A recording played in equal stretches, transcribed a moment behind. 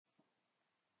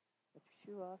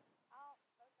you off.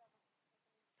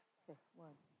 Okay, 1,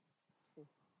 2,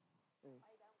 3.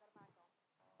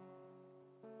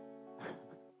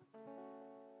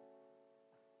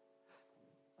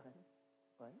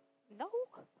 What? No.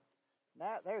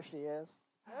 Now, there she is.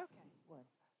 Okay. 1,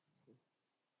 2,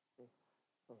 3,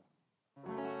 4.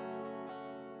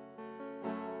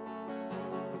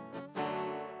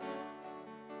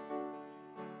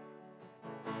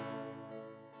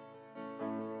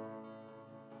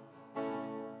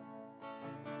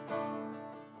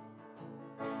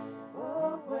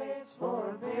 For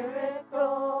a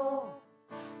miracle,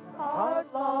 the heart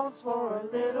longs for a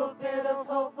little bit of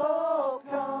hope.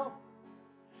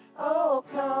 Oh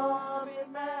come,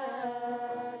 Emmanuel.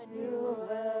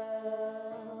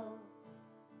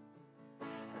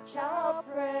 A child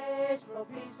prays for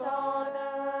peace on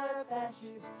earth, and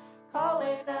she's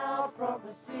calling out from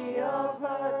the sea of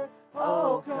hurt.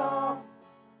 Oh come,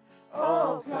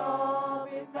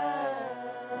 Emmanuel.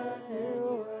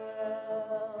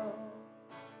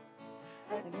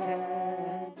 And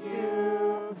can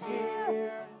you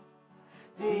hear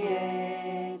the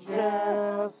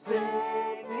angels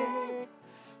singing,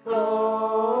 glory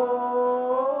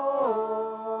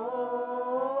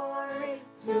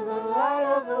to the light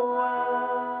of the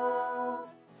world,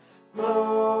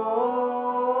 glory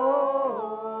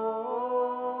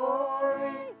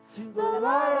to the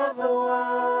light of the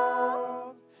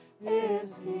world is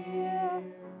here.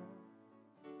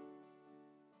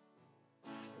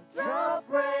 The drought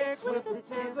breaks with the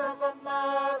tears of a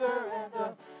mother, and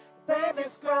the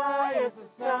baby's cry is the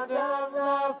sound of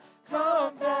love.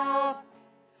 Come down,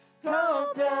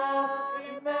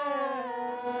 Emmanuel.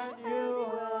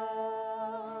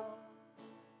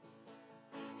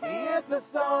 He is the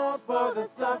song for the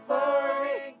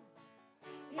suffering.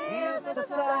 He is the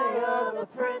Messiah, the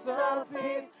Prince of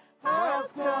Peace.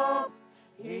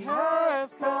 He has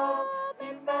come,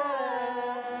 Emmanuel.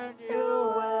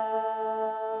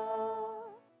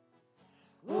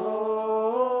 Glory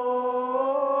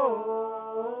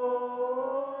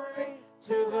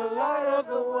to the light of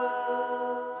the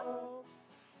world.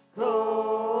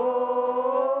 Glory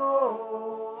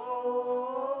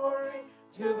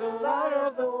to the light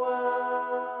of the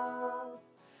world.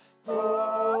 Glory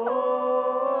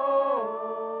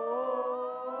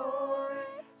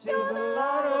to the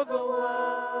light of the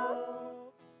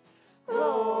world.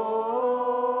 Glory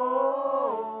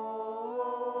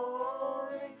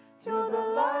to the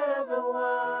light of the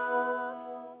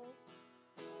world.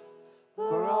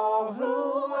 For all who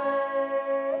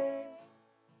wait,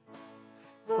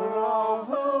 for all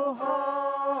who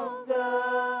hunger,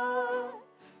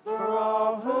 for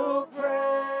all who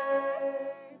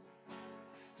pray,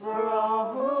 for all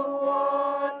who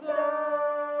wonder,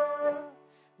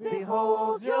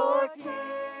 behold your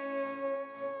King,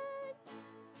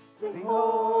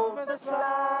 behold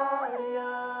Messiah,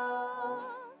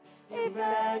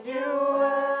 Emmanuel,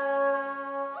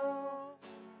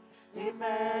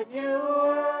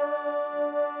 Emmanuel.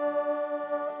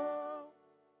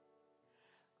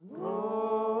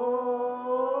 Glory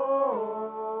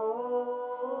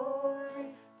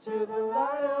to the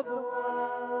light of the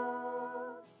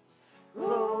world.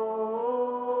 Glory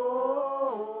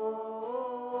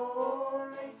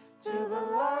to the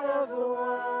light of the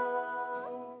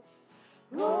world.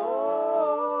 Glory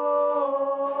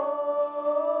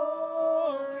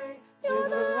to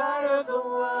the light of the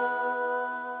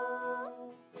world.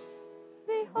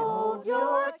 Behold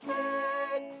your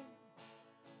King.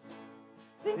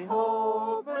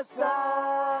 Behold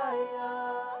Messiah,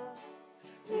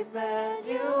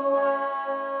 Emmanuel,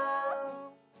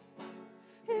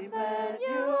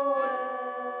 Emmanuel.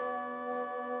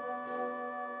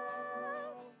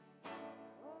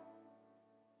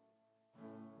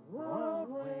 One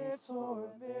waits for a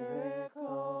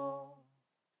miracle.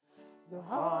 The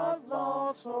heart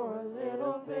longs for a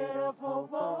little bit of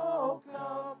hope. Oh,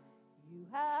 come, you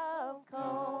have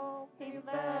come, Emmanuel.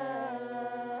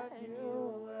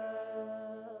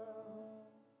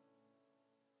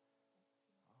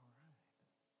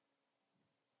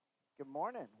 Good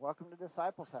morning. Welcome to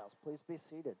Disciples House. Please be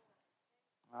seated.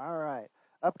 All right.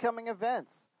 Upcoming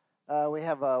events. We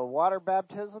have a water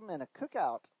baptism and a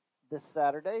cookout this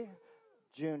Saturday,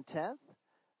 June 10th.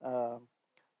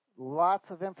 Lots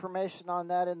of information on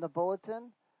that in the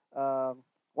bulletin.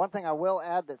 One thing I will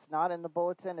add that's not in the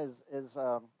bulletin is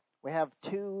we have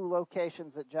 2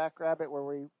 locations at Jackrabbit where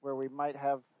we might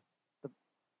have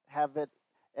it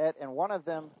at, and one of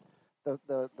them,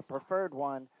 the preferred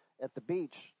one at the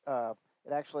beach.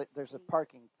 There's a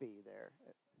parking fee there,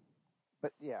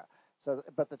 but yeah.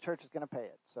 But the church is going to pay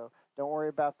it, so don't worry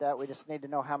about that. We just need to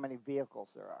know how many vehicles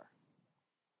there are.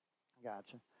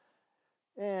 Gotcha.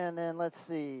 And then let's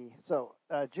see. So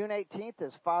June 18th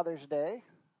is Father's Day.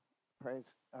 Praise.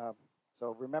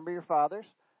 So remember your fathers.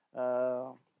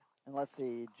 And let's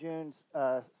see. June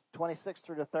 26th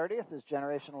through the 30th is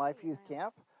Generation Life Youth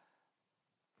Camp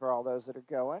for all those that are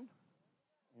going.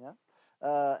 Yeah.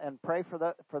 And pray for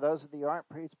those of you who aren't.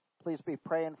 Please be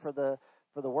praying for the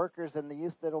workers and the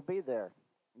youth that'll be there.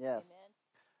 Yes. Amen.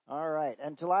 All right.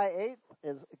 And July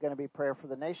 8th is going to be Prayer for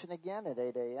the Nation again at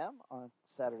 8 a.m. on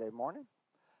Saturday morning.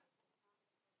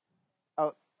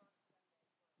 Oh,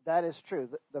 that is true.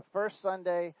 The first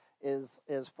Sunday is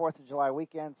 4th of July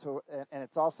weekend, so and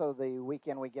it's also the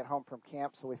weekend we get home from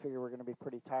camp, so we figure we're going to be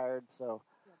pretty tired. So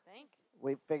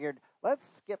we figured let's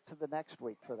skip to the next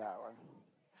week for that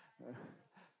one.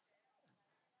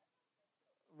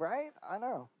 Right? I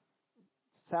know.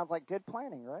 Sounds like good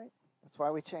planning, right? That's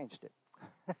why we changed it.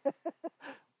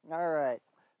 All right.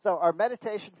 So our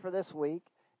meditation for this week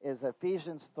is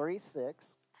Ephesians 3:6,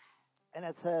 and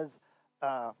it says,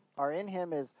 "Our in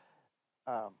Him is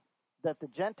that the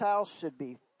Gentiles should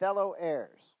be fellow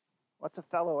heirs." What's a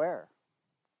fellow heir?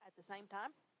 At the same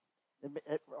time.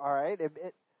 All right.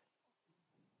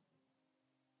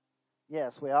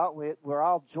 Yes, we're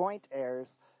all joint heirs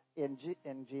in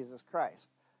Jesus Christ.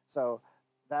 So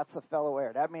that's a fellow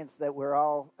heir. That means that we're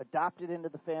all adopted into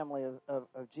the family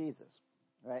of Jesus,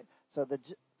 right? So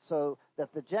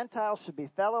that the Gentiles should be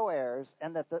fellow heirs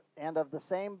and of the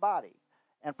same body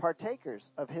and partakers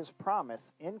of His promise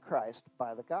in Christ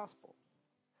by the gospel.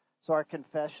 So our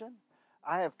confession: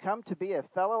 I have come to be a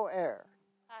fellow heir.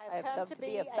 I have come to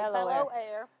be a fellow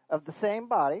heir of the same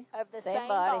body of the same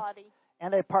body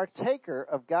and a partaker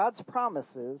of God's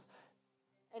promises.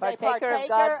 And a partaker of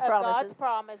God's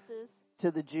promises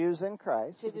to the Jews in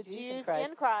Christ. To the Jews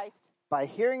in Christ. By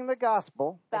hearing the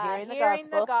gospel. By hearing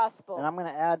the gospel. And I'm going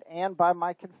to add, and by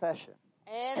my confession.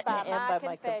 And by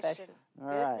my confession. All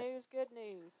right. Good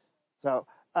news. So,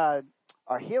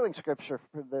 our healing scripture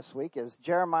for this week is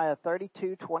Jeremiah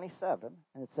 32:27.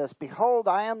 And it says, "Behold,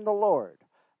 I am the Lord,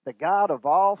 the God of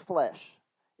all flesh.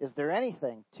 Is there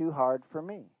anything too hard for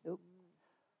me?" Nope.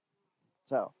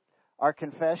 So, our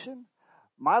confession: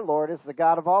 my Lord is the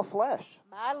God of all flesh.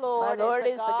 My Lord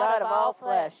is the God of all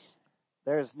flesh.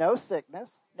 There is no sickness.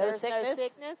 There's no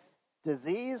sickness.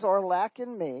 Disease or lack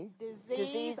in me.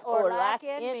 Disease or lack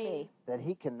in me. That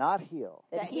He cannot heal.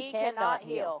 That He cannot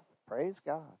heal. Praise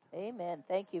God. Amen.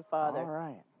 Thank you, Father. All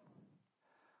right.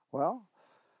 Well,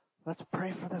 let's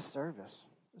pray for this service.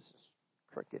 This is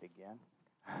crooked again.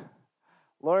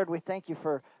 Lord, we thank you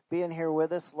for being here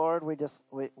with us. Lord, we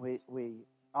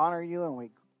honor you and we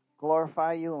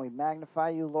glorify you and we magnify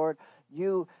you, Lord.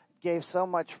 You gave so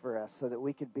much for us so that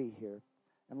we could be here.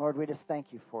 And Lord, we just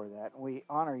thank you for that. And we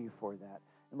honor you for that.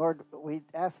 And Lord, we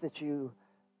ask that you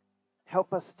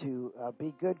help us to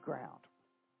be good ground.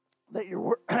 That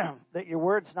your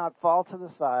words not fall to the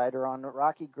side or on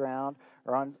rocky ground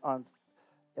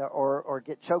or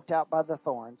get choked out by the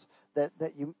thorns.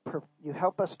 That you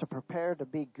help us to prepare to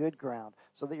be good ground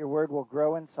so that your word will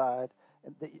grow inside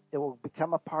and that it will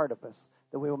become a part of us.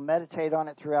 That we will meditate on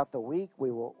it throughout the week.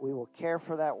 We will care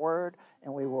for that word,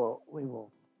 and we will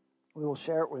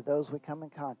share it with those we come in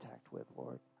contact with,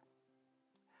 Lord.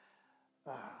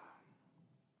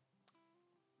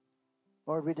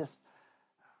 Lord,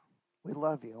 we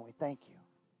love you and we thank you.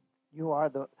 You are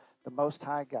the Most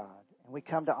High God, and we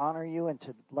come to honor you and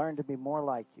to learn to be more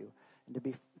like you and to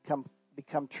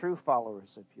become true followers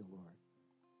of you, Lord.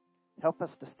 Help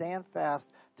us to stand fast,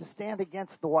 to stand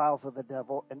against the wiles of the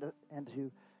devil, and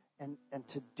to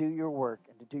do your work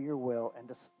and to do your will,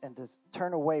 and to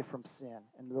turn away from sin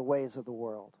and the ways of the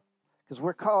world, because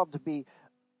we're called to be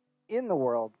in the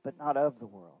world, but not of the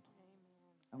world.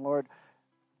 And Lord,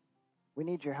 we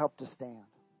need your help to stand.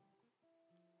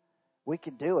 We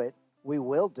can do it, we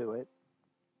will do it,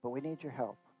 but we need your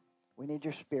help. We need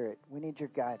your Spirit. We need your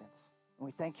guidance. And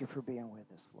we thank you for being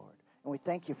with us, Lord. And we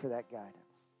thank you for that guidance.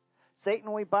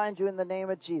 Satan, we bind you in the name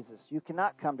of Jesus. You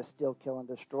cannot come to steal, kill, and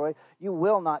destroy. You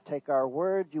will not take our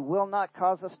word. You will not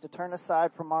cause us to turn aside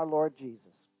from our Lord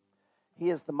Jesus. He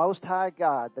is the Most High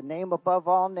God, the name above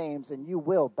all names, and you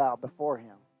will bow before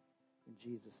him. In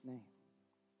Jesus' name.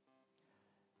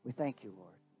 We thank you,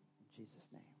 Lord. In Jesus'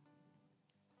 name.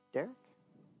 Derek?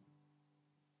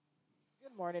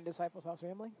 Good morning, Disciples House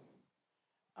family.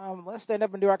 Let's stand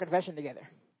up and do our confession together.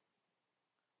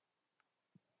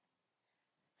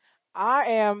 I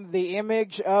am the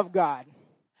image of God.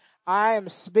 I am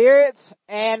spirit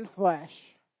and flesh.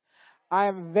 I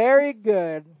am very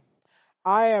good.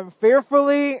 I am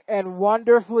fearfully and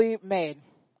wonderfully made.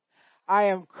 I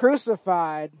am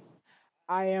crucified.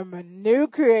 I am a new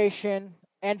creation.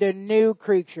 and a new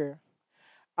creature.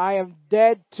 I am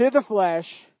dead to the flesh,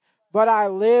 but I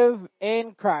live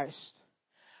in Christ.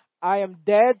 I am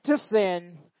dead to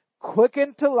sin,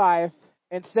 quickened to life,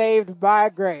 and saved by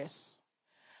grace.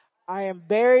 I am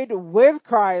buried with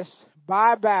Christ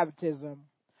by baptism.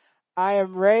 I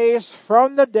am raised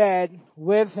from the dead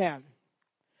with him.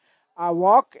 I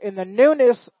walk in the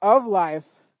newness of life.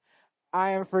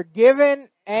 I am forgiven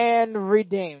and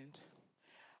redeemed.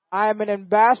 I am an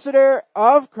ambassador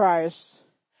of Christ.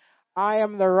 I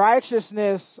am the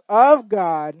righteousness of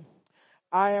God.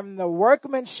 I am the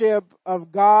workmanship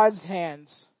of God's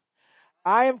hands.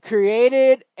 I am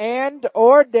created and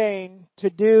ordained to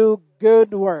do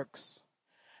good works.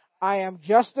 I am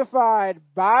justified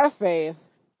by faith.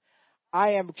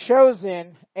 I am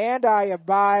chosen and I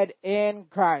abide in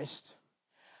Christ.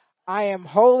 I am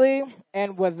holy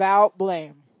and without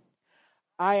blame.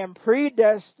 I am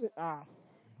predestined.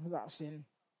 Without sin.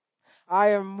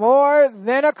 I am more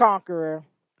than a conqueror.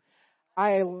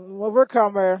 I am an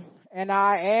overcomer and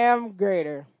I am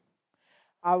greater.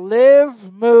 I live,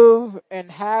 move,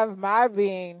 and have my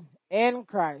being in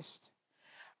Christ.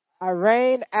 I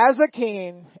reign as a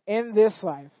king in this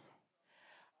life.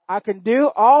 I can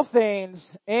do all things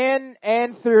in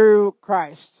and through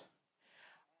Christ.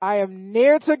 I am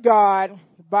near to God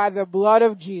by the blood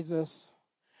of Jesus.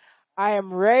 I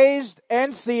am raised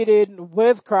and seated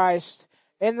with Christ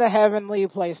in the heavenly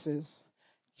places.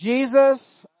 Jesus,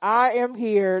 I am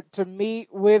here to meet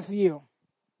with you.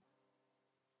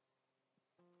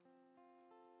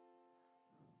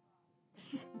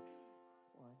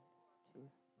 One, two,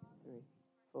 three,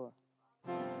 four.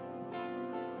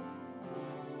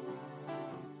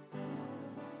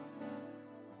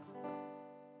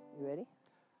 You ready?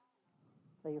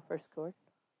 Play your first chord.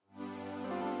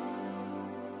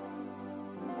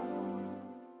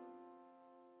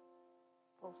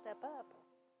 Full step up.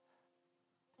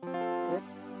 Good.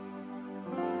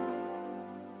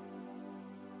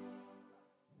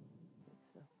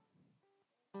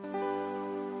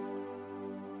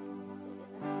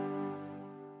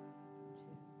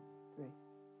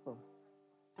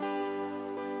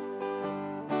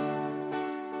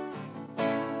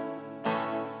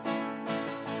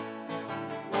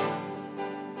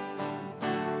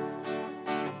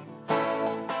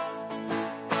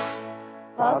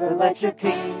 Father, let your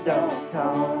kingdom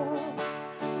come.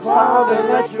 Father,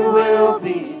 let your will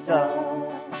be done.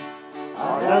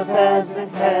 On earth as in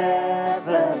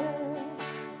heaven,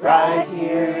 right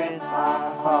here in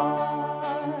my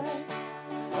heart.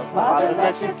 Father,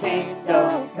 let your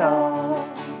kingdom come.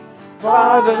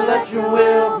 Father, let your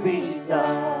will be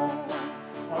done.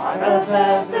 On earth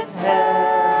as in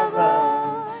heaven,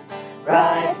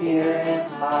 right here in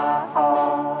my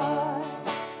heart.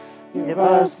 Give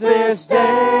us this day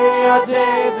our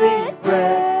daily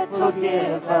bread.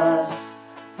 Forgive us,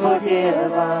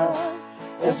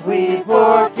 as we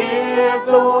forgive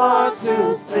the ones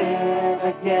who sin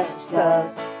against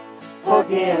us.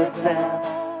 Forgive them,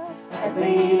 and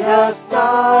lead us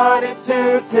not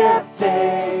into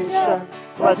temptation,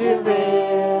 but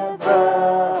deliver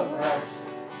us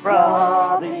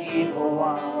from the evil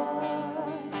one.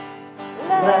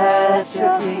 Let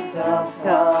your kingdom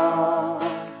come.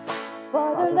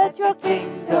 Father, let your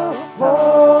kingdom come.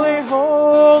 Holy,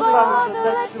 holy. Father,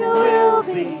 let your will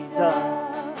be done.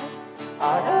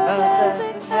 On earth as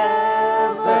in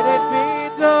heaven. Let it be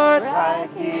done right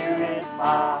here in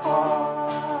my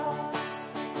heart.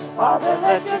 Father,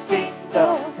 let your kingdom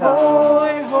come.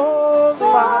 Holy, holy.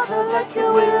 Father, let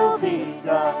your will be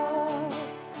done.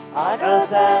 On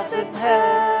earth as in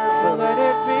heaven. Let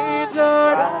it be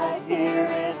done right here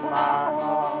in my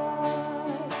heart.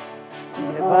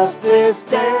 Give us this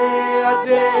day our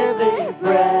daily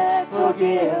bread.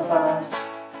 Forgive us,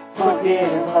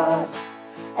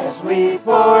 as we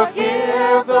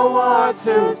forgive the ones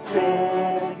who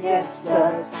sin against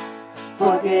us.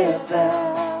 Forgive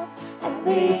them, and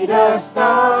lead us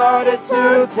not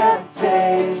into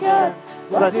temptation,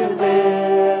 but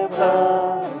deliver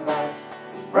us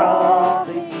from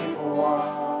the evil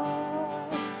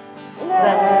one.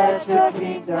 Let your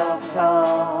kingdom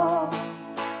come.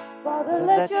 Father,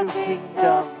 let your kingdom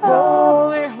come.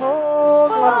 Holy,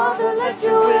 holy. Father, let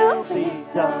your will be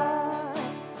done.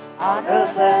 On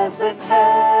earth as in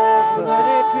heaven. Let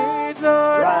it be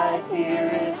done right here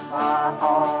in my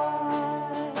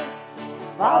heart.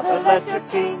 Father, let your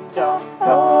kingdom come.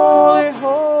 Holy,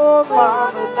 holy.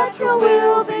 Father, let your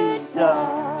will be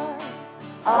done.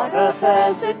 On earth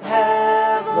as in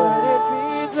heaven. Let it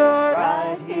be done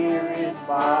right here in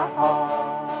my heart.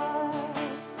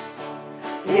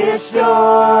 It's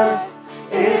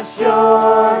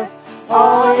yours,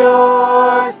 all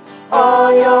yours.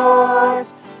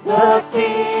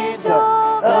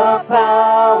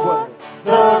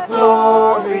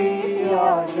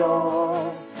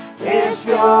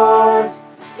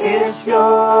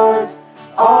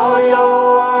 all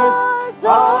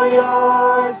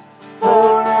yours,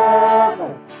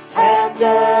 forever and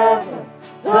ever.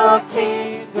 The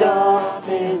kingdom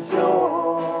is yours.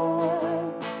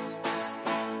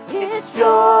 It's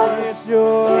yours, it's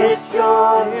yours, it's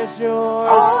yours, it's yours.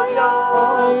 All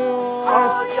yours,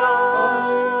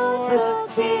 the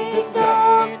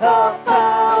kingdom, the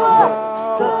power,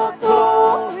 the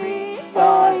glory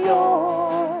are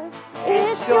yours.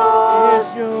 It's yours,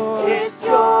 it's yours, it's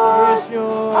yours, it's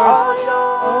yours. All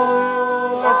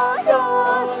yours,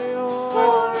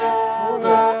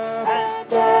 forever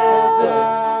and ever.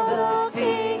 The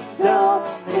kingdom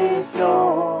is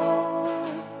yours.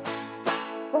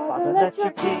 Father, let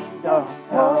your kingdom come.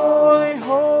 Holy,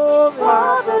 holy.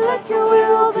 Father, let your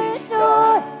will be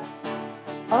done.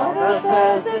 On earth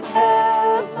as in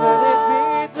heaven. Let it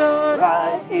be done.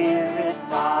 Right here in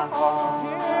my heart.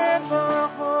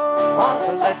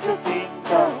 Father, let your kingdom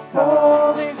come.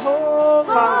 Holy, holy.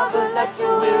 Father, let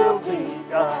your will be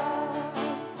done.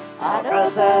 On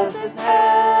earth as in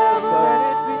heaven. Let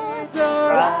it be done.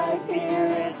 Right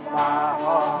here in my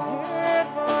heart.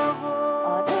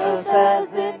 On earth as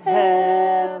in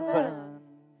heaven.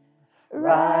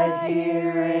 Right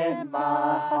here in my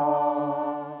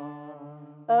heart.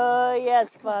 Oh, yes,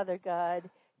 Father God.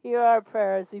 Hear our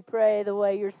prayers. We pray the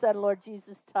way your Son, Lord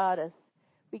Jesus, taught us.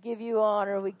 We give you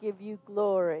honor. We give you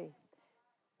glory.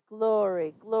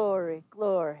 Glory, glory,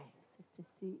 glory.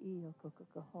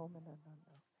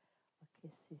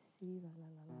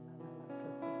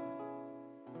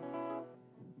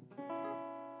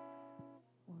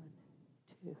 1,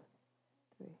 2,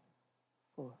 3,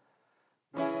 4.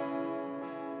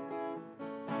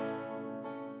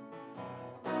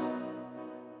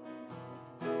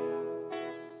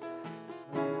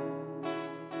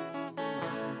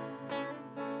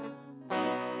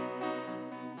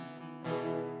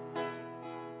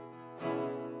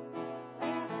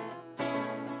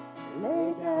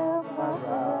 Lay down my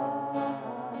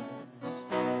rights.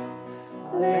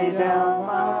 Lay down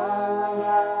my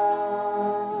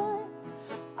life.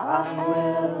 I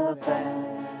will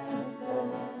abandon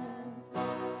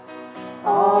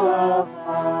all of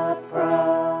my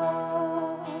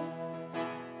pride.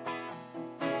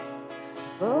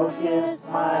 Focus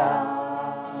my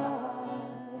eyes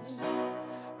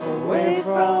away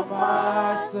from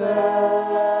myself.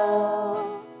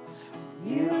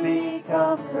 You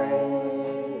become greater.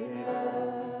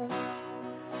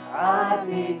 I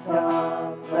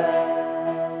become less.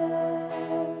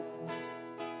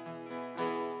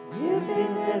 You be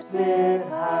lifted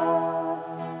high.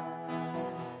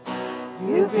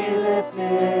 You be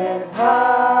lifted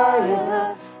higher.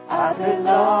 I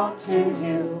belong to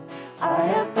you. I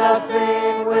am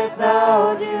nothing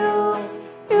without you.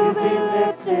 You be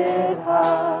lifted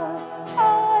higher.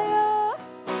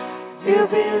 You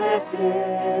be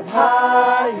lifted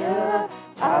higher.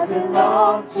 I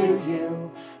belong to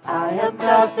you. I am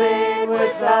nothing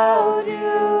without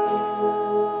you.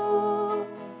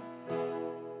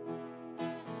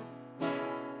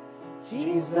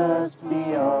 Jesus,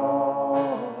 be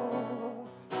all.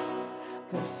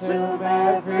 Consume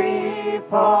every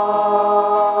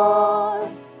part.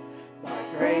 My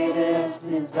greatest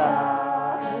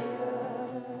desire.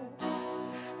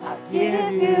 I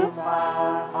give you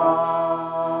my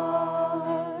heart.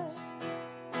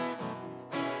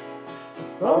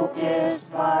 Focus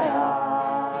my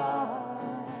eyes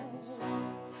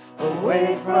away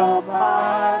from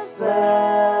myself.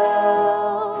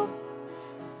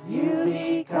 You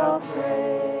become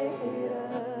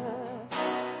greater.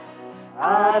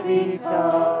 I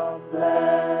become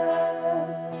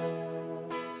blessed.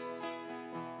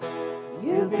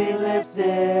 You be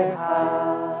lifted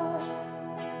high.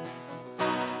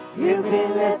 You be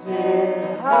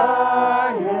lifted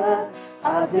higher.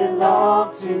 I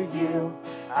belong to you.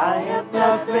 I am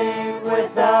nothing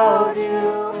without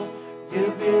you. You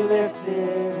be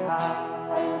lifted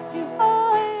higher.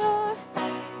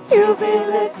 You be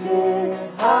lifted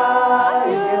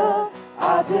higher.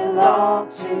 I belong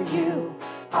to you.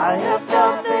 I am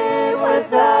nothing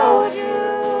without you.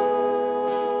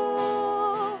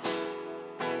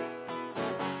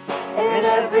 In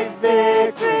every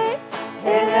victory,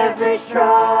 in every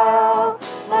trial,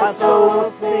 my soul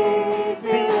will sing,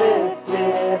 be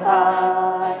lifted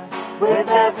high. With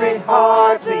every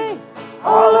heartbeat,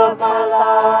 all of my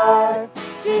life,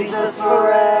 Jesus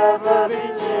forever be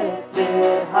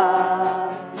lifted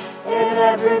high. In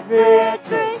every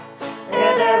victory,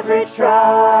 in every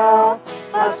trial,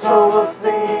 my soul will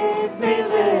sing, be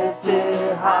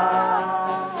lifted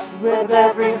high. With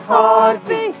every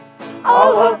heartbeat,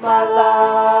 all of my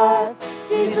life,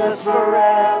 Jesus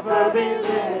forever be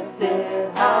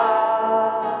lifted high.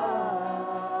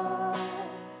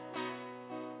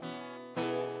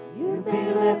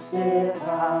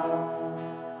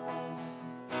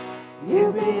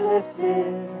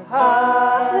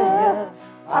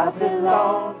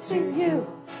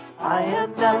 I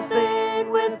am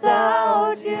nothing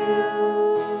without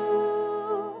you.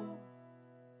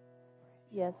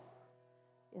 Yes.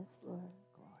 Yes, Lord.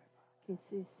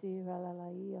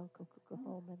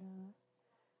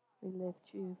 We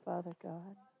lift you, Father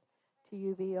God. To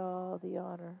you be all the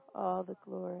honor, all the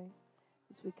glory,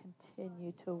 as we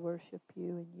continue to worship you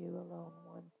and you alone.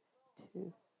 1,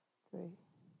 2, 3,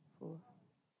 4.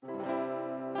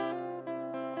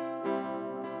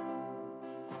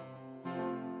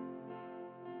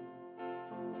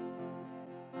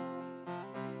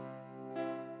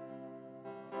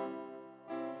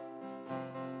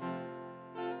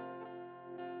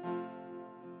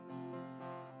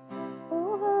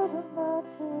 Over the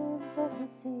mountains and the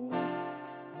sea,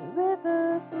 the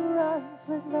river runs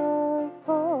with love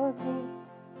for me.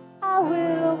 I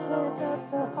will open up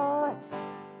the heart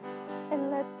and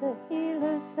let the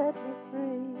healer set me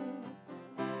free.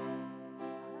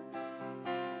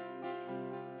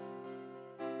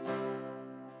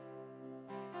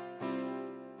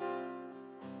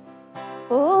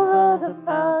 Over the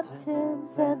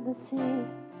mountains and the sea,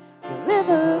 the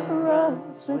river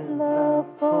runs with love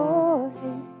for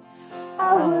me.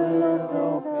 I will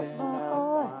open up my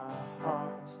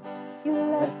heart. You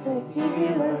let the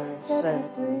healer set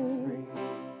me free.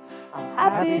 I'm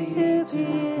happy to be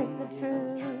in the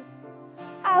truth.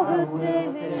 I will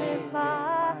daily lift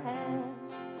my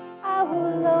hands. I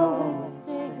will always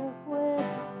sing of when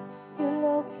you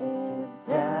open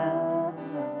down.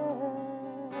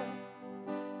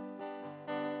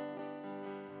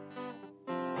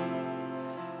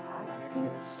 I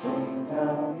could sing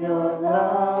of your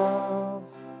love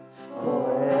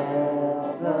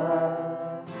forever.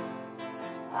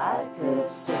 I could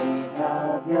sing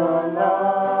of your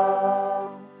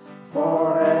love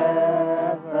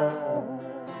forever.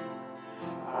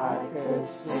 I could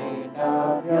sing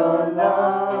of your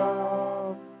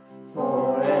love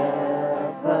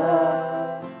forever.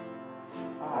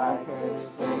 I could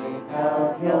sing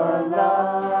of your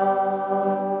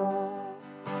love.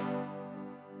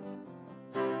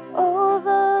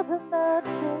 Over the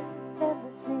mountains and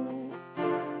the sea,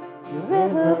 the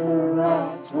river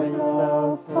runs with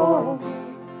love for me.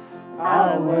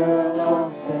 I will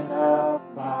open up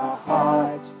my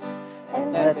heart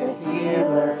and let the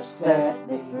healer set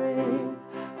me free.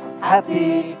 I'm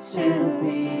happy to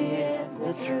be in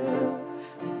the truth.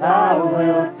 I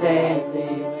will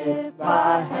daily lift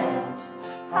my hands.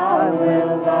 I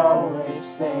will always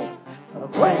sing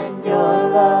of when your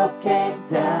love came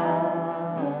down.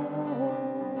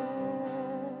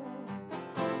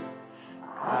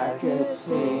 I could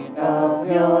sing of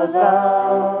your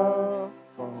love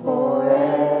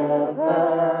forever.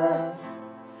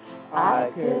 I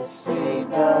could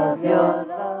sing of your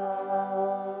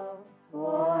love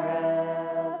forever.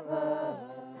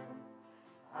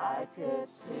 I could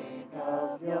sing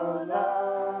of your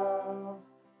love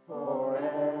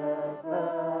forever.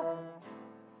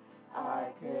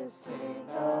 I could sing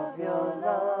of your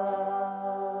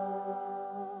love.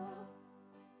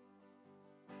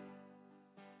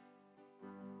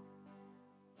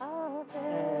 I'll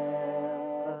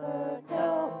never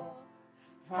know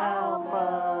how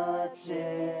much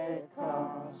it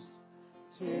costs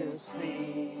to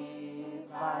see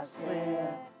my sin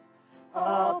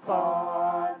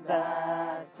upon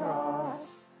that cross.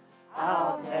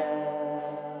 I'll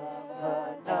never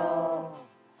know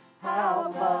how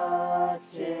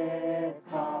much it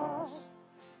costs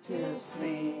to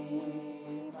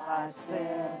see my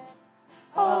sin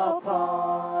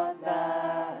upon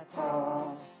that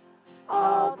cross.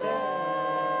 I'll never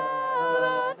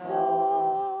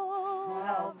know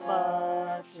how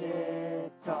much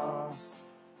it costs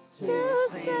to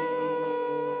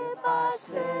see my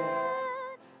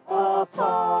sin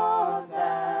upon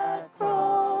that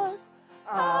cross.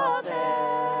 I'll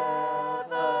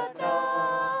never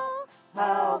know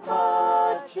how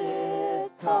much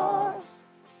it costs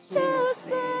to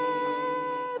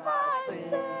see my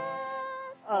sin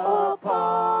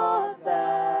upon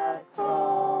that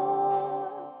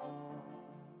cross.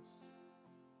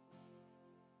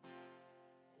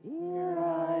 Here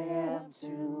I am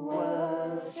to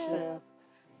worship.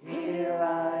 Here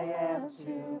I am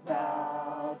to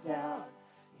bow down.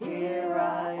 Here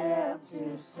I am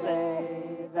to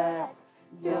say that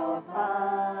you're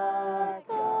my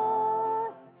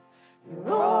God.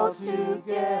 You're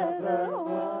altogether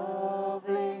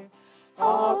lovely,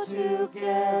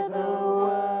 altogether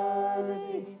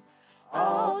worthy,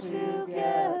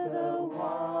 altogether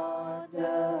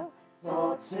wonderful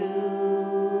to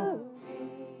me.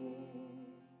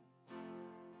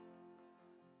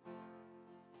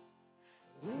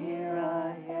 Here I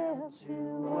am to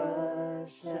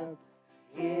worship.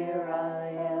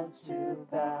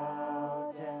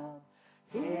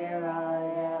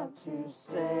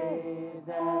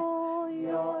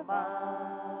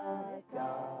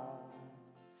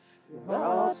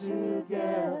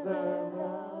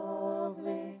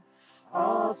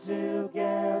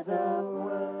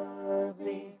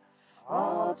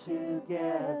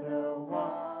 altogether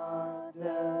wonderful.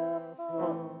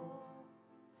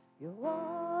 You're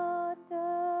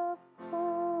wonderful.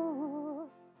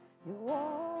 You're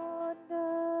wonderful.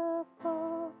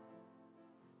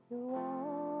 You're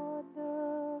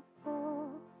wonderful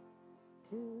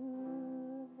to me.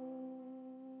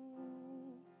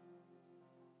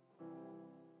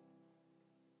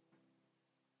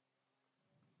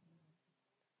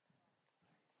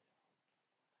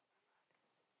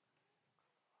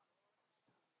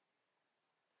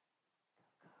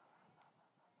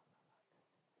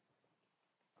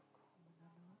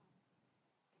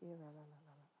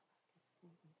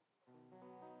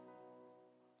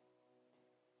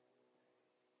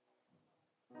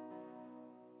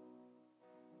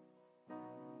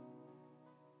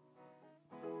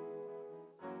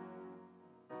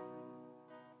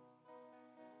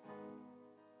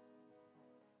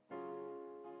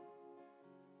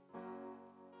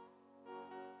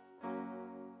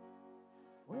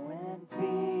 When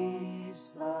peace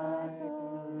like a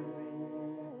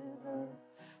river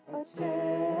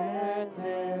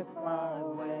attendeth my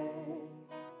way,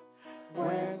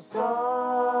 when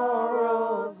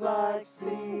sorrows like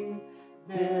sea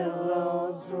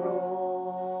billows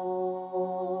roll,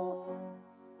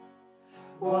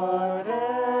 whatever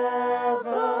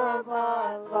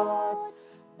my lot,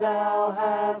 thou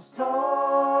hast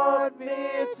taught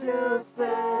me to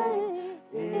say,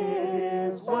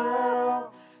 it is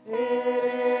well,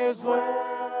 it is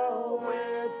well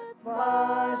with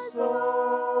my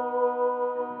soul.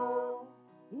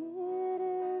 It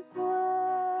is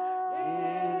well.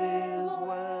 It is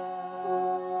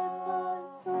well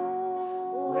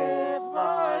with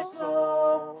my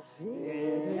soul. It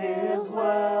is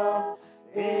well.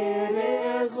 It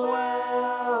is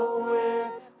well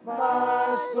with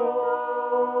my soul.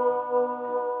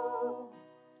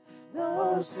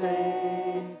 Though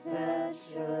Satan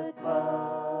should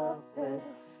buffet,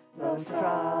 though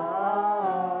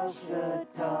trials should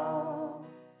come,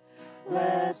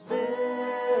 let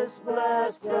this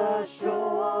blessed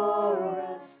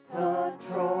assurance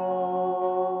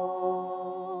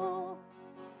control,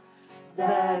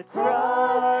 that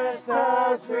Christ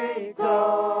has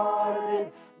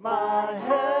regarded my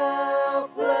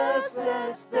helpless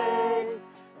estate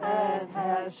and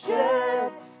has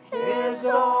shed His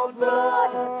own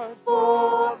blood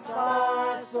for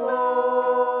my soul.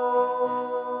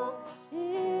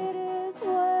 It is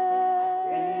well.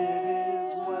 It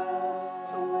is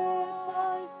well with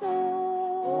my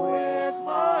soul. with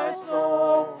my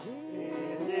soul.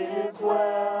 It is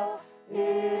well. It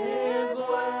is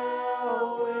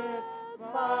well with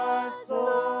my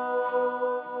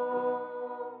soul.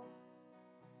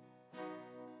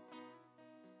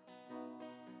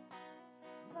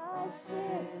 My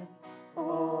sin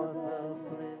for the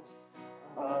bliss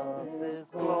of this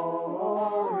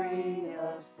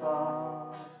glorious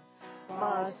thought.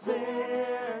 My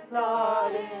sin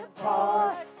not in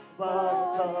part,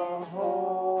 but the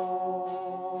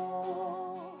whole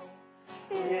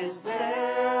is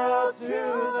nailed to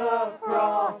the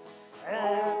cross,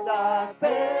 and I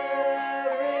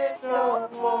bear it no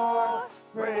more.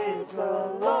 Praise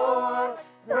the Lord,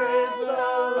 praise the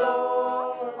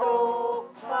Lord, oh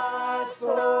my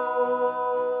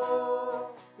soul.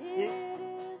 It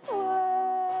is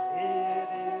well. It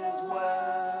is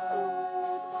well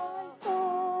with my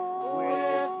soul.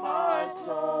 with my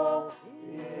soul.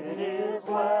 It is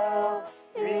well.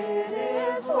 It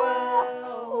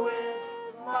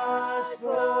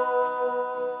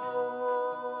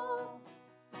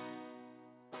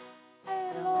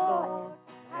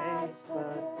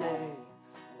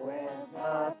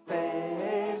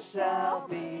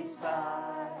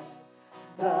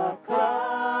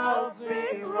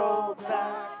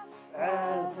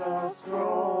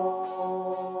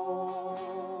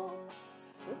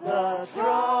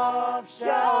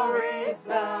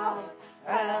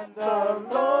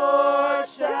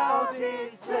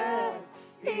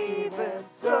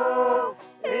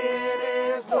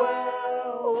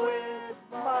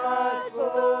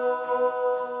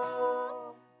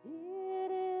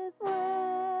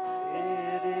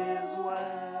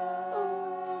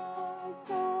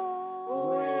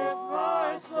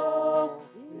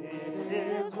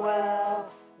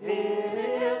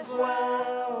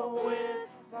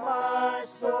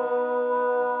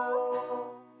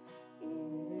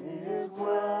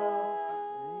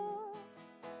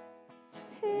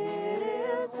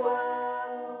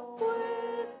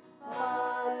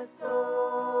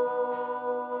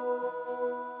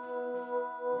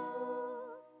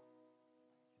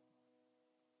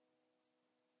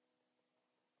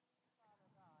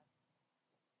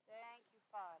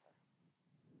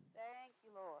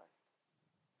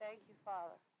Thank you,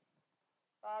 Father.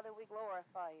 Father, we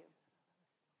glorify you.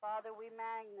 Father, we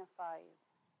magnify you.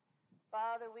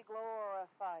 Father, we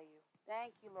glorify you.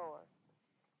 Thank you, Lord.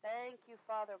 Thank you,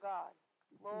 Father God.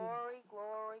 Glory,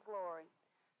 glory, glory.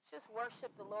 Let's just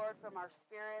worship the Lord from our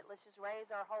spirit. Let's just raise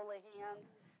our holy hands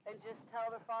and just tell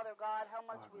the Father God how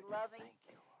much we love him,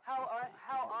 how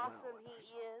awesome he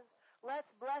is.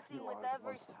 Let's bless him with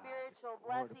every spiritual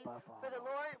blessing. For the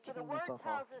word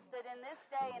tells us that in this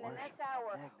day and in this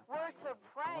hour, we're to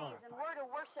praise and we're to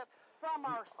worship from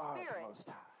our spirit.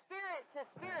 Spirit to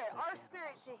spirit, our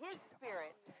spirit to his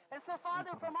spirit. And so,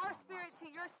 Father, from our spirit to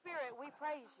your spirit, we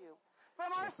praise you. From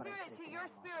our spirit to your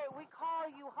spirit, we call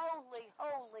you holy,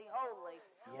 holy, holy.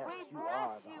 Yes, we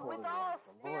bless you with all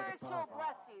spiritual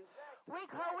blessings. We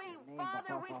bless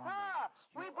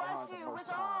you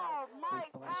with all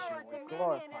might, power,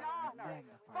 dominion, and honor.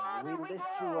 Father, we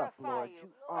glorify you.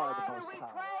 Father, we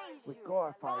praise you.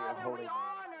 Father, we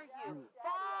honor you.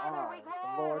 Father, we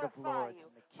glorify you.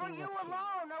 For you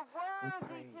alone are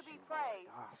worthy to be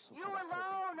praised. You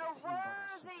alone are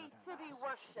worthy to be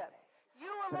worshipped. You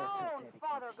alone,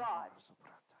 Father God.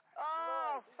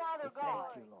 Oh, Father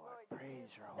God. Thank you, Lord.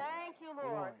 Praise your holy Thank you,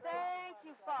 Lord. Thank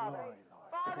you, Father.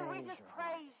 Father, we just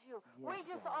praise you. We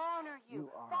just honor you.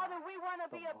 Father, we want to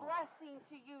be a blessing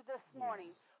to you this morning.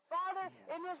 Father,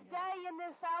 in this day, in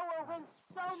this hour, when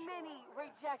so many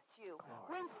reject you,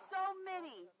 when so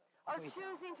many are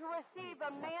choosing to receive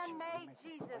a man-made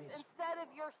Jesus instead of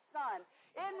your Son,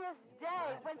 in this day,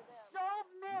 when so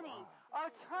many are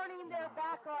turning their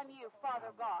back on you,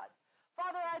 Father God.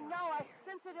 Father, I know, I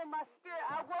sense it in my spirit.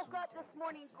 I woke up this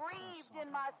morning grieved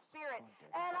in my spirit,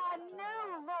 and I knew,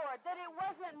 Lord, that it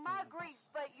wasn't my grief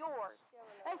but yours.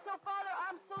 And so, Father,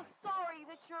 I'm so sorry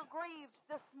that you're grieved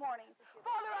this morning.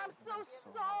 Father, I'm so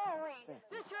sorry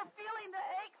that you're feeling the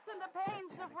aches and the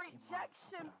pains of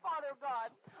rejection, Father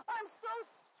God. I'm so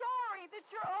sorry that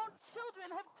your own children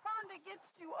have turned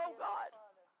against you, oh God.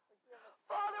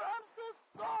 Father, I'm so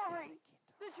sorry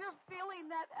that you're feeling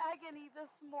that agony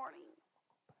this morning.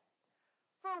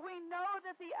 For we know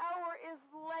that the hour is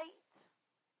late,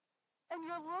 and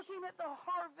you're looking at the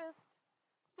harvest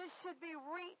that should be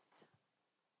reaped.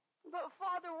 But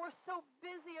Father, we're so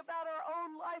busy about our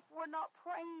own life, we're not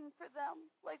praying for them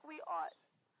like we ought.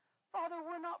 Father,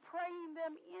 we're not praying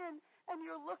them in, and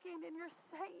you're looking and you're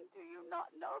saying, do you not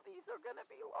know these are going to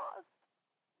be lost?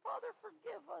 Father,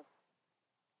 forgive us.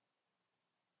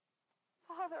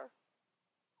 Father,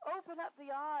 open up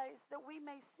the eyes that we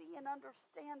may see and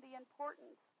understand the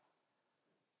importance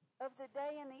of the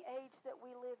day and the age that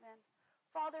we live in.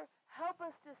 Father, help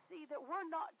us to see that we're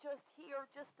not just here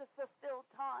just to fulfill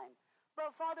time,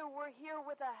 but Father, we're here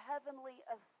with a heavenly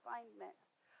assignment.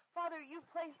 Father, you've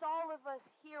placed all of us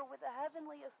here with a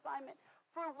heavenly assignment,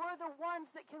 for we're the ones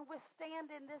that can withstand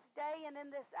in this day and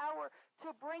in this hour to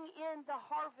bring in the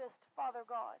harvest, Father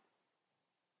God.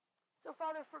 So,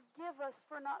 Father, forgive us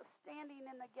for not standing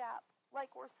in the gap like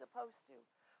we're supposed to.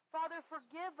 Father,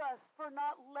 forgive us for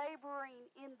not laboring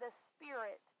in the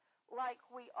Spirit like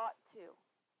we ought to.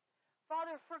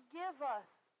 Father, forgive us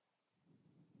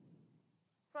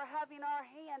for having our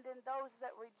hand in those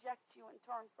that reject you and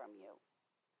turn from you.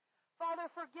 Father,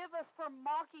 forgive us for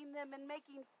mocking them and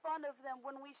making fun of them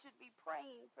when we should be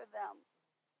praying for them.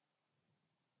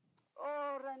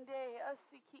 Oh, rende,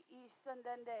 asiki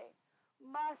sandande.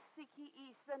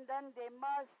 Masiki sandande,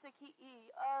 masiki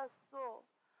aso.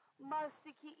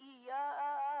 Masiki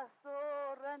aso,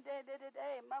 rende de de,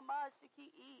 mama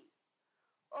siki.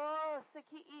 Oh,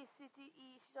 siki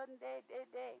siti sande de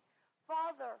de.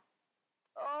 Father,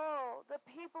 oh, the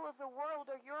people of the world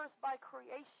are yours by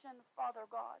creation, Father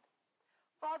God.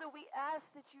 Father, we ask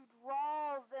that you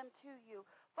draw them to you.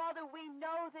 Father, we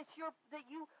know that you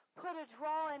put a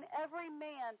draw in every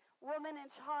man, woman, and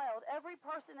child. Every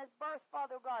person is birthed,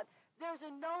 Father God. There's a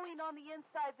knowing on the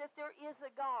inside that there is a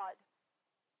God.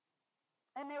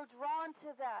 And they're drawn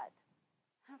to that.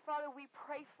 And Father, we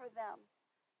pray for them,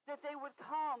 that they would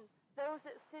come, those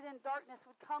that sit in darkness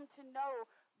would come to know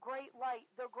great light,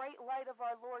 the great light of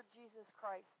our Lord Jesus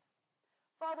Christ.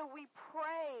 Father, we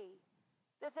pray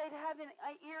that they'd have an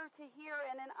ear to hear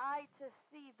and an eye to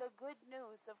see the good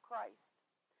news of Christ.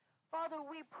 Father,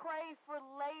 we pray for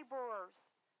laborers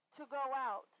to go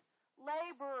out,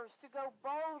 laborers to go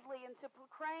boldly and to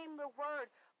proclaim the word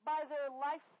by their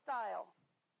lifestyle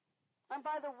and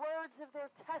by the words of their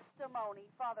testimony,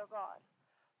 Father God.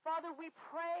 Father, we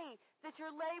pray that your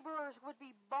laborers would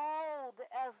be bold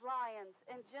as lions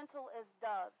and gentle as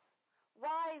doves,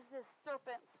 wise as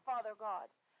serpents, Father God,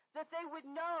 that they would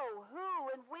know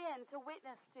who and when to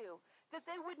witness to, that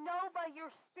they would know by your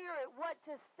Spirit what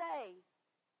to say,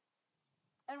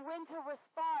 and when to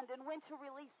respond and when to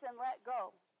release and let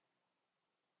go.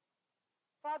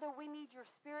 Father, we need your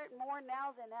Spirit more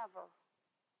now than ever.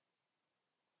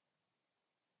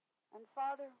 And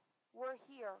Father, we're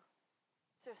here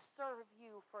to serve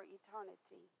you for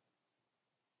eternity.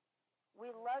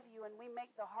 We love you, and we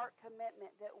make the heart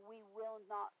commitment that we will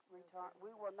not return.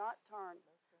 We will not turn.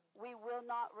 We will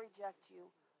not reject you.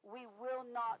 We will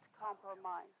not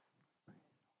compromise.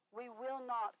 We will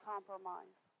not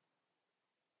compromise.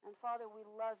 And Father, we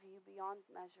love you beyond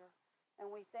measure.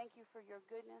 And we thank you for your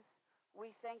goodness.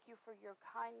 We thank you for your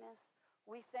kindness.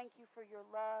 We thank you for your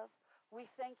love. We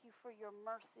thank you for your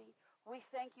mercy. We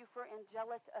thank you for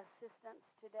angelic assistance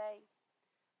today.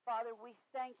 Father, we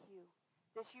thank you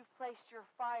that you've placed your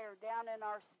fire down in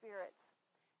our spirits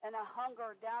and a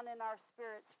hunger down in our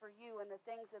spirits for you and the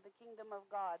things of the kingdom of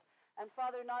God. And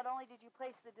Father, not only did you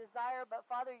place the desire, but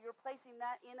Father, you're placing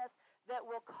that in us that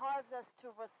will cause us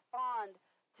to respond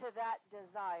to that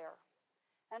desire.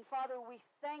 And Father, we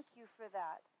thank you for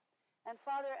that. And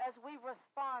Father, as we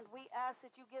respond, we ask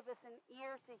that you give us an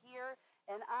ear to hear,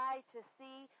 an eye to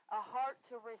see, a heart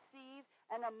to receive,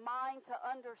 and a mind to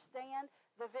understand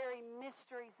the very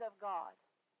mysteries of God.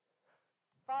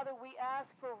 Father, we ask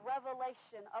for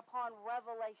revelation upon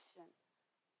revelation.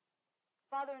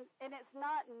 Father, and it's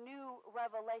not new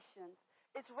revelations.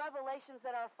 It's revelations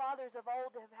that our fathers of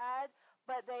old have had,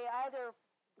 but they either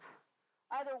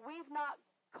we've not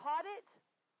caught it,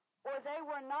 or they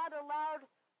were not allowed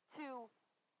to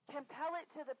compel it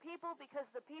to the people because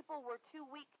the people were too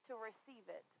weak to receive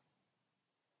it.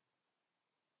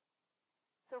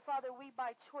 So, Father, we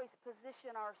by choice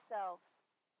position ourselves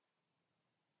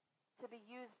to be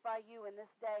used by you in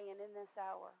this day and in this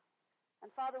hour.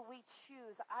 And, Father,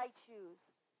 I choose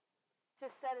to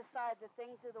set aside the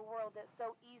things of the world that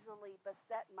so easily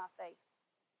beset my faith.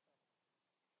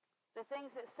 The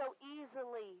things that so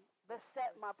easily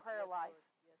beset my prayer life.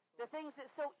 The things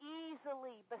that so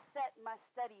easily beset my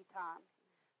study time.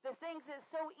 The things that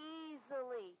so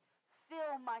easily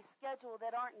fill my schedule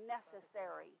that aren't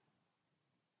necessary.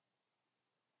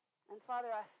 And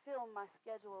Father, I fill my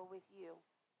schedule with you.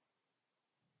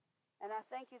 And I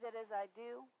thank you that as I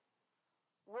do,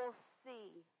 we'll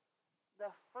see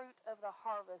the fruit of the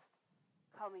harvest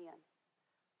come in.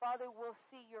 Father, we'll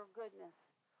see your goodness.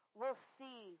 We'll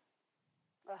see,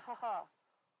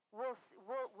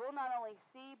 we'll not only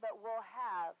see, but we'll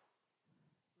have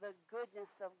the goodness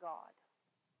of God.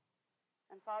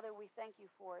 And Father, we thank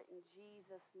you for it in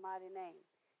Jesus' mighty name.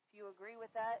 If you agree with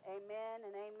that, amen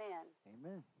and amen.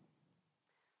 Amen.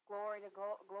 Glory to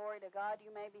God.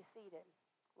 You may be seated.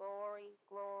 Glory,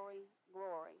 glory,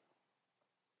 glory.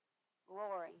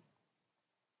 Glory.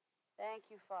 Thank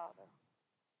you, Father.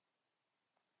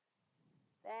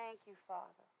 Thank you,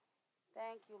 Father.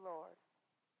 Thank you, Lord.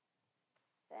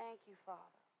 Thank you,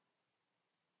 Father.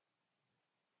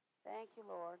 Thank you,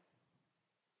 Lord.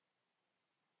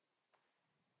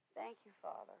 Thank you,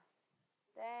 Father.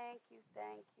 Thank you,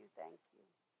 thank you, thank you.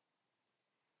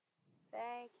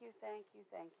 Thank you, thank you,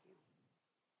 thank you.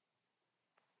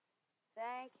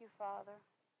 Thank you, Father.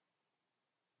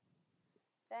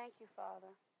 Thank you, Father.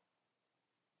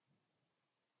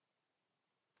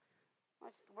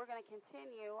 We're going to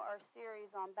continue our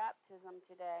series on baptism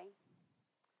today,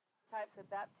 types of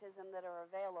baptism that are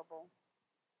available.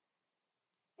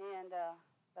 And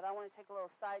but I want to take a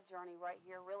little side journey right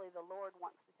here. Really, the Lord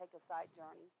wants to take a side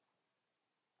journey.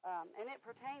 And it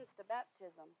pertains to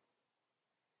baptism.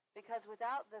 Because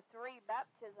without the 3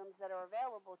 baptisms that are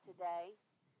available today,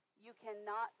 you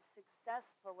cannot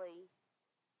successfully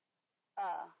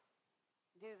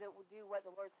do what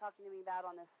the Lord's talking to me about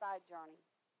on this side journey.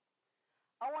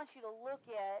 I want you to look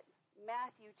at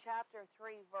Matthew chapter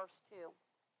 3, verse 2.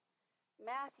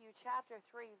 Matthew chapter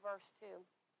 3, verse 2.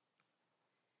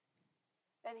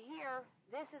 And here,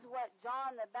 this is what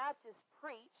John the Baptist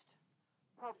preached,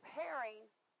 preparing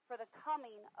for the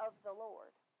coming of the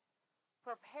Lord.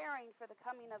 Preparing for the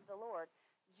coming of the Lord.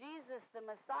 Jesus, the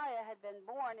Messiah, had been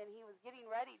born, and he was getting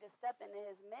ready to step into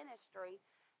his ministry,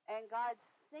 and God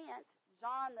sent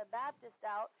John the Baptist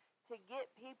out to get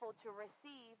people to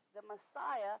receive the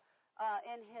Messiah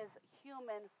in his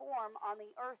human form on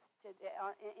the earth today,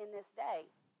 in this day.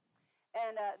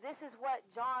 And this is what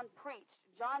John preached.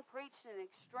 John preached an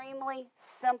extremely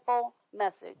simple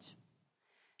message.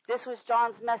 This was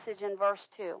John's message in verse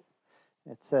 2.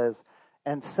 It says,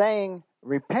 and saying,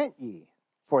 repent ye,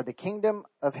 for the kingdom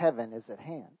of heaven is at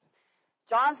hand.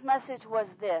 John's message was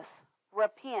this: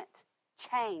 repent,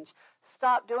 change,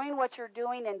 stop doing what you're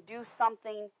doing and do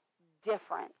something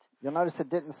different. You'll notice it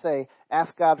didn't say,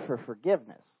 ask God for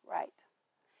forgiveness. Right.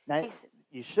 Now,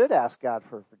 you should ask God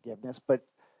for forgiveness, but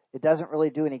it doesn't really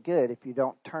do any good if you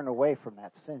don't turn away from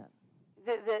that sin.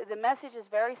 The message is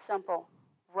very simple.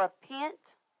 Repent.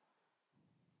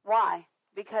 Why?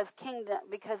 Because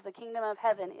the kingdom of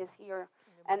heaven is here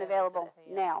and available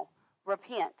now.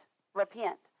 Repent,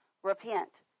 repent, repent,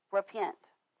 repent.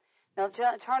 Now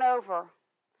turn over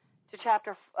to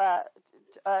chapter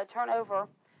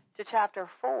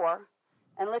 4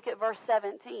 and look at verse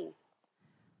 17.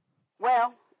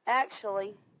 Well,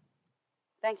 actually,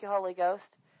 thank you, Holy Ghost.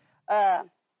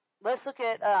 Let's look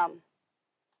at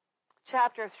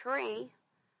chapter 3,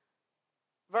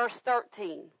 verse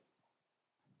 13.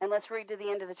 And let's read to the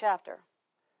end of the chapter.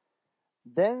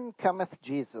 Then cometh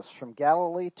Jesus from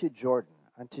Galilee to Jordan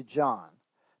unto John,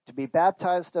 to be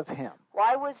baptized of him.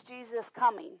 Why was Jesus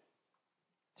coming?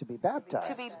 To be baptized.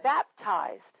 To be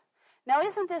baptized. Now,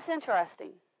 isn't this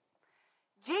interesting?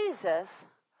 Jesus,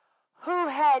 who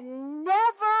had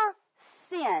never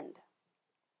sinned,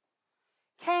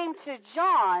 came to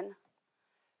John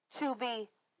to be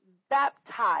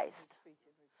baptized.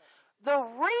 The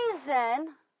reason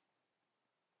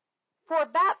for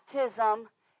baptism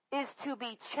is to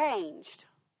be changed.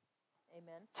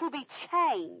 Amen. To be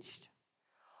changed.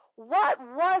 What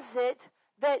was it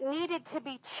that needed to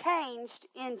be changed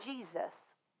in Jesus?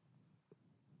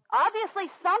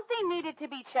 Obviously, something needed to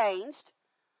be changed.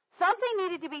 Something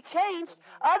needed to be changed.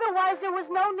 Otherwise, there was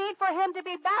no need for him to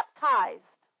be baptized.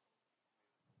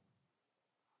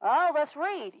 Oh, let's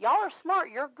read. Y'all are smart.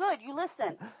 You're good. You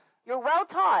listen. You're well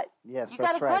taught. Yes, you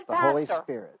that's got a right. good The pastor. Holy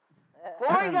Spirit.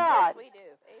 Glory to God. Yes, we do.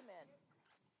 Amen.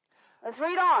 Let's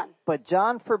read on. But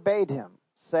John forbade him,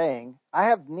 saying, I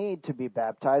have need to be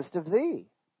baptized of thee,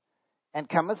 and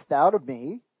comest thou to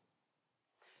me?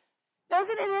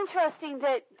 Isn't it interesting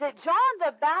that John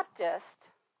the Baptist,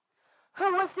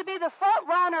 who was to be the front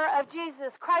runner of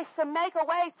Jesus Christ, to make a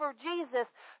way for Jesus,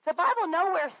 the Bible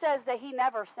nowhere says that he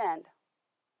never sinned.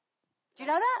 Do you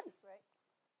know that?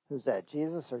 Who's that,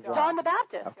 Jesus or John? John the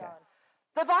Baptist. Okay.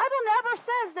 The Bible never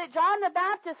says that John the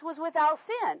Baptist was without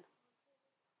sin.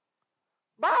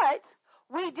 But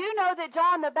we do know that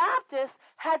John the Baptist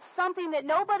had something that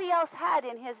nobody else had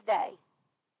in his day.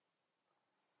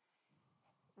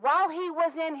 While he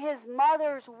was in his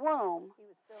mother's womb,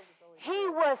 he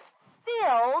was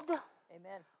filled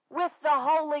Amen. with the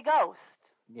Holy Ghost.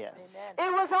 Yes. Amen.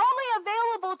 It was only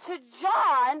available to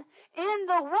John in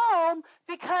the womb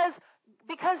because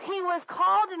he was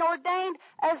called and ordained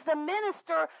as the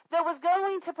minister that was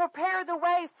going to prepare the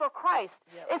way for Christ.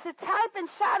 Yep. It's a type and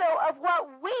shadow of what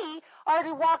we are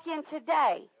to walk in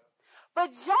today.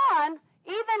 But John,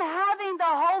 even having the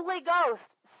Holy Ghost,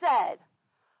 said,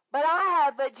 But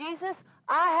Jesus,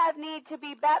 I have need to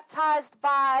be baptized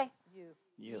by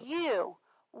you.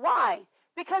 Why?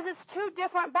 Because it's two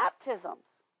different baptisms.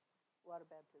 Water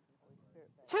baptism, Holy Spirit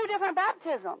baptism. Two different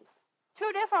baptisms.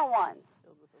 Two different ones.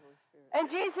 Filled with the Holy Spirit. And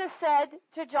Jesus said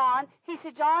to John, he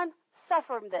said, John,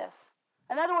 suffer this.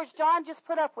 In other words, John, just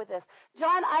put up with this.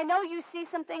 John, I know you see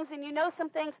some things and you know some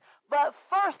things, but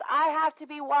first I have to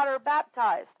be water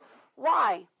baptized.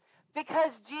 Why?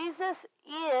 Because Jesus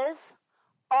is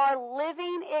our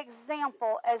living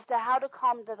example as to how to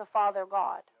come to the Father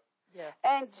God. Yes.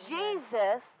 And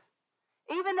Jesus,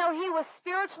 even though he was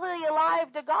spiritually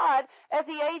alive to God at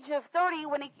the age of 30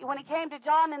 when he came to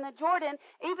John in the Jordan,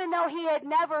 even though he had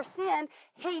never sinned,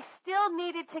 he still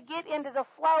needed to get into the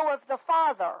flow of the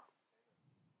Father.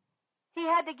 He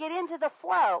had to get into the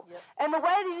flow. Yep. And the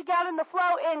way that you got in the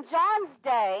flow in John's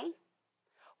day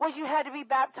was you had to be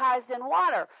baptized in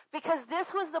water, because this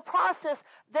was the process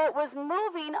that was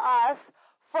moving us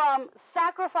from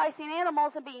sacrificing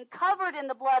animals and being covered in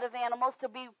the blood of animals to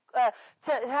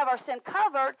have our sin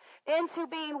covered into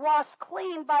being washed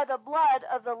clean by the blood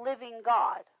of the living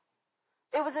God.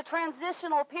 It was a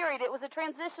transitional period. It was a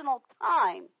transitional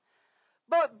time.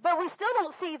 But we still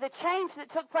don't see the change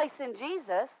that took place in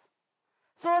Jesus.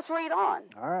 So let's read on.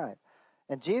 All right.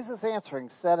 And Jesus answering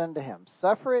said unto him,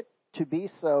 Suffer it to be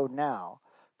so now,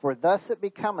 for thus it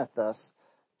becometh us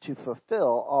to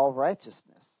fulfill all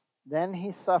righteousness. Then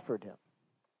he suffered him,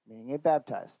 meaning he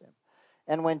baptized him.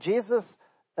 And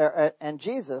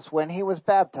Jesus, when he was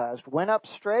baptized, went up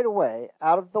straightway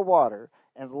out of the water,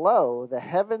 and lo, the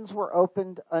heavens were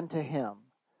opened unto him.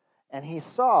 And he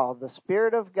saw the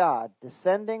Spirit of God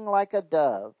descending like a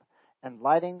dove and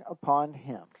lighting upon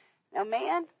him. Now,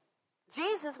 man,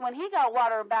 Jesus, when he got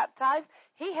water baptized,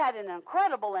 he had an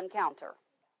incredible encounter.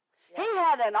 Yeah. He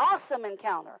had an awesome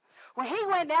encounter. When he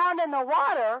went down in the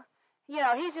water,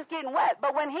 he's just getting wet.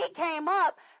 But when he came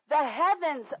up, the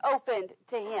heavens opened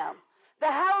to him. The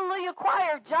Hallelujah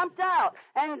choir jumped out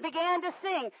and began to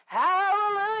sing,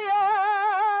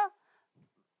 Hallelujah.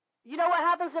 You know what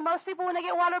happens to most people when they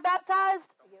get water baptized?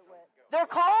 They get wet. They're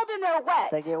cold and they're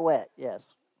wet. They get wet, yes.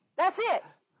 That's it.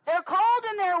 They're cold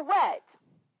and they're wet.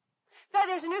 In fact,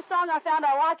 there's a new song I found.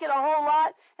 I like it a whole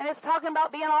lot, and it's talking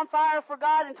about being on fire for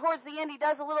God. And towards the end, he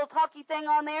does a little talky thing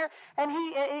on there, and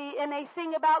they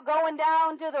sing about going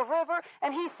down to the river.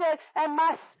 And he said, "And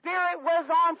my spirit was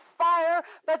on fire,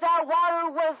 but that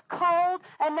water was cold,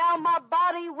 and now my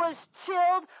body was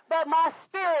chilled, but my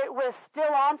spirit was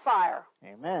still on fire."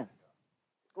 Amen.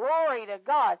 Glory to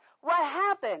God. What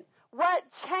happened? What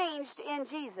changed in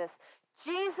Jesus?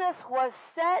 Jesus was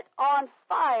set on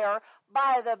fire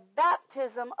by the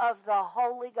baptism of the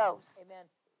Holy Ghost. Amen.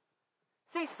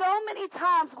 See, so many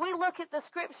times we look at the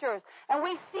scriptures and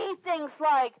we see things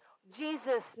like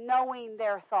Jesus knowing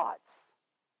their thoughts,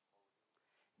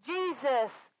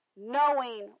 Jesus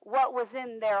knowing what was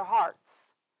in their hearts,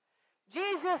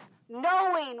 Jesus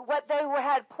knowing what they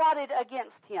had plotted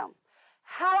against him.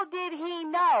 How did he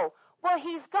know? Well,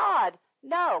 he's God.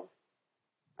 No.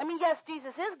 I mean, yes,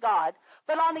 Jesus is God,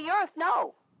 but on the earth,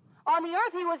 no. On the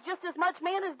earth, he was just as much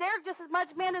man as Derek, just as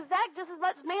much man as Zach, just as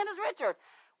much man as Richard,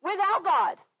 without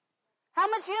God. How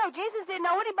much you know? Jesus didn't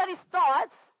know anybody's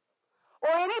thoughts or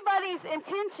anybody's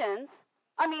intentions.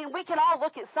 I mean, we can all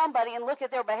look at somebody and look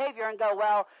at their behavior and go,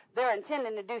 well, they're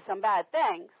intending to do some bad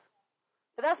things.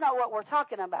 But that's not what we're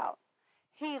talking about.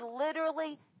 He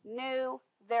literally knew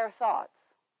their thoughts.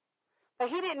 But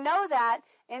he didn't know that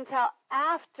until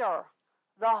after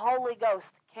the Holy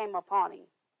Ghost came upon him.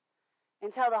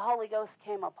 Until the Holy Ghost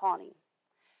came upon him.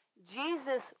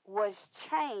 Jesus was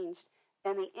changed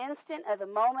in the instant of the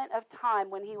moment of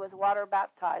time when he was water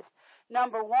baptized.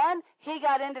 Number one, he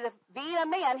got into being a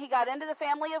man, he got into the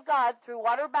family of God through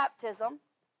water baptism.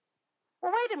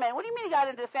 Well, wait a minute. What do you mean he got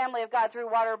into the family of God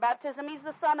through water baptism? He's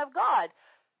the Son of God.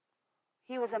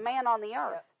 He was a man on the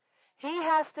earth. Yep. He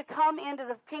has to come into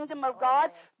the kingdom of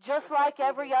God just like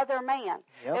every other man.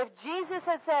 Yep. If Jesus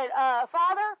had said,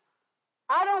 Father,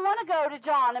 I don't want to go to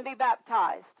John and be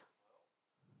baptized,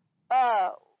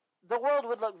 the world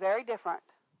would look very different.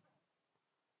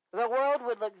 The world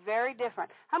would look very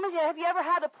different. How many have you ever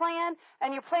had a plan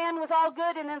and your plan was all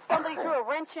good and then somebody threw a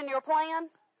wrench in your plan?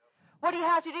 What do you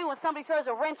have to do when somebody throws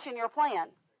a wrench in your plan?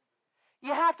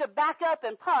 You have to back up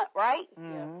and punt, right?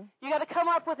 Mm-hmm. You got to come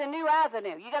up with a new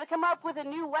avenue. You got to come up with a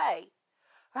new way.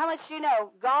 How much do you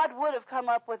know? God would have come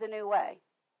up with a new way.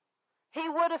 He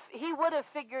would have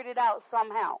figured it out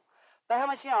somehow. But how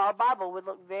much you know? Our Bible would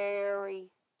look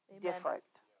very different.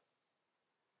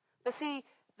 But see,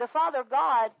 the Father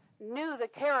God knew the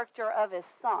character of his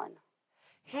Son.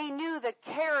 He knew the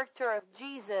character of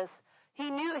Jesus.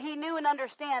 He knew and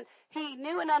understood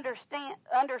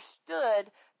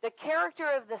the character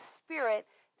of the Spirit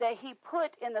that he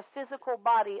put in the physical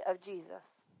body of Jesus.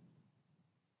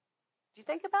 Did you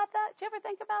think about that? Did you ever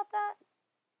think about that?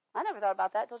 I never thought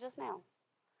about that till just now.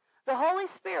 The Holy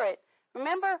Spirit.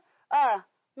 Remember,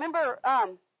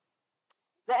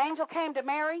 the angel came to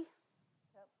Mary,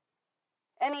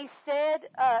 and he said,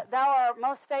 "Thou art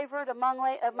most favored among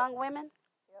women."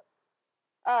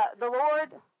 Yep. The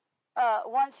Lord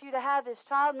wants you to have his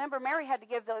child. Remember, Mary had to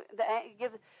give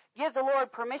the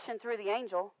Lord permission through the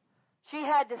angel. She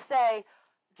had to say,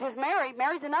 because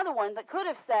Mary's another one that could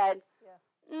have said,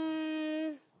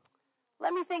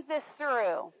 let me think this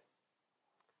through.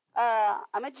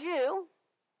 I'm a Jew.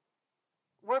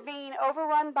 We're being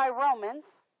overrun by Romans.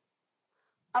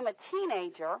 I'm a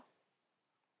teenager.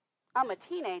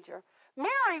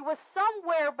 Mary was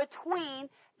somewhere between,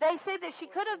 they say that she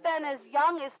could have been as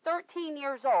young as 13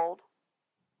 years old,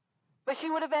 but she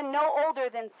would have been no older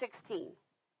than 16.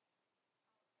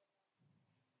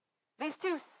 These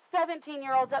two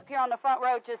 17-year-olds up here on the front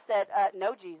row just said,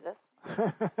 no, Jesus.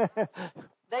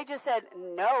 They just said,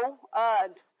 no,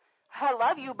 I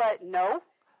love you, but no.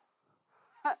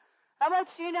 How much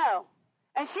do you know?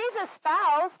 And she's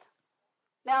espoused.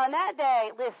 Now, in that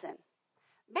day, listen,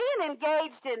 being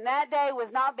engaged in that day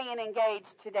was not being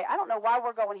engaged today. I don't know why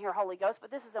we're going here, Holy Ghost,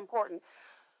 but this is important.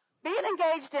 Being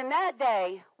engaged in that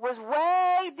day was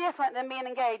way different than being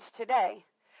engaged today.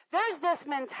 There's this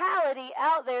mentality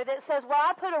out there that says, well,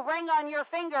 I put a ring on your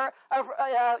finger, a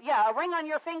ring on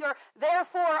your finger,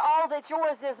 therefore all that's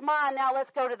yours is mine, now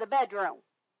let's go to the bedroom.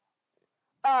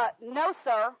 No,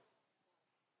 sir.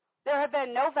 There have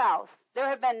been no vows. There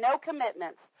have been no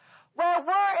commitments. Well,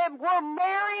 we're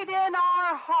married in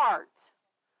our heart.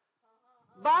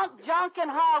 Bunk, junk, and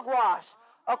hogwash.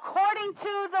 According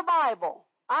to the Bible.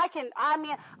 I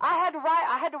had to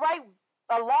write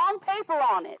a long paper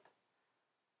on it.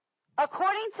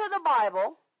 According to the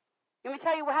Bible, let me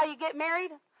tell you how you get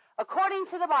married. According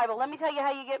to the Bible, let me tell you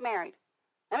how you get married.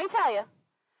 Let me tell you.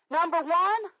 Number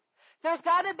one, there's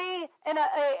got to be an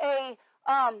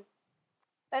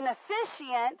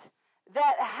officiant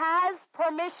that has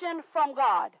permission from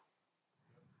God.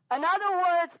 In other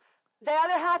words, they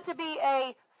either have to be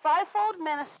a fivefold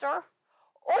minister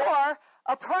or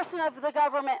a person of the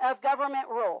government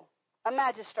rule, a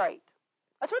magistrate.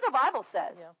 That's what the Bible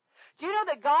says. Yeah. Do you know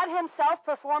that God himself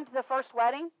performed the first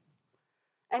wedding?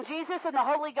 And Jesus and the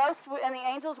Holy Ghost and the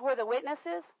angels were the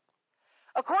witnesses?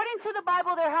 According to the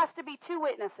Bible, there has to be 2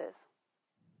 witnesses.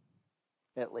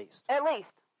 At least. At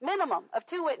least. Minimum of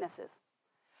 2 witnesses.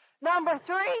 Number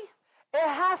 3, it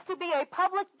has to be a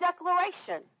public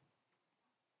declaration.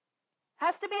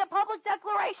 Has to be a public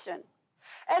declaration.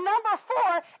 And number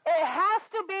 4, it has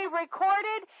to be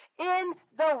recorded in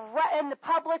the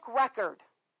public record.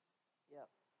 Yep.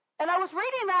 And I was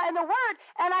reading that in the Word,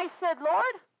 and I said,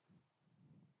 Lord,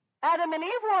 Adam and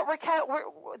Eve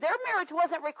their marriage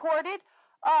wasn't recorded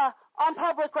on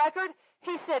public record.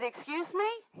 He said, excuse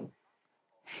me?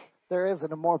 There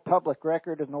isn't a more public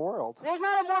record in the world. There's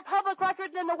not a more public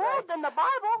record in the world than the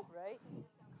Bible. Right?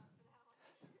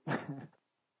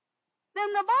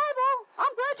 Than the Bible.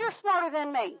 I'm glad you're smarter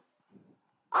than me.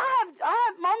 I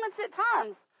have moments at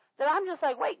times that I'm just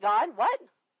like, wait, God, what?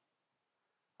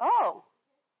 Oh.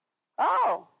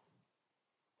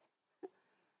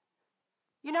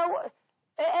 You know,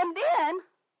 and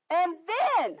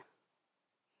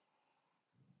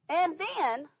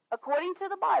then, according to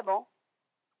the Bible,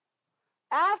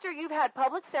 after you've had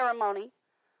public ceremony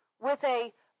with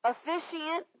a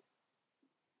officiant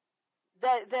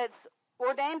that's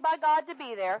ordained by God to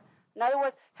be there. In other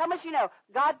words, how much you know?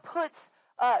 God puts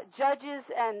judges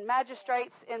and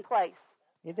magistrates in place.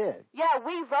 He did. Yeah,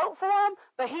 we vote for him,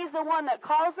 but he's the one that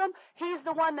calls them. He's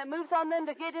the one that moves on them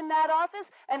to get in that office,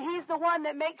 and he's the one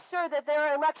that makes sure that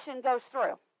their election goes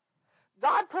through.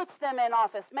 God puts them in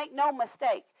office. Make no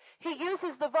mistake. He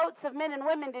uses the votes of men and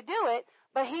women to do it,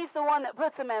 but he's the one that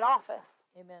puts them in office.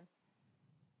 Amen.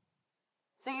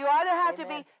 So you either have to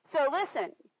be, so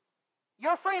listen,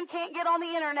 your friend can't get on the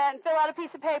internet and fill out a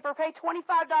piece of paper, pay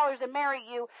 $25 and marry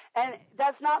you, and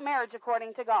that's not marriage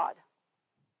according to God.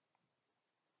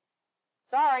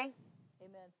 Sorry.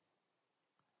 Amen.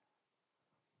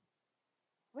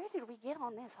 Where did we get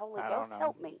on this? Holy I Ghost, don't know.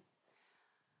 help me.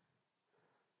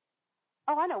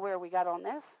 Oh, I know where we got on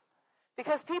this.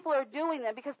 Because people are doing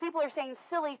that. Because people are saying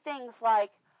silly things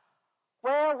like,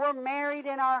 well, we're married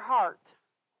in our heart,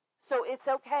 so it's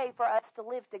okay for us to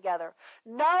live together.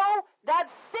 No, that's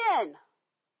sin.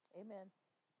 Amen.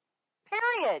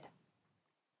 Period.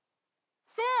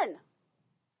 Sin.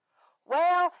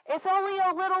 Well, it's only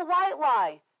a little white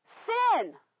lie.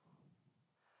 Sin.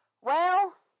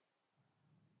 Well,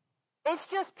 it's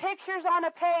just pictures on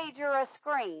a page or a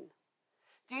screen.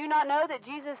 Do you not know that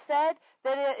Jesus said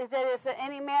that if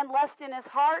any man lusts in his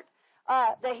heart,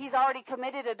 that he's already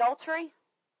committed adultery?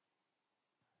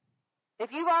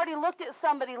 If you've already looked at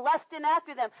somebody lusting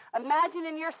after them,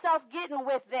 imagining yourself getting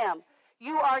with them,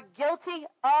 you are guilty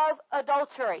of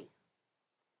adultery.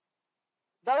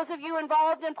 Those of you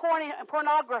involved in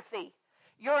pornography,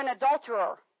 you're an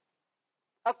adulterer,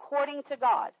 according to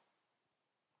God.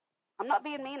 I'm not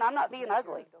being mean. I'm not being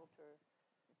ugly.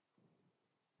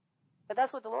 But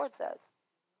that's what the Lord says.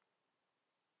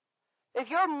 If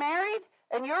you're married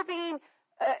and you're being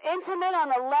intimate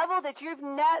on a level that you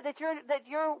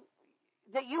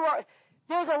are,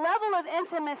 there's a level of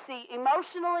intimacy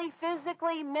emotionally,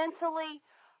 physically, mentally,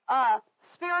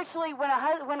 spiritually when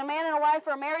a man and a wife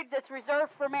are married that's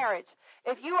reserved for marriage.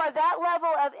 If you are that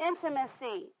level of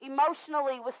intimacy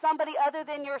emotionally with somebody other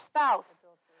than your spouse,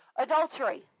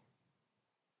 adultery.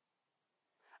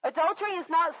 Adultery is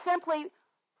not simply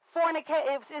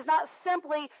is not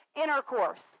simply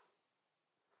intercourse.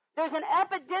 There's an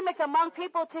epidemic among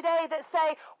people today that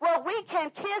say, well, we can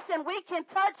kiss and we can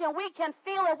touch and we can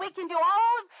feel and we can do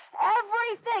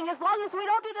everything as long as we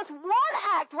don't do this one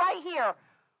act right here.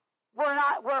 We're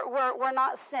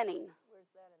not sinning.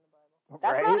 Where's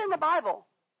that in the Bible? That's not in the Bible.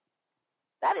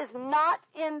 That is not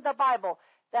in the Bible.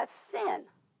 That's sin.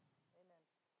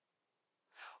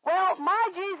 Well, my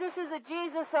Jesus is a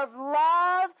Jesus of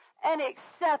love and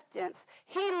acceptance.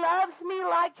 He loves me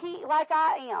like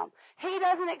I am. He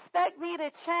doesn't expect me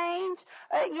to change.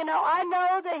 I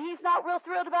know that he's not real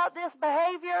thrilled about this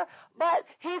behavior, but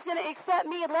he's going to accept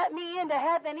me and let me into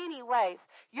heaven anyways.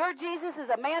 Your Jesus is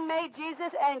a man-made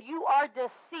Jesus, and you are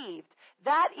deceived.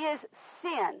 That is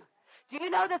sin. Do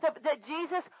you know that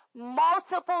Jesus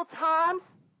multiple times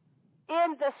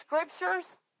in the scriptures,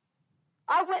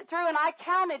 I went through and I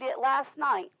counted it last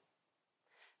night.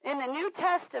 In the New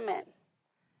Testament,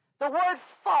 the word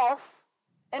false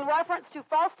in reference to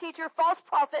false teacher, false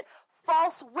prophet,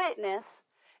 false witness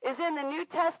is in the New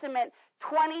Testament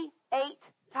 28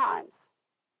 times.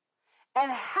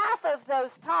 And half of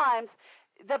those times,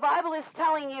 the Bible is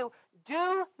telling you,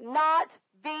 do not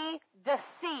be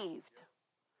deceived.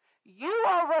 You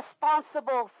are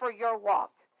responsible for your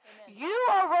walk. Amen. You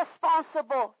are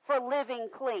responsible for living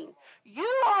clean. You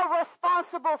are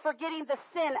responsible for getting the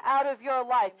sin out of your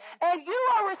life. Amen. And you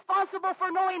are responsible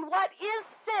for knowing what is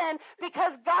sin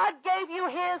because God gave you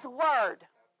His Word.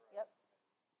 Yep.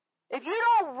 If you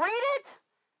don't read it,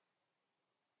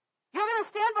 you're going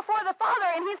to stand before the Father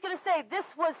and He's going to say, this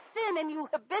was sin and you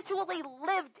habitually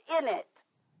lived in it.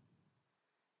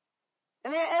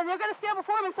 And they're going to stand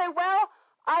before Him and say, well,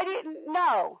 I didn't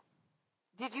know.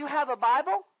 Did you have a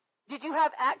Bible? Did you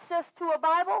have access to a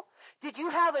Bible? Did you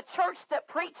have a church that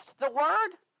preached the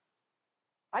Word?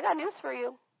 I got news for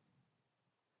you.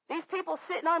 These people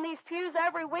sitting on these pews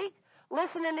every week,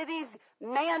 listening to these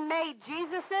man-made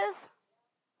Jesuses,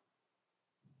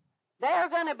 they are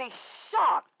going to be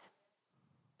shocked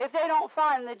if they don't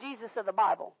find the Jesus of the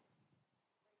Bible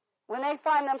when they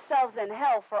find themselves in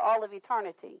hell for all of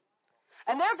eternity.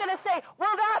 And they're going to say,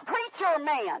 well, that preacher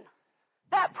man,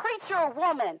 that preacher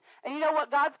woman. And you know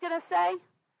what God's going to say?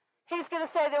 He's going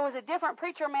to say there was a different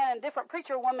preacher man and a different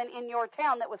preacher woman in your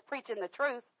town that was preaching the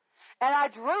truth. And I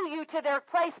drew you to their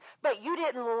place, but you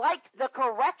didn't like the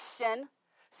correction,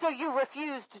 so you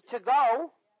refused to go.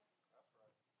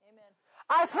 Amen.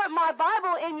 I put my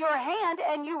Bible in your hand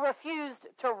and you refused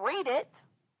to read it.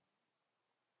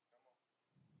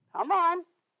 Come on.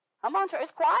 Come on, church.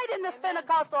 It's quiet in this Amen.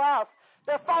 Pentecostal house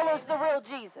that follows the real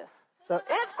Jesus. So,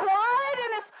 it's quiet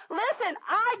and it's, listen,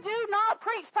 I do not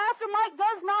preach. Pastor Mike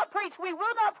does not preach. We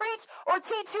will not preach or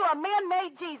teach you a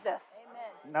man-made Jesus.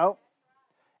 Amen. No.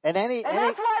 And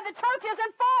that's why the church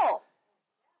isn't full.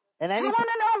 You want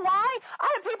to know why? I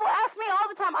have people ask me all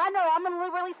the time. I know, I'm going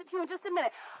to release it to you in just a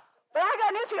minute. But I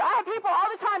got news for you. I have people all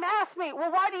the time ask me,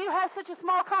 well, why do you have such a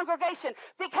small congregation?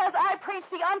 Because I preach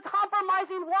the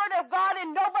uncompromising Word of God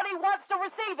and nobody wants to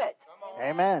receive it.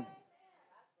 Amen.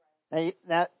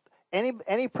 Now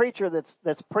any preacher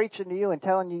that's preaching to you and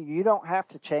telling you you don't have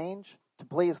to change to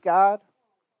please God,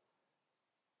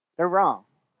 they're wrong.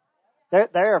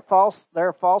 They're a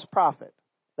false prophet.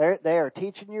 They are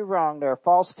teaching you wrong. They're a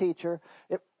false teacher.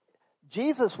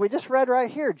 Jesus, we just read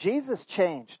right here, Jesus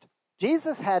changed.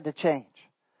 Jesus had to change.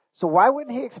 So why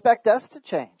wouldn't He expect us to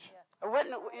change? Wouldn't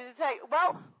you say,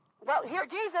 well, here,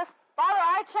 Jesus, Father,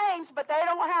 I changed, but they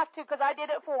don't have to because I did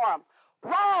it for them.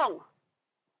 Wrong.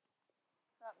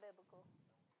 Not biblical.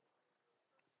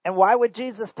 And why would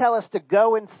Jesus tell us to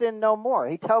go and sin no more?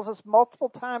 He tells us multiple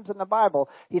times in the Bible,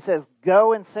 He says,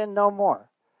 go and sin no more.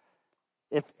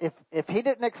 If He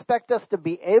didn't expect us to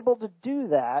be able to do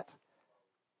that,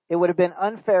 it would have been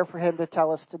unfair for Him to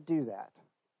tell us to do that.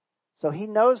 So He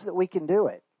knows that we can do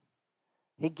it.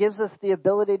 He gives us the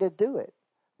ability to do it.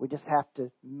 We just have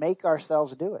to make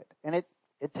ourselves do it. And it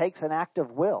takes an act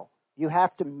of will. You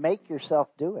have to make yourself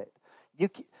do it.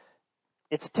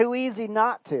 It's too easy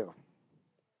not to.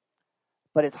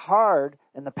 But it's hard,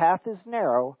 and the path is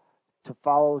narrow, to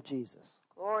follow Jesus.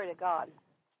 Glory to God.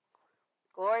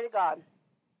 Glory to God.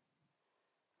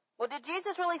 Well, did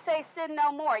Jesus really say sin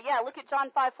no more? Yeah, look at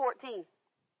John 5:14.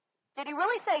 Did He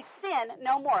really say sin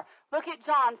no more? Look at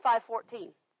John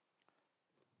 5:14.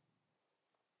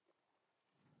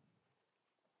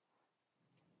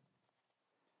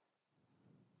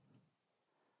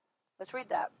 Let's read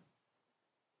that.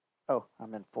 Oh,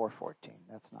 I'm in 4:14.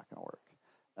 That's not going to work.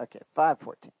 Okay,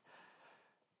 5:14.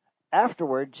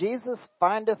 Afterward, Jesus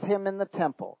findeth him in the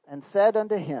temple, and said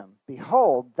unto him,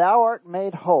 Behold, thou art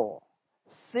made whole.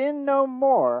 Sin no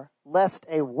more, lest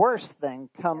a worse thing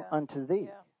come unto thee.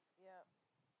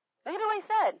 Look at what He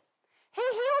said. He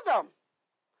healed him.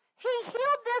 He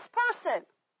healed this person.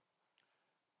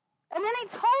 And then He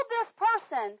told this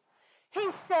person, He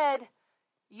said,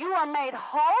 you are made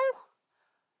whole.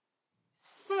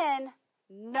 Sin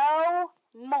no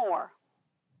more.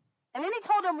 And then He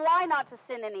told him why not to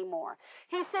sin anymore.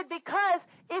 He said, because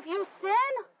if you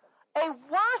sin, a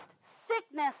worse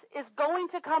sickness is going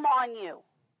to come on you.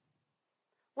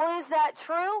 Well, is that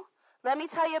true? Let me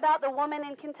tell you about the woman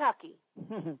in Kentucky.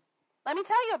 Let me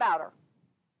tell you about her.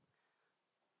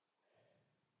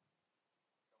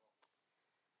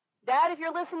 Dad, if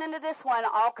you're listening to this one,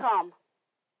 I'll come.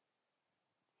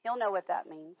 He'll know what that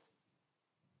means.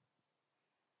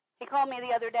 He called me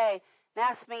the other day and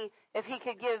asked me if he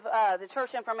could give the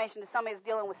church information to somebody who's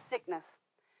dealing with sickness.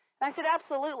 And I said,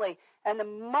 absolutely. And the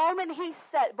moment he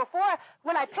said,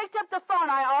 when I picked up the phone,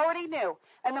 I already knew.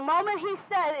 And the moment he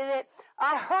said it,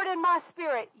 I heard in my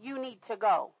spirit, you need to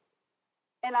go.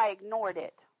 And I ignored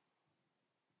it.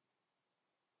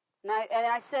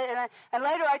 And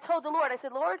later I told the Lord, I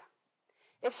said, Lord,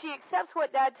 if she accepts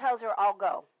what Dad tells her, I'll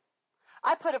go.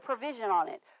 I put a provision on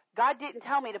it. God didn't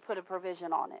tell me to put a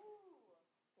provision on it.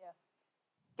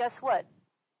 Yeah. Guess what?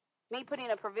 Me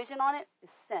putting a provision on it is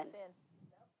sin.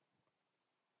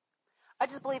 I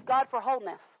just believe God for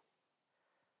wholeness.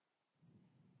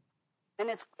 And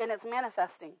it's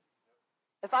manifesting.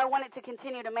 If I want it to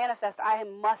continue to manifest, I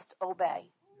must obey.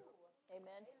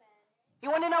 Amen. You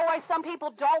want to know why some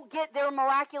people don't get their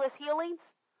miraculous healings?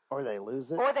 Or they lose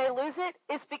it.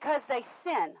 It's because they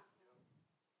sin.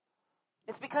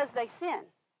 It's because they sin.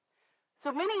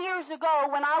 So many years ago,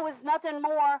 when I was nothing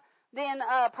more than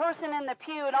a person in the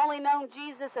pew, had only known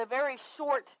Jesus a very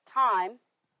short time,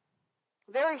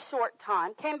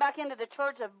 came back into the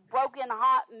church a broken,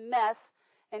 hot mess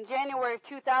in January of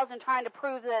 2000, trying to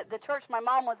prove that the church my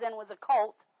mom was in was a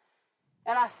cult.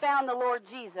 And I found the Lord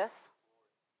Jesus.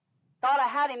 Thought I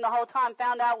had him the whole time.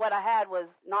 Found out what I had was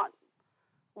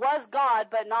God,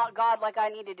 but not God like I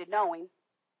needed to know him.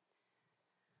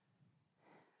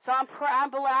 So I'm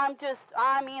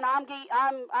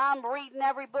reading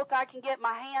every book I can get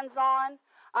my hands on.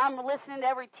 I'm listening to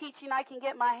every teaching I can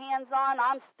get my hands on.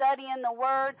 I'm studying the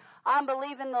Word. I'm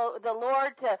believing the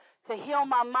Lord to heal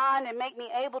my mind and make me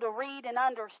able to read and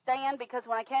understand, because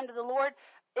when I came to the Lord,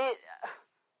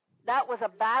 that was a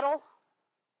battle.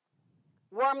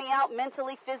 Wore me out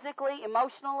mentally, physically,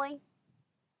 emotionally.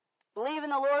 Believing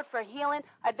the Lord for healing.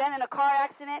 I'd been in a car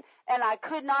accident, and I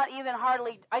could not even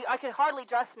I could hardly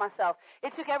dress myself.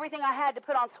 It took everything I had to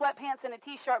put on sweatpants and a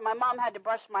T-shirt. My mom had to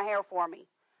brush my hair for me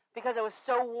because I was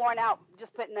so worn out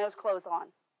just putting those clothes on.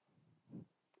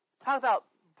 Talk about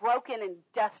broken and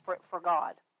desperate for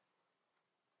God.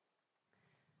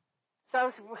 So I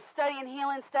was studying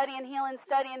healing.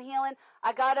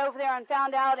 I got over there and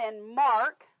found out in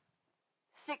Mark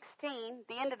 16,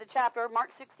 the end of the chapter,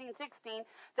 Mark 16:16,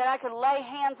 that I could lay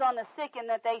hands on the sick and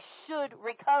that they should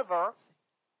recover,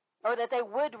 or that they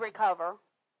would recover,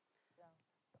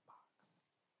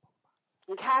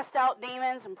 and cast out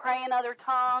demons and pray in other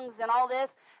tongues and all this.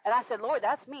 And I said, Lord,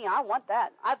 that's me. I want that.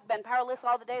 I've been powerless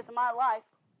all the days of my life.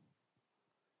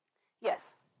 Yes.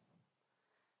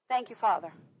 Thank you,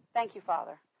 Father. Thank you,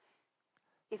 Father.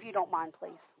 If you don't mind,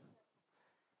 please.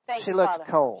 Thank you, Father.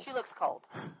 She looks cold.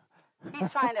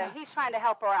 He's trying to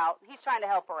help her out.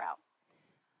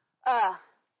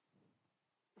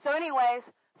 So anyways,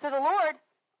 so the Lord,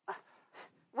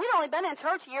 we'd only been in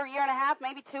church a year and a half,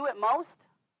 maybe two at most.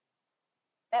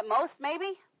 At most,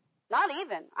 maybe. Not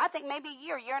even. I think maybe a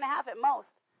year and a half at most.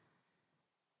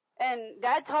 And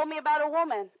Dad told me about a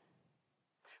woman.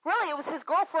 Really, it was his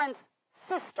girlfriend's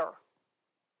sister.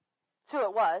 That's who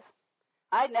it was.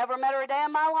 I'd never met her a day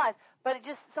in my life, but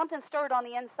something stirred on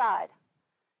the inside.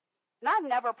 And I've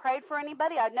never prayed for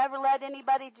anybody. I've never led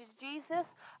anybody to Jesus.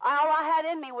 All I had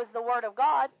in me was the Word of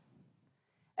God.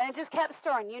 And it just kept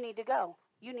stirring. You need to go.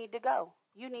 You need to go.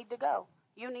 You need to go.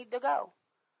 You need to go.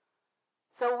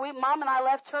 So Mom and I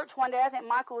left church one day. I think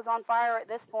Michael was on fire at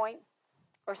this point,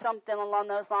 or something along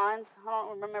those lines. I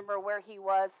don't remember where he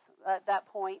was at that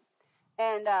point.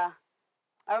 And I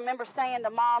remember saying to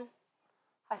Mom,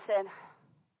 I said,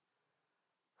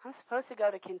 I'm supposed to go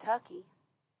to Kentucky.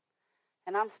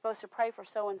 And I'm supposed to pray for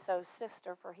so-and-so's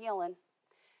sister for healing.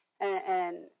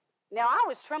 And now I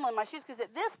was trembling in my shoes, because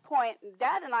at this point,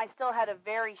 Dad and I still had a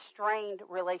very strained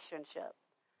relationship.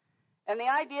 And the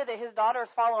idea that his daughter is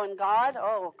following God,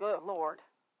 oh, good Lord.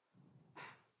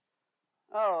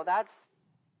 Oh, that's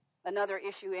another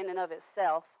issue in and of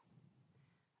itself.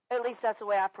 At least that's the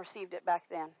way I perceived it back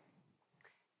then.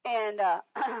 And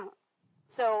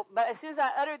but as soon as I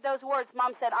uttered those words,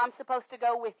 Mom said, I'm supposed to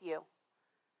go with you.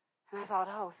 And I thought,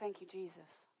 oh, thank you, Jesus.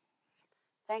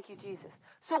 Thank you, Jesus.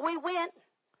 So we went,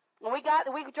 and we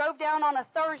drove down on a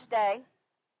Thursday,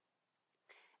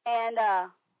 and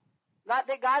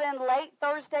got in late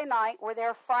Thursday night. We're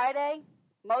there Friday,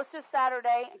 most of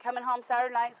Saturday, and coming home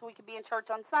Saturday night so we could be in church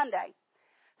on Sunday.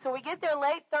 So we get there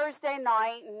late Thursday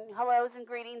night, and hellos and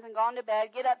greetings, and gone to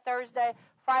bed. Get up Thursday,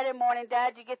 Friday morning.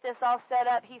 Dad, you get this all set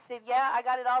up? He said, yeah, I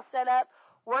got it all set up.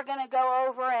 We're going to go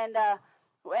over and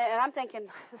I'm thinking,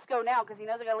 let's go now, because he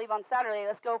knows I got to leave on Saturday.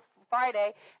 Let's go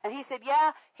Friday. And he said, yeah.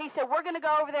 He said, we're going to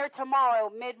go over there tomorrow,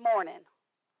 mid-morning.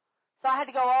 So I had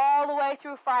to go all the way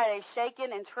through Friday,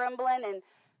 shaking and trembling and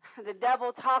the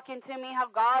devil talking to me how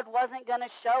God wasn't going to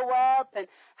show up and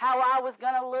how I was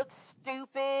going to look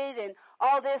stupid and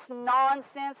all this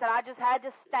nonsense, and I just had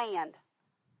to stand.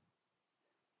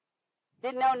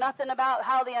 Didn't know nothing about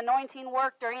how the anointing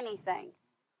worked or anything.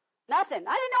 Nothing.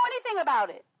 I didn't know anything about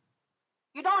it.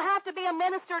 You don't have to be a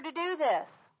minister to do this.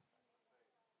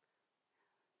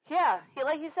 Yeah,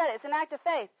 like he said, it's an act of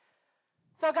faith.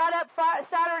 So I got up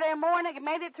Saturday morning,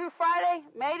 made it through Friday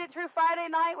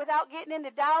night without getting into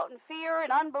doubt and fear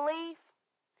and unbelief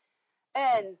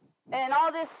and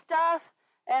all this stuff.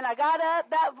 And I got up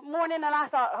that morning and I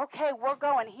thought, okay, we're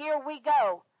going. Here we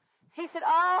go. He said,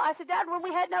 I said, Dad, when are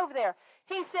we heading over there?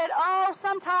 He said,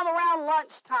 sometime around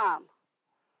lunchtime.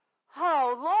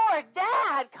 Oh, Lord,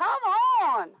 Dad, come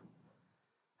on.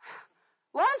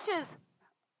 Lunch is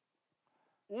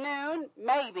noon,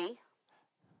 maybe.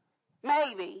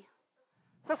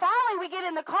 So finally we get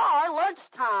in the car,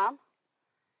 lunchtime,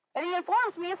 and he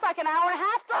informs me it's like an hour and a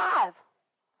half drive.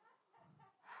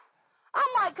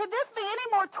 I'm like, could this be any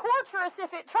more torturous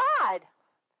if it tried?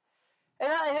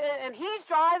 And he's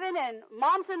driving, and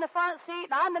Mom's in the front seat,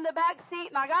 and I'm in the back seat,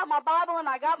 and I got my Bible, and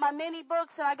I got my mini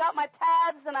books, and I got my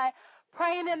tabs, and I'm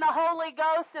praying in the Holy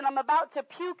Ghost, and I'm about to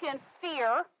puke in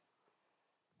fear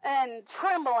and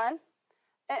trembling.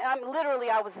 And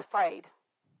I was afraid.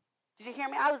 Did you hear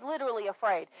me? I was literally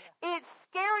afraid. Yeah. It's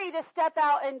scary to step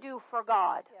out and do for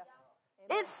God. Yeah.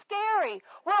 It's scary.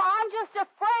 Well, I'm just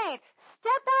afraid.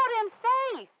 Step out in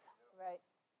faith. Right.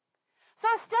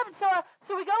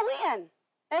 So we go in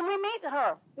and we meet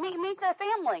her, meet the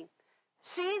family.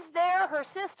 She's there, her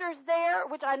sister's there,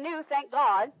 which I knew, thank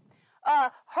God.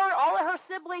 All of her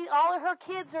siblings, all of her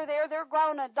kids are there. They're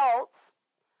grown adults.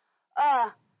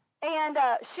 And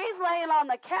she's laying on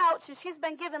the couch, and she's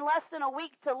been given less than a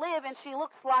week to live, and she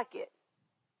looks like it.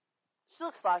 She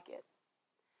looks like it.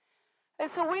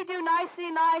 And so we do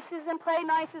nicey-nices and play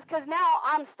nices, because now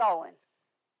I'm stalling.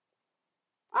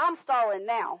 I'm stalling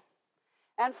now.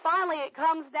 And finally it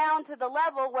comes down to the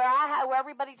level where where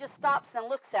everybody just stops and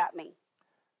looks at me.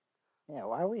 Yeah,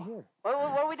 why are we here? What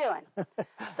are we doing?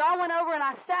 So I went over and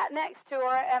I sat next to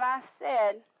her, and I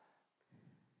said,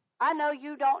 I know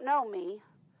you don't know me,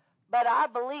 but I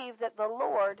believe that the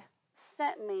Lord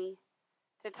sent me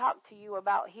to talk to you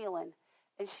about healing.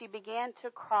 And she began to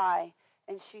cry,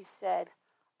 and she said,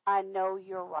 I know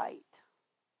you're right.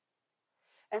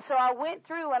 And so I went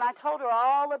through and I told her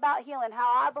all about healing,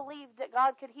 how I believed that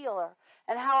God could heal her,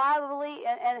 and how I believe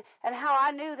and how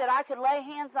I knew that I could lay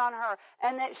hands on her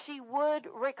and that she would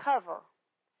recover.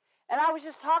 And I was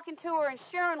just talking to her and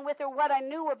sharing with her what I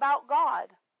knew about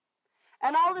God.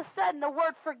 And all of a sudden, the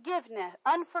word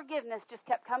unforgiveness just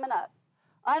kept coming up.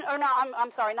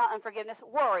 I'm sorry, not unforgiveness,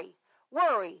 worry.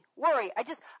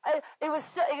 It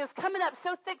was coming up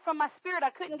so thick from my spirit, I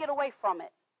couldn't get away from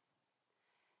it.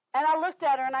 And I looked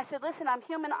at her and I said, listen, I'm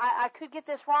human. I could get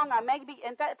this wrong. I may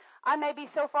be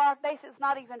so far off base it's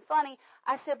not even funny.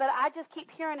 I said, but I just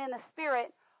keep hearing in the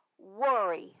spirit,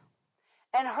 worry.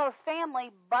 And her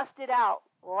family busted out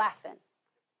laughing.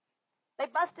 They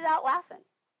busted out laughing.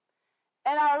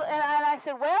 And I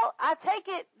said, well, I take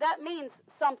it that means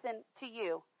something to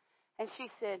you. And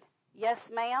she said, yes,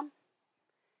 ma'am.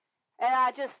 And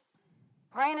I just,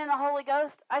 praying in the Holy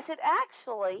Ghost, I said,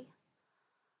 actually,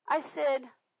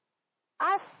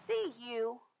 I see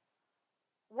you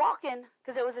walking,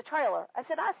 because it was a trailer. I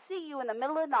said, I see you in the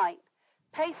middle of the night,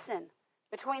 pacing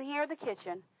between here and the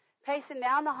kitchen, pacing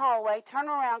down the hallway, turning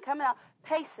around, coming out,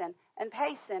 pacing and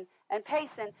pacing and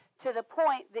pacing to the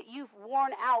point that you've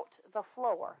worn out the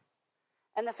floor.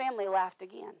 And the family laughed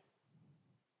again.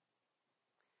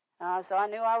 So I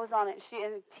knew I was on it. She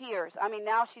in tears.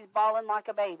 Now she's bawling like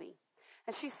a baby.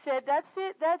 And she said, that's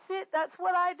it. That's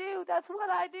what I do. That's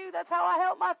how I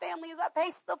help my family is I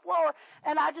pace the floor.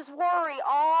 And I just worry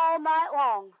all night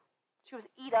long. She was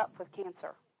eat up with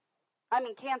cancer.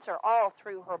 Cancer all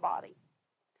through her body.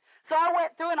 So I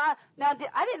went through and I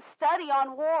didn't study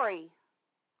on worry.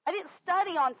 I didn't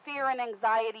study on fear and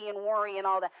anxiety and worry and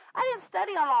all that. I didn't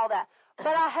study on all that.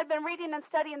 But I had been reading and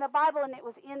studying the Bible, and it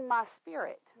was in my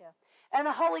spirit. Yeah. And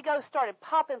the Holy Ghost started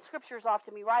popping scriptures off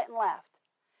to me right and left.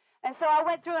 And so I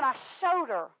went through and I showed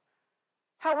her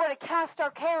how we're to cast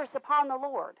our cares upon the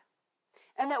Lord.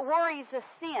 And that worry is a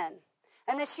sin.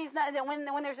 And that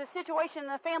when there's a situation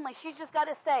in the family, she's just got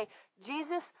to say,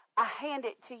 Jesus, I hand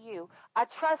it to you. I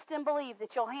trust and believe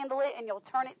that you'll handle it and you'll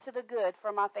turn it to the good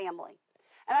for my family.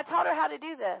 And I taught her how to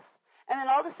do this. And then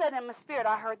all of a sudden in my spirit,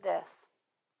 I heard this.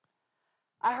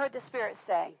 I heard the Spirit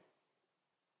say,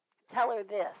 tell her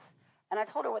this. And I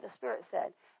told her what the Spirit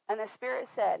said. And the Spirit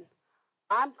said,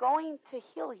 I'm going to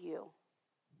heal you,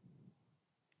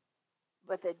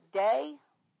 But the day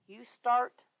you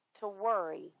start to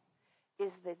worry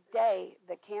is the day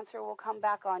the cancer will come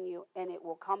back on you, and it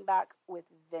will come back with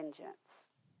vengeance.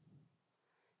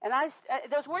 And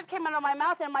those words came out of my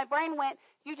mouth, and my brain went,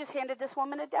 you just handed this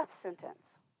woman a death sentence.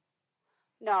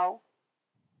 No,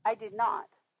 I did not.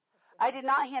 I did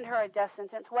not hand her a death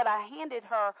sentence. What I handed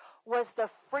her was the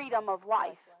freedom of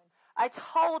life. I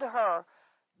told her,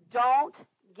 don't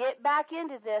get back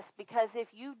into this, because if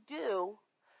you do,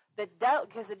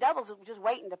 because the devil's just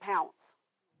waiting to pounce.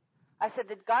 I said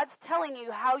that God's telling you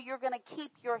how you're going to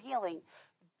keep your healing.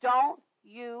 Don't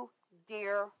you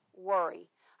dare worry.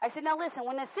 I said, now listen,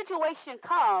 when the situation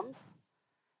comes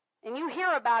and you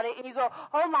hear about it and you go,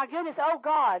 oh my goodness, oh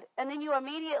God, and then you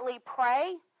immediately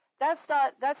pray,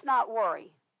 that's not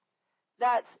worry.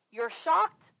 That's you're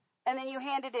shocked and then you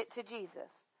handed it to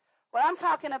Jesus. What I'm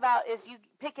talking about is you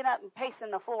picking up and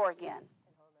pacing the floor again.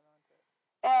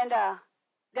 And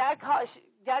Dad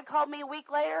called me a week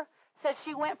later, said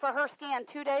she went for her scan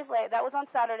 2 days later. That was on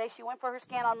Saturday. She went for her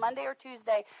scan on Monday or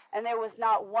Tuesday, and there was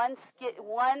not one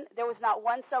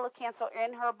cell of cancer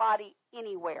in her body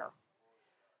anywhere.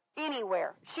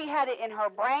 Anywhere. She had it in her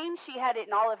brain. She had it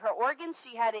in all of her organs.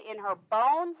 She had it in her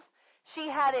bones. She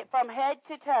had it from head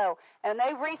to toe. And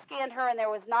they rescanned her, and there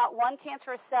was not one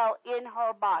cancerous cell in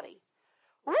her body.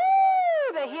 Woo!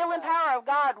 The healing power of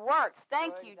God works.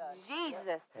 Thank you,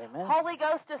 Jesus. Amen. Holy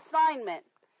Ghost assignment.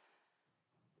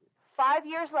 5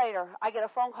 years later, I get a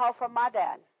phone call from my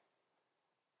dad.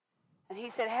 And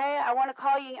he said, hey, I want to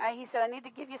call you. He said, I need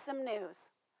to give you some news.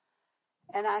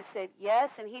 And I said, yes.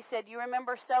 And he said, you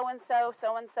remember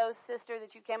so-and-so's sister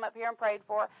that you came up here and prayed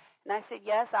for? And I said,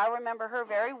 yes, I remember her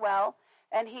very well.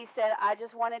 And he said, I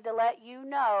just wanted to let you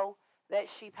know that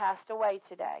she passed away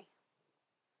today.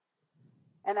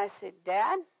 And I said,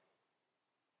 Dad?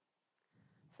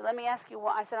 So let me ask you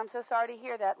what. I said, I'm so sorry to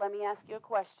hear that. Let me ask you a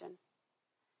question.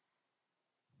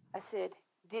 I said,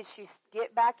 did she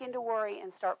get back into worry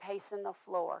and start pacing the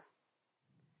floor?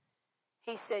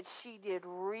 He said she did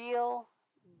real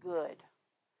good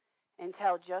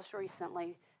until just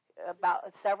recently.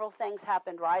 About several things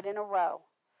happened right in a row.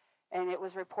 And it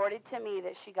was reported to me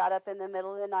that she got up in the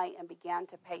middle of the night and began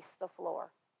to pace the floor.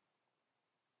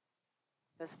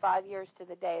 It was 5 years to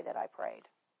the day that I prayed.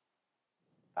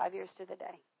 5 years to the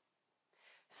day.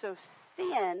 So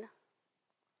sin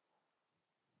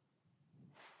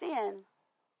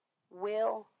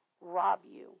will rob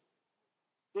you.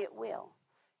 It will.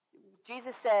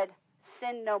 Jesus said,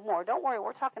 sin no more. Don't worry,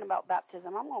 we're talking about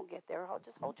baptism. I'm going to get there.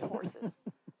 Just hold your horses.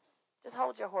 Just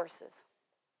hold your horses.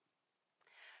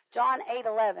 John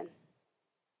 8:11.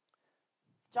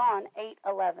 John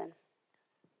 8:11.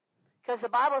 Because the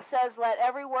Bible says, let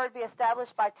every word be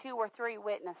established by 2 or 3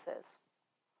 witnesses.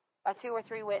 By 2 or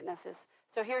 3 witnesses.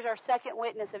 So here's our second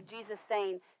witness of Jesus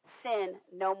saying, sin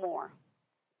no more.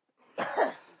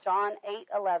 John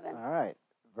 8:11. All right,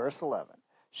 verse 11.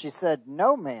 She said,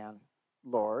 no man,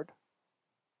 Lord.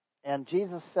 And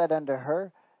Jesus said unto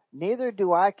her, neither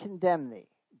do I condemn thee.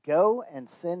 Go and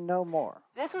sin no more.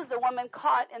 This was the woman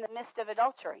caught in the midst of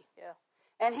adultery. Yeah.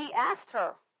 And he asked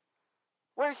her,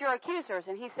 where's your accusers?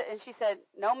 And she said,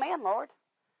 no man, Lord.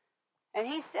 And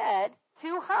he said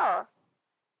to her,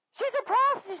 she's a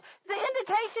prostitute. The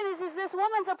indication is this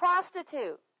woman's a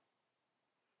prostitute.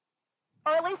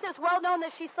 Or at least it's well known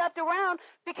that she slept around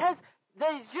because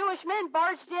the Jewish men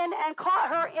barged in and caught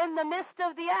her in the midst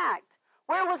of the act.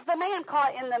 Where was the man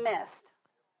caught in the mist?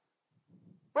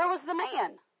 Where was the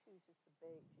man?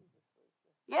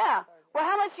 Yeah. Well,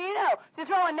 how much do you know? To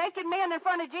throw a naked man in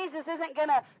front of Jesus isn't going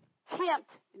to tempt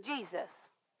Jesus.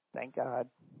 Thank God.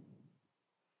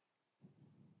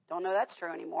 Don't know that's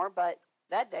true anymore, but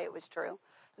that day it was true.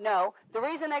 No, the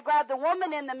reason they grabbed the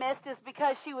woman in the mist is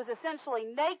because she was essentially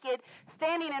naked,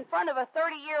 standing in front of a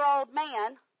 30-year-old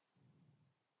man.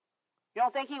 You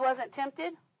don't think he wasn't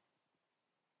tempted?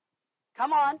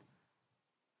 Come on.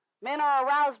 Men are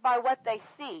aroused by what they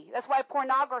see. That's why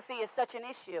pornography is such an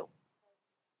issue.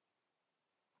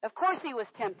 Of course he was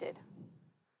tempted.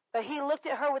 But he looked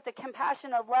at her with the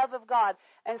compassion of love of God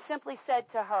and simply said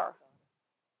to her,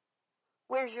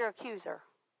 where's your accuser?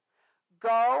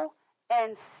 Go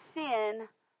and sin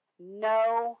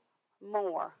no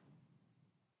more.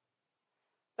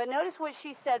 But notice what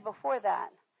she said before that.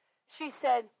 She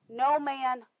said, no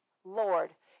man,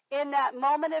 Lord. In that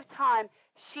moment of time,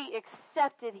 she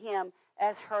accepted him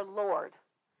as her Lord.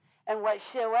 And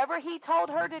whatsoever he told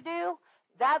her to do,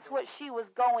 that's what she was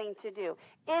going to do.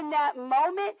 In that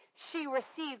moment, she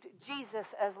received Jesus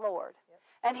as Lord.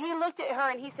 And he looked at her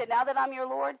and he said, now that I'm your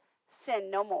Lord, sin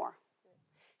no more.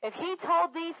 If he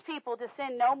told these people to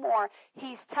sin no more,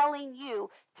 he's telling you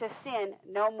to sin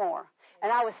no more.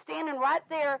 And I was standing right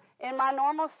there in my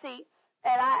normal seat,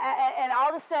 and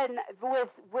all of a sudden,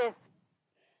 with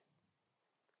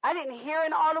I didn't hear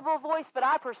an audible voice, but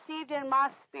I perceived in my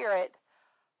spirit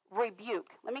rebuke.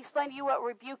 Let me explain to you what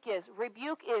rebuke is.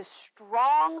 Rebuke is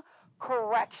strong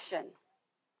correction.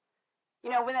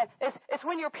 You know, it's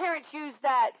when your parents use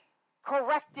that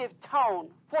corrective tone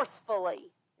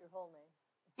forcefully. Your whole name.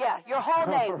 Yeah, your whole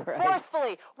name Right.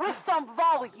 forcefully with some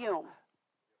volume.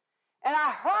 And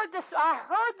I heard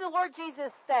the Lord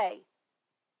Jesus say,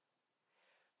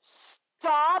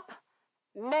 stop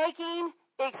making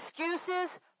excuses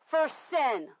for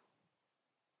sin.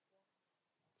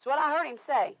 That's what I heard him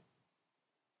say.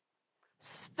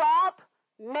 Stop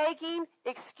making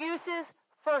excuses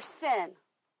for sin.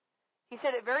 He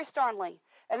said it very sternly.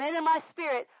 And then in my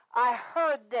spirit, I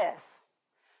heard this.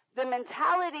 The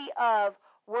mentality of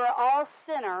we're all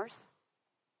sinners,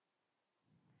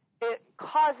 it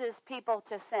causes people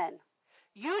to sin.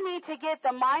 You need to get the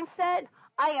mindset,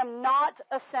 I am not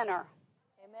a sinner.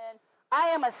 Amen. I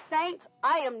am a saint.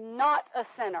 I am not a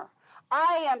sinner.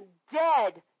 I am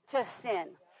dead to sin.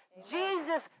 Amen.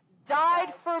 Jesus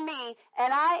died for me,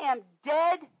 and I am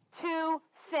dead to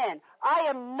sin. I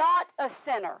am not a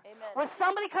sinner. Amen. When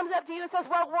somebody comes up to you and says,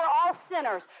 well, we're all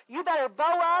sinners, you better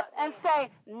bow up and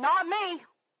say, not me.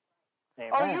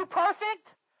 Amen. Are you perfect?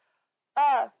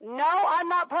 No, I'm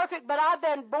not perfect, but I've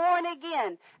been born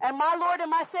again. And my Lord and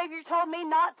my Savior told me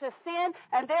not to sin,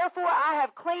 and therefore I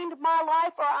have cleaned my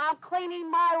life, or I'm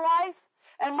cleaning my life,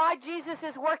 and my Jesus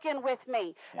is working with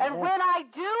me. Amen. And when I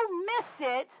do miss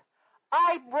it,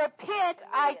 I repent,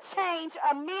 I change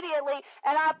immediately,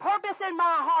 and I purpose in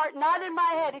my heart, not in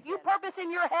my head. If you purpose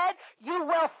in your head, you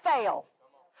will fail.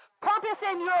 Purpose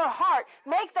in your heart.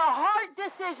 Make the heart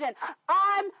decision.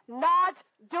 I'm not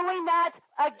doing that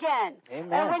again.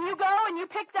 Amen. And when you go and you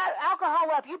pick that alcohol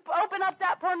up, you open up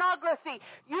that pornography,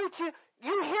 you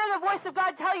hear the voice of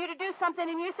God tell you to do something,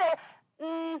 and you say,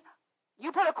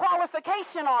 you put a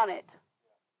qualification on it.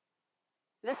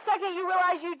 The second you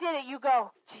realize you did it, you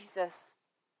go, Jesus,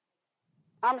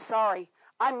 I'm sorry.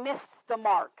 I missed the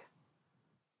mark.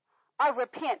 I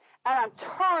repent, and I'm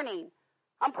turning.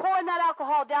 I'm pouring that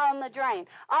alcohol down the drain.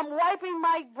 I'm wiping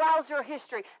my browser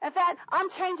history. In fact, I'm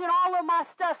changing all of my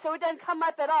stuff so it doesn't come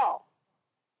up at all.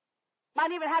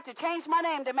 Might even have to change my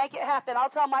name to make it happen. I'll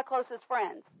tell my closest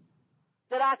friends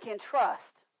that I can trust.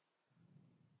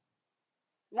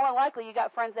 More likely, you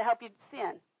got friends that help you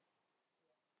sin.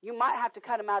 You might have to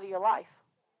cut them out of your life.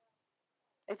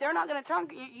 If they're not going to turn,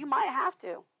 you might have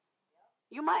to.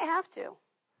 You might have to.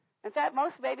 In fact,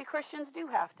 most baby Christians do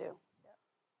have to.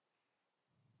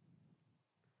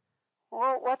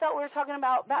 Well, I thought we were talking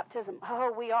about baptism.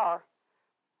 Oh, we are.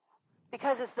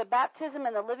 Because it's the baptism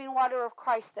and the living water of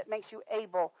Christ that makes you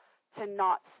able to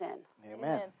not sin.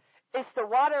 Amen. It's the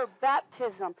water of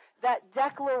baptism, that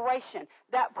declaration,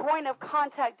 that point of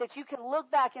contact that you can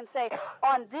look back and say,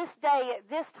 on this day, at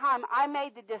this time, I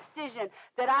made the decision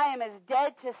that I am as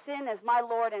dead to sin as my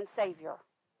Lord and Savior.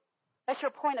 That's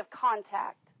your point of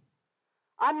contact.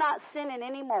 I'm not sinning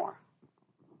anymore.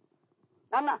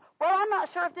 I'm not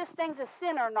sure if this thing's a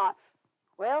sin or not.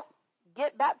 Well,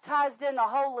 get baptized in the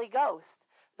Holy Ghost.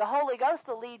 The Holy Ghost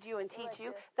will lead you and teach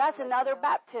you. That's another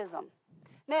baptism.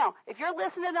 Now, if you're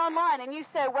listening online and you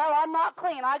say, well, I'm not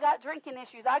clean. I got drinking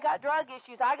issues. I got drug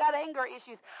issues. I got anger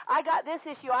issues. I got this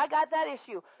issue. I got that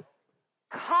issue.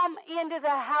 Come into the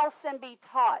house and be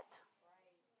taught.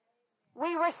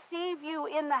 We receive you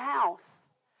in the house.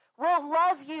 We'll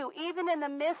love you even in the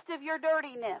midst of your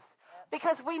dirtiness.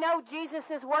 Because we know Jesus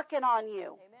is working on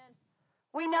you. Amen.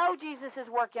 We know Jesus is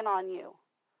working on you.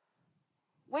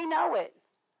 We know it.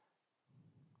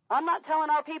 I'm not telling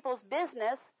our people's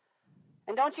business,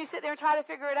 and don't you sit there and try to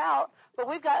figure it out, but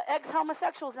we've got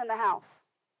ex-homosexuals in the house.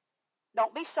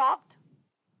 Don't be shocked.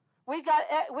 We've got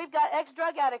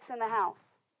ex-drug addicts in the house.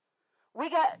 We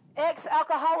got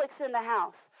ex-alcoholics in the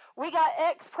house. We got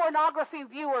ex-pornography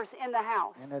viewers in the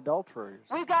house. And adulterers.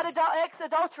 We've got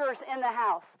ex-adulterers in the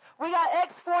house. We got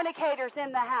ex-fornicators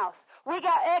in the house. We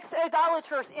got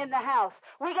ex-idolaters in the house.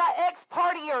 We got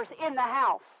ex-partiers in the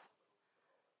house.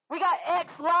 We got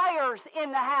ex-liars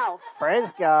in the house. Praise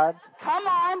God. Come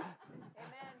on.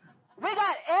 Amen. We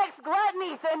got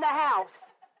ex-gluttonies in the house.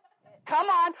 Come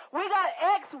on. We got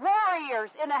ex-warriors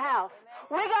in the house.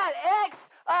 We got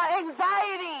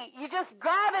ex-anxiety. You just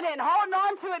grabbing it and holding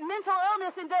on to it. Mental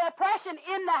illness and depression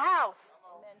in the house.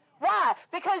 Amen. Why?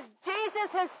 Because Jesus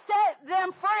has set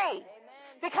them free.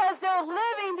 Amen. Because they're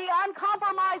living the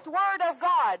uncompromised Word of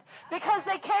God. Because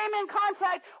they came in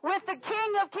contact with the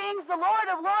King of Kings, the Lord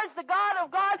of Lords, the God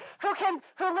of God, who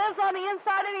lives on the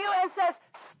inside of you and says,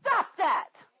 stop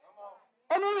that.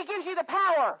 And then He gives you the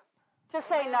power to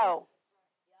say no.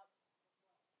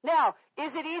 Now,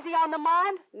 is it easy on the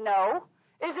mind? No.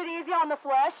 Is it easy on the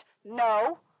flesh?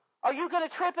 No. Are you going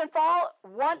to trip and fall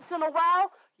once in a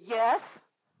while? Yes.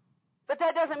 But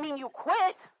that doesn't mean you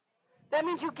quit. That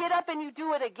means you get up and you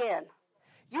do it again.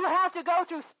 You have to go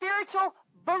through spiritual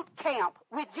boot camp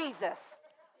with Jesus.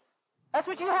 That's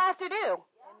what you have to do.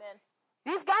 Amen.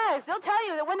 These guys, they'll tell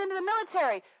you that went into the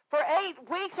military for 8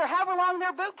 weeks or however long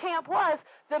their boot camp was,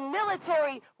 the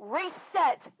military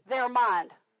reset their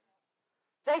mind.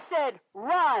 They said,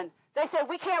 run. They said,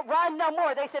 we can't run no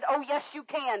more. They said, oh, yes, you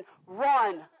can.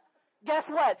 Run. Guess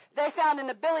what? They found an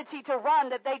ability to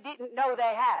run that they didn't know they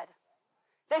had.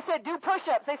 They said, do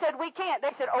push-ups. They said, we can't.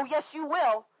 They said, oh, yes, you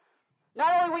will.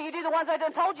 Not only will you do the ones I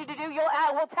done told you to do,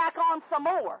 we'll tack on some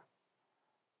more.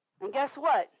 And guess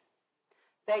what?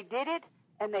 They did it,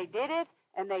 and they did it,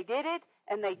 and they did it,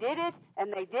 and they did it,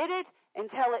 and they did it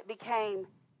until it became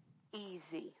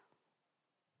easy.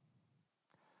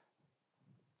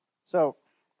 So,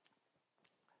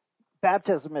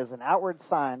 baptism is an outward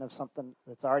sign of something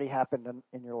that's already happened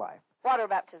in your life. Water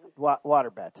baptism. Water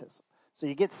baptism. So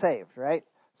you get saved, right?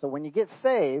 So when you get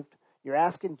saved, you're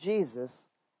asking Jesus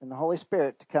and the Holy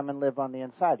Spirit to come and live on the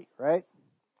inside of you, right?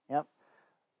 Yep.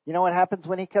 You know what happens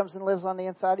when He comes and lives on the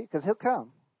inside of you? Because He'll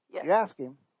come. Yes. You ask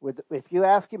Him. If you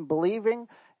ask Him believing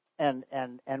and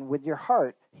with your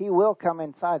heart, He will come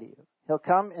inside of you. He'll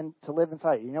come in to live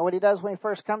inside of you. You know what He does when He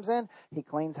first comes in? He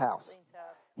cleans house.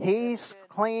 He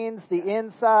cleans the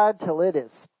inside till it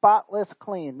is spotless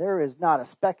clean. There is not a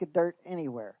speck of dirt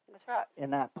anywhere. That's right.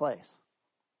 In that place.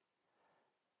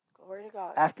 Glory to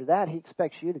God. After that, He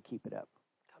expects you to keep it up.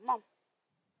 Come on.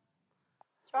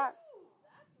 That's right.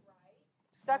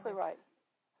 Exactly right.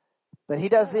 But He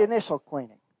does the initial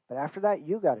cleaning. But after that,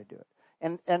 you got to do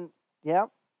it. And yeah,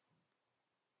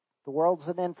 the world's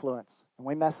an influence, and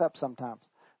we mess up sometimes.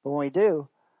 But when we do,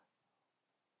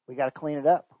 we got to clean it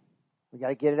up. We got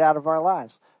to get it out of our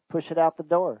lives. Push it out the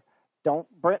door. Don't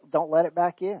let it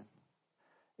back in.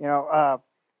 You know,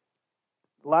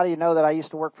 a lot of you know that I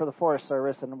used to work for the Forest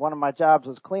Service, and one of my jobs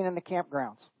was cleaning the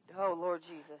campgrounds. Oh, Lord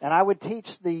Jesus. And I would teach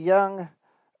the young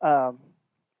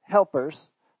helpers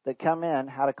that come in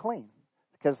how to clean.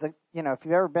 Because, if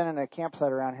you've ever been in a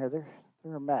campsite around here,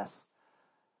 they're a mess.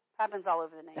 Happens all over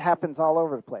the nation. It happens all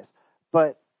over the place.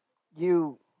 But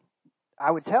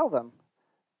I would tell them,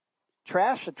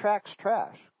 trash attracts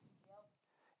trash.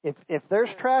 If there's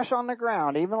trash on the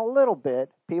ground, even a little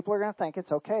bit, people are going to think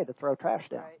it's okay to throw trash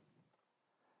down. Right.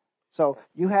 So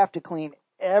you have to clean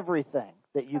everything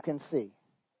that you can see.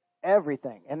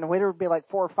 Everything. And there would be like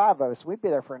 4 or 5 of us. We'd be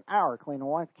there for an hour cleaning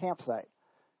one campsite.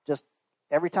 Just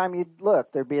every time you'd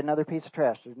look, there'd be another piece of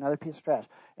trash. There's another piece of trash.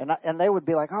 And they would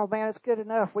be like, oh, man, it's good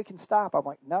enough. We can stop. I'm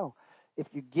like, no. If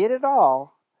you get it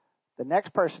all, the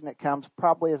next person that comes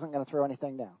probably isn't going to throw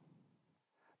anything down.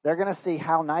 They're going to see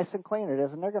how nice and clean it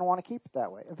is, and they're going to want to keep it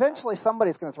that way. Eventually,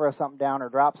 somebody's going to throw something down or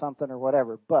drop something or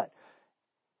whatever, but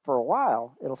for a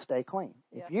while, it'll stay clean.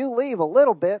 Yeah. If you leave a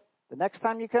little bit, the next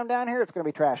time you come down here, it's going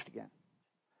to be trashed again.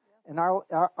 Yeah. And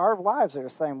our lives are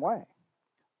the same way.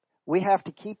 We have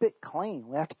to keep it clean.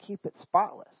 We have to keep it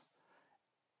spotless.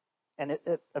 And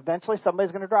eventually,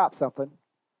 somebody's going to drop something.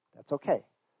 That's okay.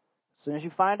 As soon as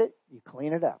you find it, you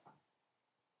clean it up.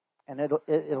 And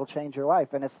it'll change your life.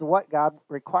 And it's what God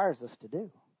requires us to do.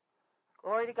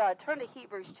 Glory to God. Turn to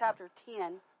Hebrews chapter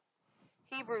 10.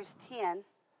 Hebrews 10.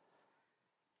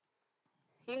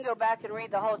 You can go back and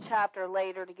read the whole chapter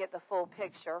later to get the full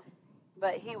picture.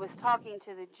 But he was talking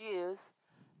to the Jews.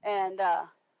 And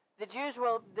the Jews'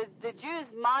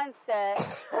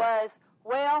 mindset was,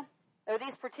 or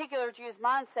these particular Jews'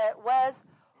 mindset was,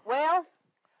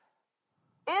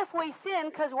 if we sin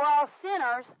because we're all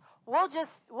sinners,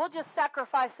 we'll just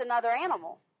sacrifice another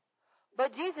animal.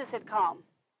 But Jesus had come.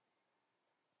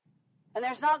 And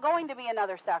there's not going to be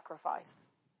another sacrifice.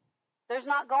 There's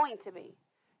not going to be.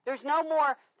 There's no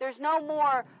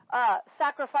more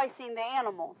sacrificing the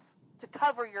animals to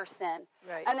cover your sin.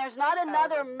 Right. And there's not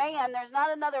another man, there's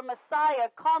not another Messiah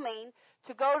coming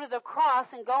to go to the cross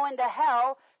and go into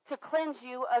hell to cleanse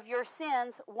you of your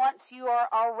sins once you are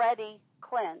already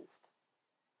cleansed.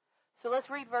 So let's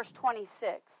read verse 26.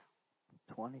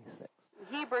 26.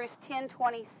 Hebrews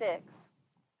 10:26.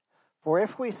 For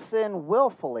if we sin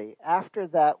willfully after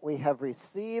that we have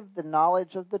received the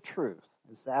knowledge of the truth,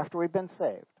 this is after we've been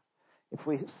saved. If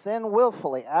we sin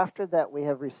willfully after that we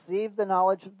have received the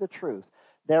knowledge of the truth,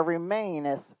 there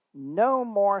remaineth no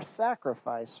more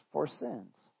sacrifice for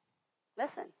sins.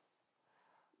 Listen,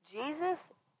 Jesus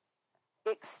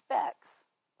expects,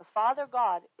 the Father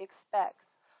God expects,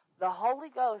 the Holy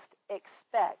Ghost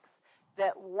expects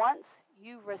that once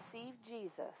you receive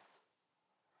Jesus,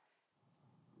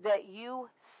 that you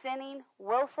sinning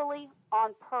willfully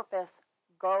on purpose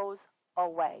goes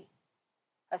away.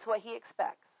 That's what he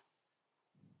expects.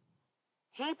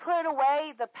 He put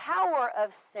away the power of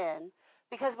sin,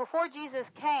 because before Jesus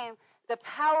came, the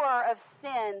power of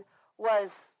sin was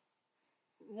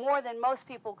more than most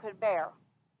people could bear.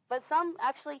 But some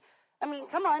actually,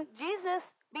 come on, Jesus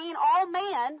being all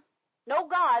man, no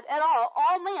God at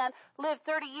all man, lived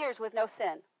 30 years with no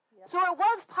sin. Yep. So it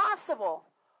was possible,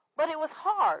 but it was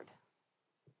hard.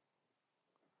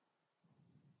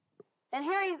 And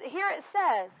here it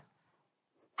says,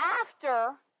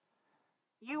 after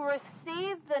you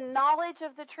receive the knowledge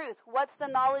of the truth. What's the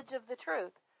knowledge of the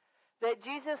truth? That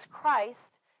Jesus Christ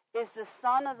is the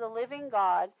Son of the living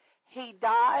God. He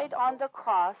died on the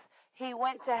cross. He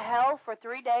went to hell for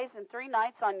 3 days and 3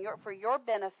 nights for your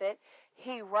benefit.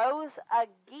 He rose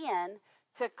again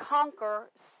to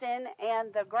conquer sin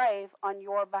and the grave on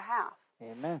your behalf.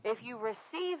 Amen. If you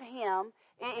receive him,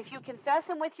 if you confess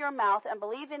him with your mouth and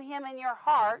believe in him in your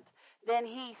heart, then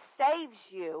he saves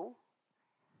you.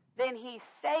 Then he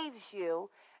saves you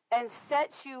and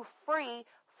sets you free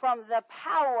from the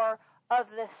power of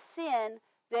the sin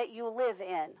that you live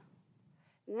in.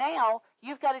 Now,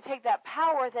 you've got to take that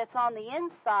power that's on the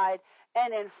inside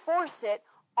and enforce it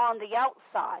on the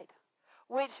outside,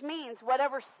 which means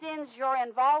whatever sins you're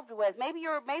involved with, maybe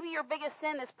your biggest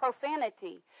sin is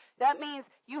profanity. That means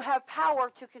you have power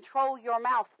to control your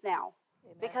mouth now.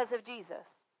 Amen. Because of Jesus.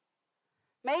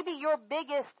 Maybe your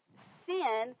biggest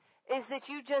sin is that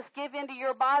you just give into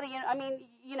your body.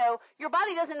 Your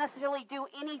body doesn't necessarily do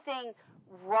anything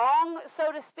wrong,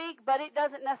 so to speak, but it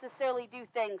doesn't necessarily do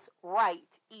things right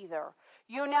either.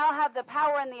 You now have the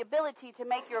power and the ability to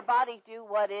make your body do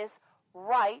what is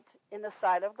right in the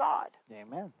sight of God.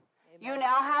 Amen. You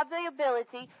now have the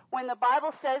ability, when the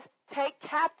Bible says, take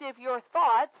captive your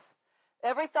thoughts,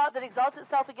 every thought that exalts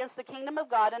itself against the kingdom of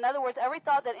God. In other words, every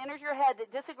thought that enters your head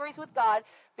that disagrees with God,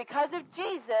 because of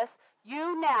Jesus,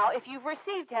 you now, if you've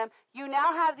received him, you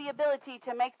now have the ability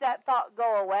to make that thought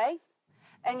go away.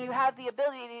 And you have the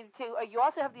ability you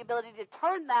also have the ability to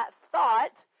turn that thought,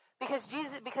 because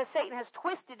Satan has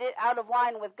twisted it out of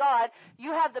line with God.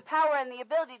 You have the power and the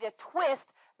ability to twist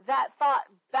that thought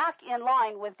back in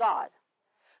line with God.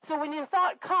 So when your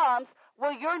thought comes,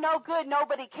 well, you're no good,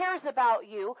 nobody cares about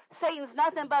you, Satan's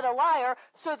nothing but a liar,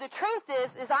 so the truth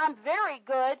is I'm very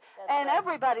good, and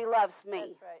everybody loves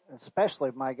me. That's right.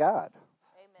 Especially my God.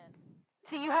 Amen.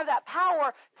 See, you have that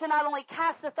power to not only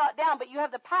cast the thought down, but you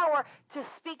have the power to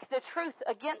speak the truth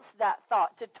against that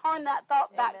thought, to turn that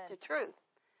thought back to truth.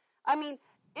 And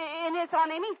it's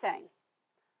on anything.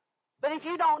 But if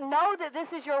you don't know that this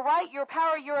is your right, your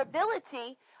power, your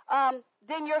ability,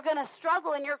 then you're going to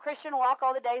struggle in your Christian walk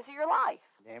all the days of your life.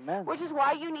 Amen. Which is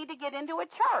why you need to get into a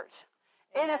church.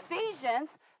 Amen. In Ephesians,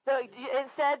 it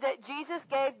said that Jesus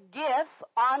gave gifts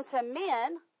unto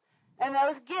men, and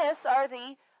those gifts are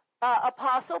the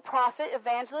apostle, prophet,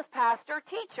 evangelist, pastor,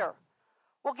 teacher.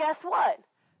 Well, guess what?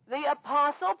 The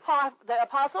apostle,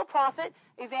 prophet,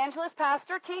 evangelist,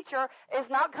 pastor, teacher is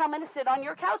not coming to sit on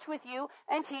your couch with you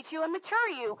and teach you and mature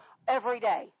you every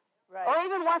day. Right. Or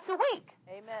even once a week.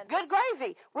 Amen. Good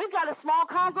gravy. We've got a small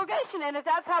congregation, and if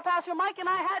that's how Pastor Mike and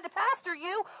I had to pastor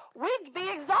you, we'd be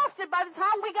exhausted by the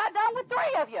time we got done with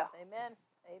 3 of you. Amen.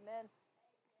 Amen.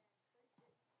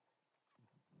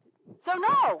 So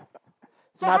no.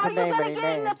 So Not how are you going to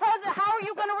get in the names. present? How are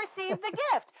you going to receive the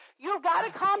gift? You've got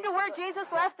to come to where Jesus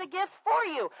left the gift for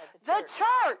you. The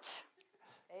church.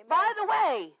 Amen. By the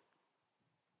way,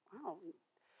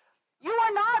 you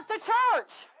are not the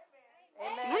church.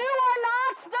 Amen. You are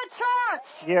not the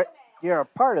church. You're a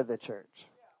part of the church.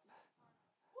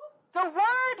 The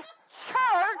word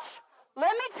church, let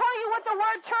me tell you what the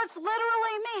word church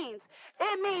literally means.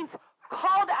 It means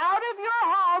called out of your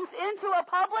homes into a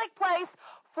public place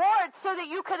so that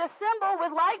you could assemble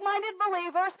with like-minded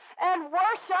believers and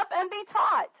worship and be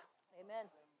taught. Amen.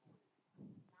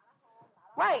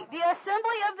 Right. The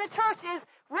assembly of the church is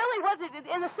really what it is.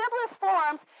 In the simplest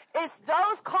forms, it's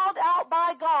those called out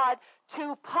by God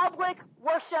to public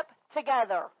worship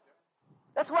together.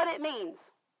 That's what it means.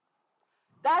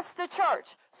 That's the church.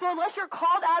 So unless you're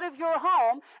called out of your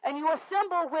home and you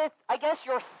assemble with,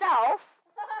 yourself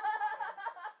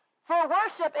for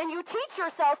worship, and you teach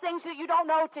yourself things that you don't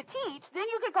know to teach, then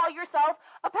you could call yourself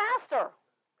a pastor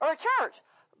or a church.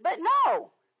 But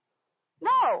no.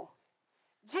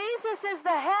 Jesus is the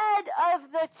head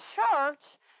of the church,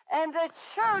 and the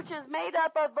church is made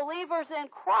up of believers in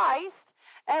Christ,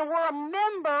 and we're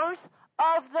members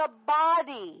of the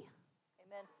body.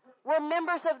 Amen. We're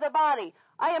members of the body.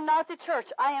 I am not the church.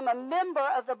 I am a member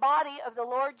of the body of the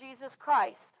Lord Jesus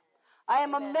Christ. I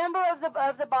am Amen. a member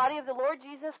of the body of the Lord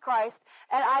Jesus Christ,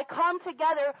 and I come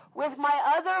together with my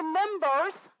other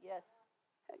members. Yes.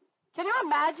 Can you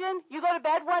imagine? You go to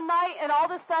bed one night, and all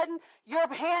of a sudden, your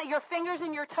fingers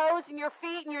and your toes and your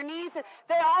feet and your knees,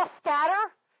 they all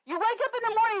scatter. You wake up in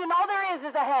the morning, and all there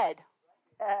is a head.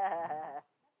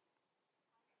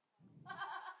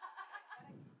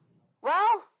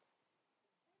 Well,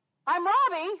 I'm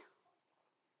Robbie,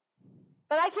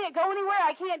 but I can't go anywhere.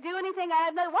 I can't do anything. I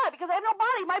have no why? Because I have no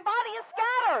body. My body is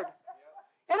scattered.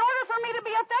 In order for me to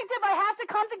be effective, I have to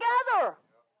come together.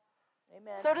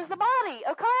 Amen. So does the body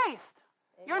of Christ.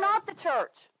 Amen. You're not the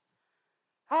church.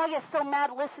 Oh, I get so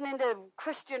mad listening to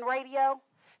Christian radio.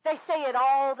 They say it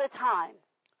all the time.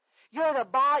 You're the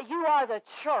body. You are the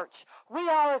church. We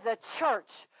are the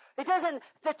church.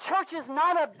 The church is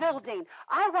not a building.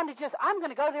 I'm going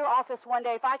to go to their office one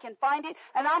day if I can find it,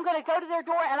 and I'm going to go to their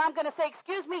door and I'm going to say,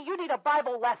 excuse me, you need a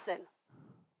Bible lesson.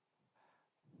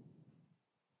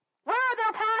 Where are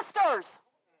their pastors?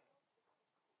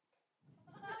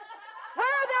 Where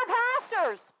are their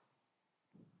pastors?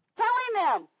 Telling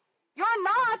them, you're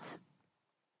not.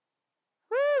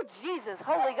 Woo, Jesus,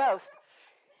 Holy Ghost.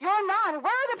 You're not.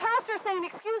 Where are the pastors saying,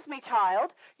 excuse me,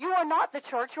 child, you are not the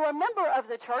church. You're a member of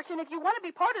the church, and if you want to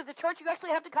be part of the church, you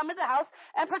actually have to come into the house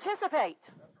and participate.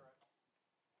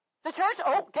 The church,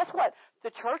 guess what? The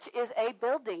church is a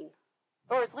building.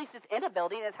 Or at least it's in a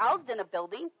building. It's housed in a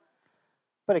building.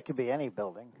 But it could be any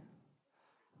building.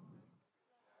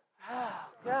 Oh,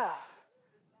 God.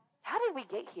 How did we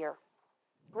get here?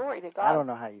 Glory to God. I don't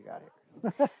know how you got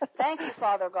here. Thank you,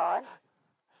 Father God.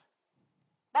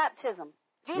 Baptism.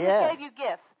 Jesus Yes. gave you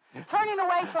gifts. Turning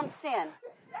away from sin.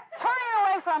 Turning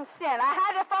away from sin. I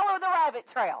had to follow the rabbit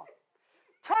trail.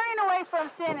 Turning away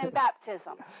from sin and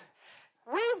baptism.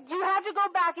 You have to go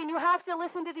back and you have to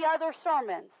listen to the other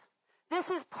sermons. This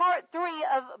is part 3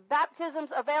 of baptisms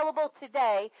available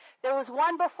today. There was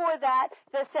one before that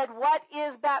said, what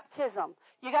is baptism?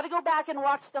 You got to go back and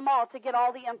watch them all to get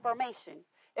all the information.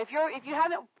 If you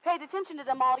haven't paid attention to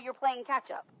them all, you're playing catch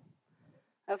up.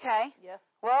 Okay? Yes.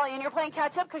 Well, and you're playing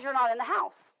catch up because you're not in the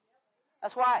house.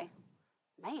 That's why.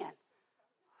 Man,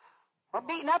 we're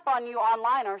beating up on you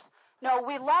onliners. No,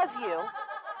 we love you.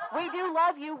 We do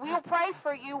love you. We'll pray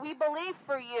for you. We believe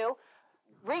for you.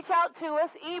 Reach out to us,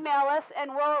 email us,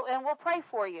 and we'll pray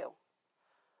for you.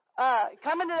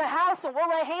 Come into the house and we'll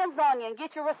lay hands on you and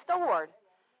get you restored.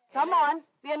 Come on,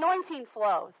 the anointing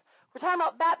flows. We're talking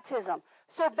about baptism.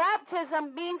 So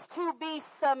baptism means to be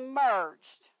submerged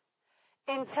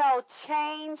until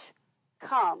change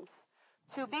comes.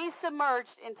 To be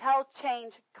submerged until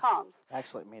change comes.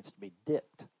 Actually, it means to be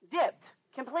dipped. Dipped,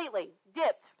 completely.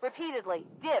 Dipped, repeatedly.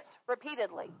 Dipped,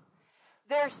 repeatedly.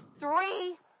 There's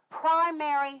 3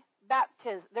 primary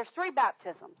baptisms. There's 3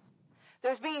 baptisms.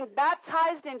 There's being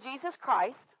baptized in Jesus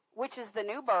Christ, which is the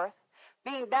new birth.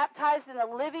 Being baptized in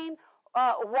the living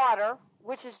water,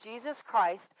 which is Jesus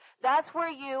Christ. That's where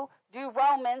you do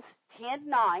Romans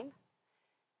 10:9.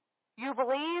 You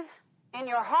believe in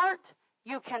your heart.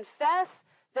 You confess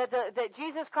that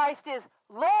Jesus Christ is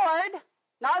Lord,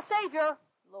 not Savior.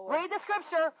 Lord. Read the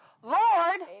scripture.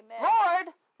 Lord, Amen. Lord,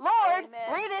 Lord.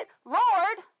 Amen. Read it.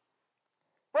 Lord.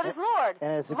 What is Lord?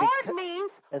 And as it Lord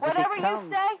means as it whatever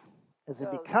becomes- you say. As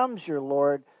it goes. becomes your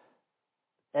Lord,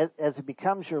 as it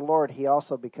becomes your Lord, He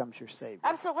also becomes your Savior.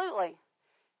 Absolutely.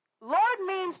 Lord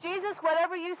means Jesus,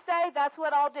 whatever you say, that's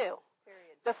what I'll do.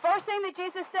 Period. The first thing that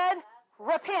Jesus said,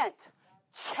 repent.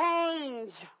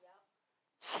 Change.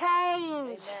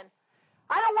 Change. Amen.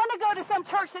 I don't want to go to some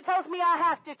church that tells me I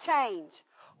have to change.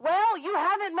 Well, you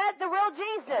haven't met the real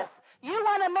Jesus. You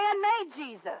want a man-made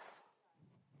Jesus.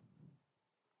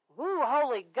 Ooh,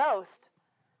 Holy Ghost.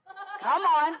 Come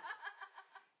on.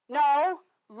 No,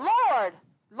 Lord.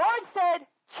 Lord said,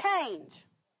 change.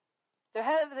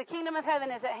 The kingdom of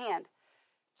heaven is at hand.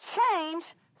 Change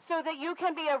so that you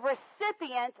can be a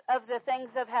recipient of the things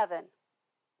of heaven.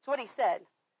 That's what he said.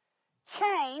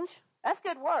 Change, that's a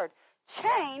good word.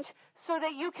 Change so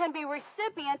that you can be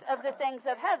recipient of the things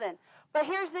of heaven. But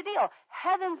here's the deal.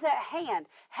 Heaven's at hand.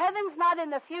 Heaven's not in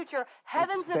the future.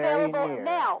 Heaven's It's very available near.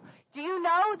 now. Do you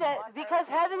know that because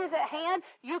heaven is at hand,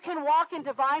 you can walk in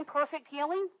divine perfect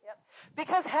healing? Yep.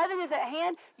 Because heaven is at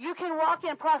hand, you can walk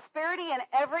in prosperity in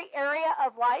every area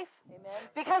of life. Amen.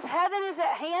 Because heaven is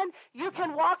at hand, you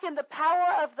can walk in the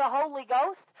power of the Holy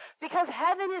Ghost. Because because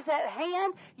heaven is at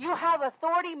hand, you have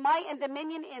authority, might, and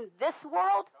dominion in this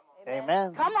world.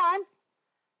 Amen. Come on.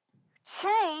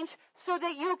 Change so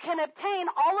that you can obtain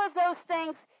all of those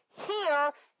things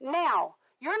here now.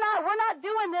 We're not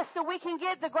doing this so we can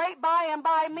get the great by and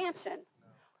by mansion.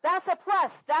 That's a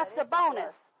plus. That's a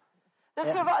bonus. The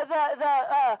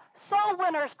soul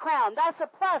winner's crown. That's a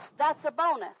plus. That's a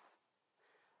bonus.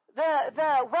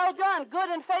 The well done, good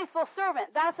and faithful servant.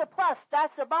 That's a plus.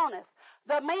 That's a bonus.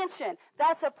 The mansion.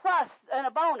 That's a plus and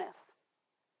a bonus.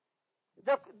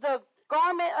 The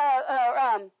garment,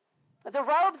 the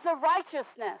robes of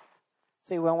righteousness.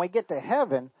 See, when we get to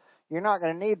heaven, you're not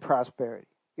going to need prosperity.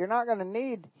 You're not going to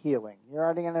need healing. You're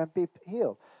already going to be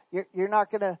healed. You're not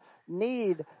going to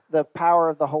need the power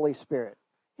of the Holy Spirit.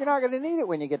 You're not going to need it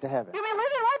when you get to heaven. You'll be living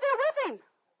right there with Him.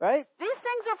 Right? These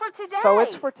things are for today. So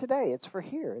it's for today. It's for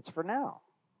here. It's for now.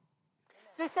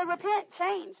 So He said, repent,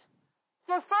 change.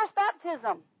 So first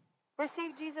baptism,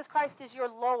 receive Jesus Christ as your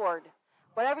Lord.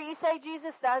 Whatever you say,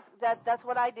 Jesus, that's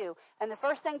what I do. And the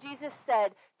first thing Jesus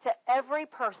said to every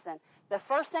person, the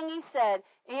first thing He said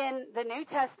in the New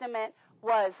Testament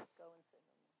was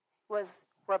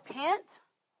repent,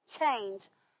 change,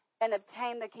 and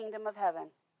obtain the kingdom of heaven.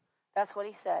 That's what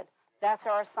He said. That's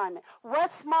our assignment.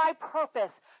 What's my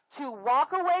purpose? To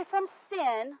walk away from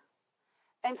sin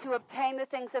and to obtain the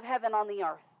things of heaven on the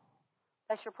earth.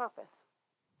 That's your purpose.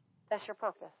 That's your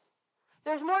purpose.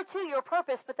 There's more to your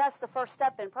purpose, but that's the first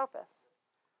step in purpose.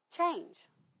 Change.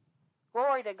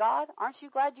 Glory to God. Aren't you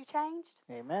glad you changed?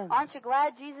 Amen. Aren't you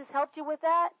glad Jesus helped you with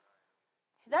that?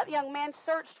 That young man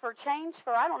searched for change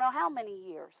for I don't know how many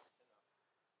years.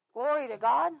 Glory to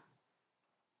God.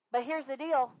 But here's the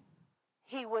deal.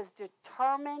 He was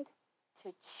determined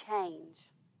to change.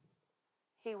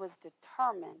 He was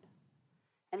determined.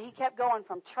 And he kept going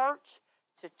from church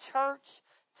to church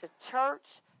to church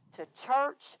to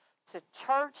church to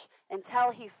church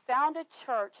until he found a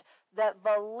church that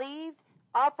believed,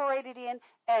 operated in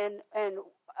the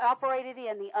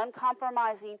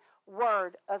uncompromising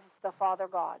word of the Father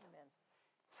God.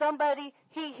 Somebody,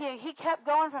 he kept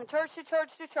going from church to church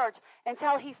to church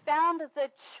until he found the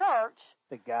church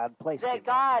that God placed him that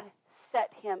God set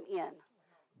him in.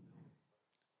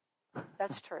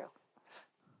 That's true.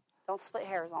 Don't split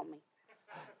hairs on me.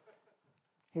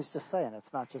 He's just saying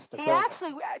it's not just a He building.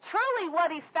 actually, truly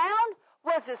what he found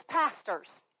was his pastors.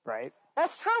 Right.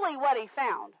 That's truly what he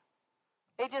found.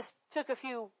 It just took a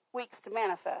few weeks to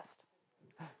manifest.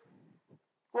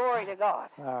 Glory to God.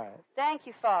 All right. Thank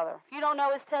you, Father. If you don't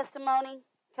know his testimony,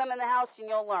 come in the house and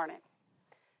you'll learn it.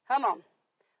 Come on.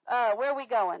 Where are we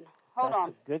going? Hold on.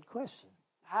 That's a good question.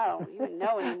 I don't even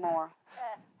know anymore.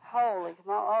 Holy,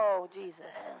 oh, Jesus.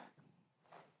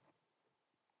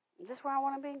 Is this where I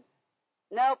want to be?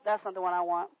 Nope, that's not the one I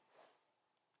want.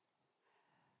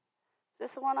 Is this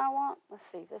the one I want? Let's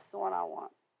see. This is the one I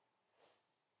want.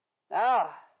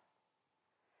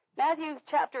 Matthew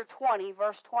chapter 20,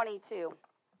 verse 22.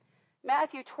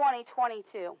 Matthew 20,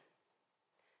 22.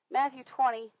 Matthew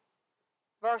 20,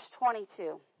 verse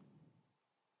 22.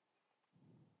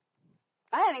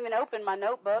 I hadn't even opened my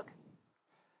notebook.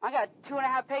 I got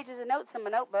 2.5 pages of notes in my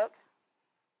notebook.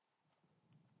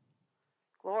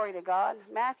 Glory to God.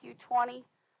 Matthew 20,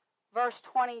 verse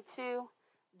 22.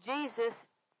 Jesus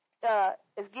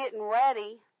is getting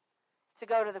ready to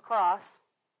go to the cross.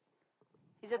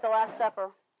 He's at the Last Supper.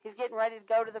 He's getting ready to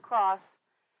go to the cross.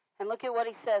 And look at what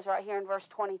he says right here in verse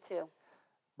 22.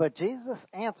 But Jesus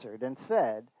answered and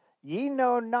said, Ye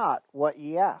know not what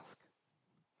ye ask.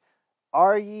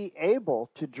 Are ye able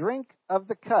to drink of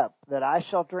the cup that I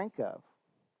shall drink of,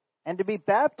 and to be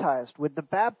baptized with the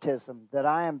baptism that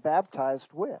I am baptized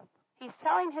with? He's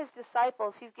telling his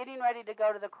disciples he's getting ready to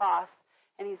go to the cross,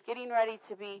 and he's getting ready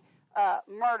to be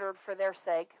murdered for their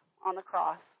sake on the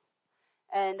cross,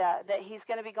 and that he's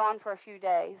going to be gone for a few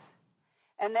days.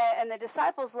 And the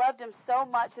disciples loved him so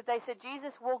much that they said,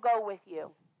 Jesus, we'll go with you.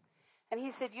 And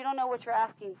he said, you don't know what you're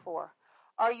asking for.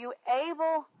 Are you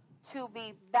able to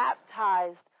be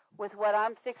baptized with what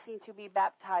I'm fixing to be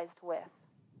baptized with?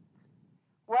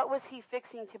 What was he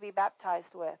fixing to be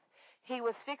baptized with? He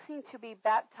was fixing to be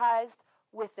baptized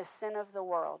with the sin of the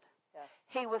world. Yes.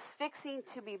 He was fixing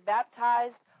to be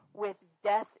baptized with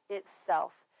death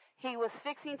itself. He was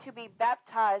fixing to be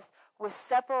baptized with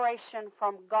separation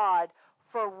from God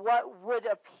for what would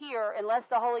appear, unless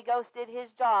the Holy Ghost did his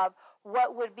job,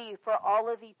 what would be for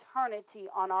all of eternity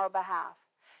on our behalf.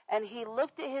 And he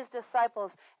looked at his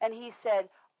disciples and he said,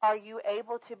 Are you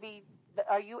able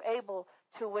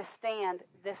to withstand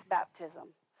this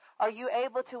baptism? Are you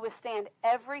able to withstand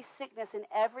every sickness and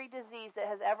every disease that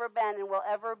has ever been and will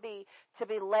ever be to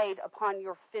be laid upon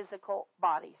your physical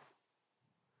bodies?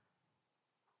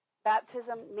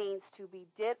 Baptism means to be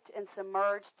dipped and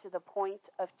submerged to the point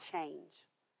of change.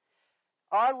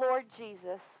 Our Lord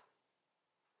Jesus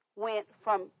went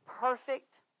from perfect,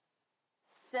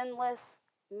 sinless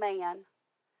man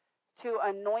to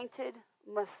anointed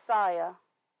Messiah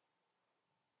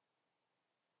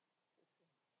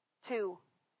to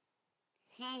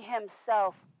he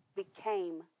himself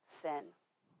became sin.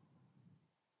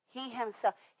 He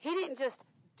himself. He didn't just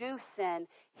do sin.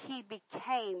 He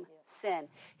became sin.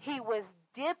 He was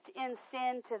dipped in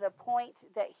sin to the point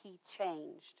that he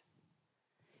changed.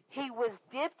 He was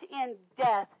dipped in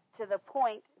death to the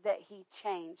point that he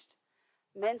changed.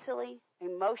 Mentally,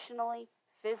 emotionally,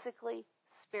 physically,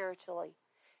 spiritually.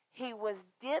 He was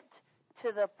dipped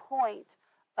to the point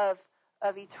of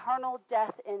eternal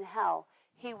death in hell.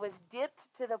 He was dipped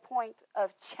to the point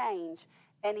of change,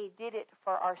 and he did it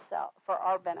for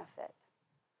our benefit.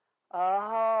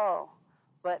 Oh,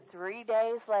 but 3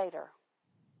 days later,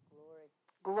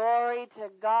 glory to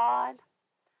God,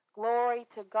 glory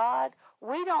to God.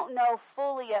 We don't know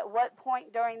fully at what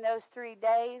point during those 3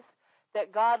 days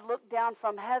that God looked down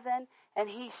from heaven and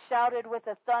he shouted with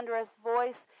a thunderous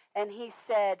voice and he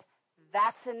said,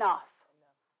 "That's enough."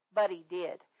 But he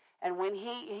did. And when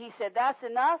he said, "That's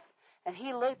enough," and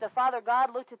the Father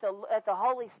God looked at the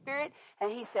Holy Spirit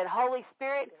and he said, "Holy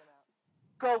Spirit,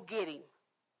 go get him."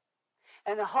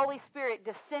 And the Holy Spirit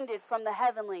descended from the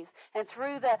heavenlies and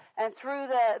through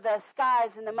the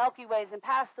skies and the Milky Ways and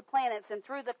past the planets and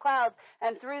through the clouds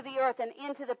and through the earth and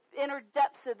into the inner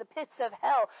depths of the pits of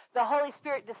hell. The Holy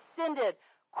Spirit descended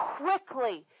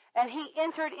quickly and he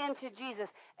entered into Jesus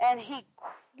and he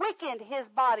quickened his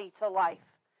body to life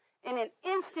in an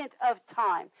instant of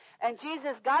time. And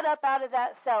Jesus got up out of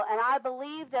that cell, and I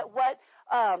believe that what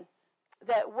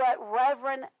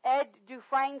Reverend Ed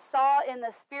Dufresne saw in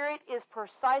the Spirit is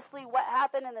precisely what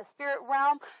happened in the spirit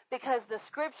realm, because the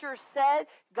Scripture said,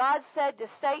 God said to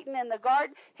Satan in the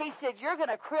garden, he said, "You're going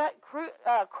to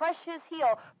crush his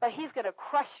heel, but he's going to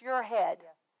crush your head."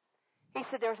 He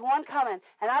said, "There's one coming."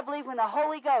 And I believe when the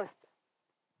Holy Ghost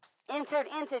entered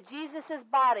into Jesus'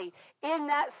 body in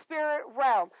that spirit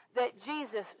realm, that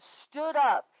Jesus stood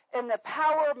up in the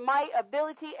power, might,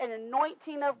 ability, and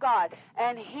anointing of God,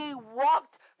 and he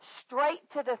walked straight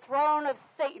to the throne of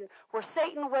Satan, where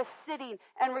Satan was sitting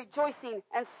and rejoicing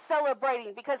and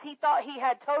celebrating because he thought he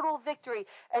had total victory.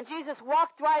 And Jesus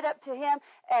walked right up to him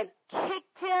and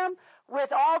kicked him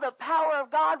with all the power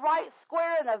of God right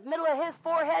square in the middle of his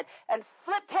forehead and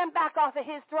flipped him back off of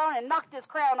his throne and knocked his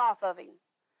crown off of him.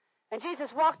 And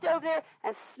Jesus walked over there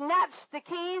and snatched the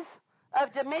keys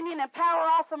of dominion and power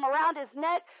off him around his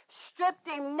neck, stripped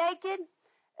him naked,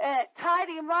 and tied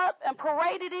him up and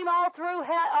paraded him all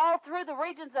through the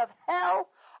regions of hell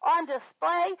on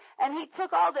display. And he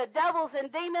took all the devils and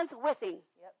demons with him.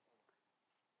 Yep.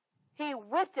 He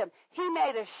whipped him. He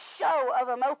made a show of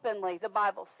them openly, the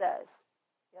Bible says.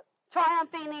 Yep.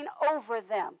 Triumphing over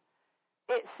them,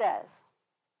 it says.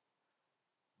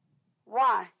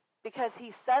 Why? Because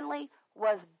he suddenly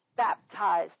was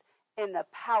baptized in the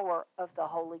power of the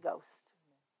Holy Ghost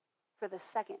for the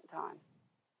second time.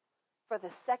 For the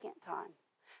second time.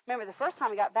 Remember, the first time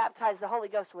he got baptized, the Holy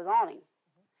Ghost was on him.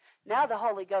 Now the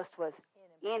Holy Ghost was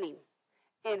in him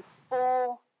in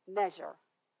full measure.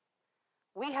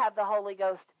 We have the Holy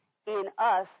Ghost in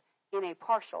us in a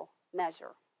partial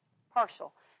measure.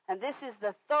 Partial. And this is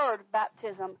the third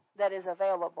baptism that is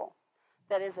available.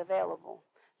 That is available.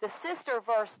 The sister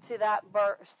verse to that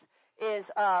verse is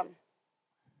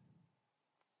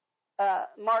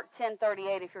Mark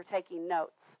 10:38 if you're taking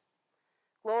notes.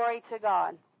 Glory to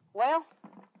God. Well,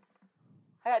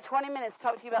 I got 20 minutes to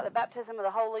talk to you about the baptism of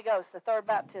the Holy Ghost, the third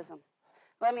baptism.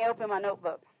 Let me open my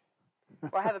notebook,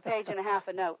 where I have a page and a half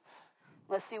of notes.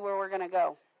 Let's see where we're going to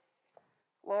go.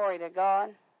 Glory to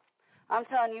God. I'm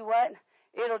telling you what,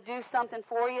 it'll do something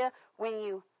for you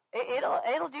when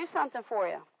it'll do something for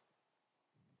you.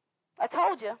 I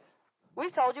told you.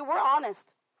 We've told you. We're honest.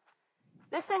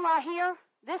 This thing right here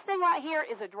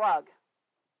is a drug.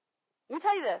 Let me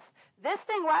tell you this. This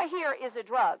thing right here is a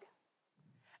drug.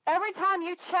 Every time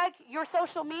you check your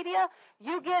social media,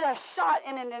 you get a shot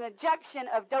and an injection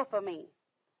of dopamine.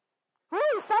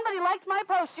 Woo! Somebody liked my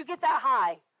post, you get that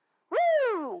high.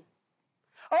 Woo!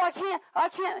 Oh, I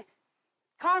can't.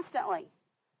 Constantly.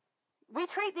 We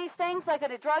treat these things like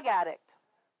a drug addict.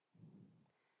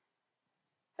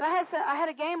 And I had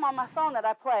a game on my phone that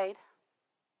I played,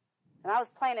 and I was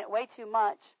playing it way too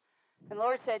much. And the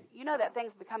Lord said, "You know that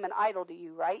thing's become an idol to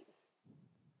you, right?"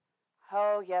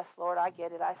 Oh, yes, Lord, I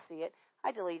get it. I see it.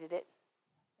 I deleted it.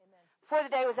 Amen. Before the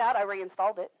day was out, I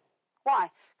reinstalled it. Why?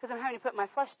 Because I'm having to put my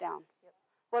flesh down. Yep.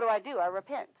 What do? I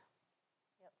repent.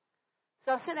 Yep.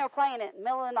 So I was sitting there playing it in the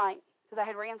middle of the night because I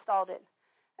had reinstalled it.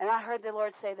 And I heard the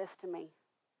Lord say this to me.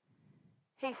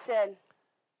 He said,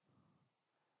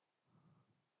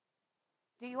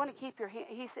 do you want to keep your hand?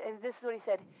 He said, and this is what he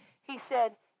said. He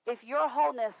said, if your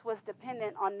wholeness was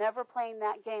dependent on never playing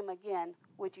that game again,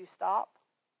 would you stop?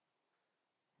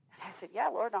 And I said, yeah,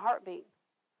 Lord, in a heartbeat.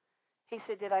 He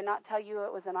said, did I not tell you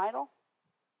it was an idol?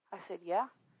 I said, yeah.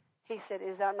 He said,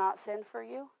 is that not sin for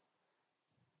you?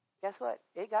 Guess what?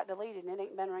 It got deleted and it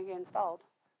ain't been reinstalled.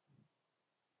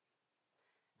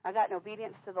 I got in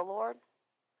obedience to the Lord.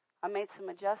 I made some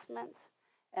adjustments.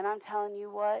 And I'm telling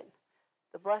you what,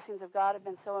 the blessings of God have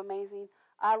been so amazing.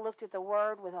 I looked at the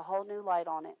Word with a whole new light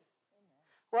on it.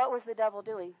 What was the devil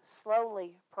doing?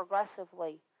 Slowly,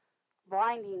 progressively,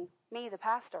 blinding me, the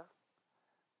pastor.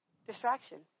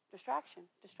 Distraction, distraction,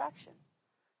 distraction,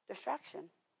 distraction.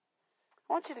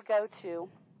 I want you to go to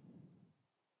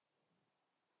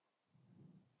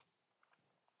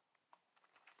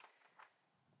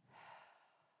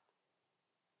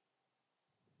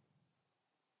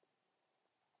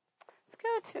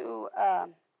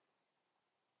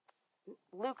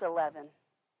Luke 11.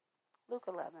 Luke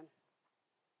 11.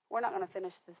 We're not going to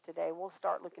finish this today. We'll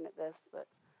start looking at this, but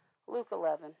Luke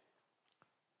 11.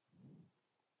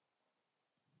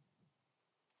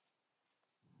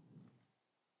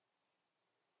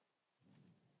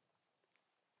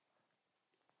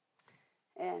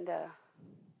 And let's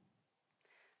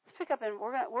pick up, and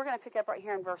we're going to pick up right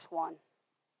here in verse 1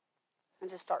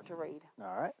 and just start to read.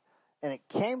 All right. And it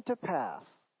came to pass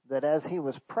that as he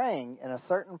was praying in a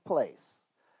certain place,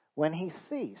 when he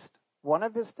ceased, one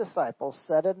of his disciples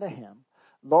said unto him,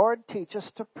 Lord, teach us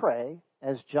to pray,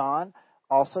 as John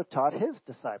also taught his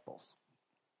disciples.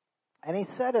 And he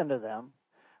said unto them,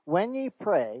 when ye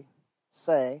pray,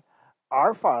 say,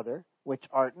 Our Father, which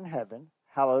art in heaven,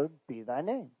 hallowed be thy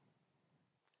name.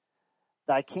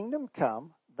 Thy kingdom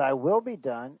come, thy will be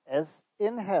done, as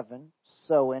in heaven,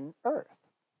 so in earth.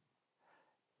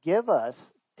 Give us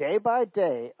day by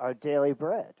day our daily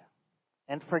bread,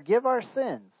 and forgive our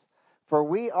sins, for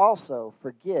we also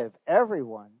forgive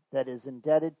everyone that is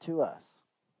indebted to us.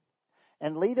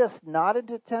 And lead us not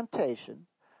into temptation,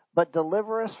 but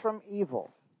deliver us from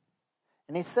evil.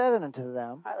 And he said unto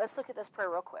them... All right, let's look at this prayer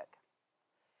real quick.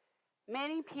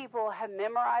 Many people have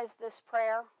memorized this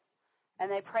prayer,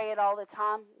 and they pray it all the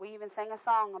time. We even sang a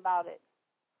song about it.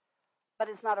 But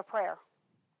it's not a prayer.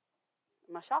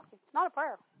 Am I shocked? It's not a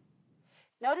prayer.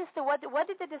 Notice what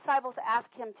did the disciples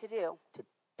ask him to do? To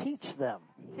teach them.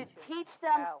 To teach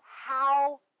them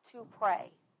how to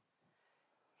pray.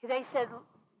 They said,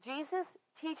 Jesus,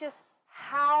 teach us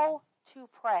how to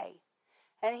pray.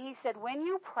 And he said, when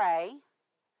you pray,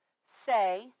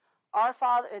 say, Our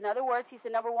Father. In other words, he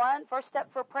said, number one, first step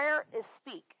for prayer is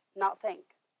speak, not think.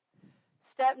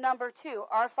 Step number 2,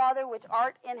 Our Father which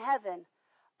art in heaven.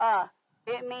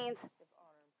 It means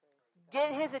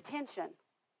get his attention.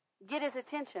 Get his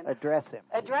attention. Address him.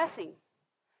 Address him.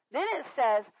 Then it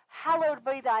says, hallowed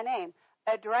be thy name.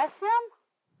 Address him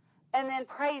and then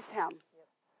praise him.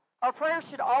 Our prayer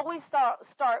should always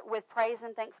start with praise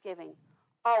and thanksgiving.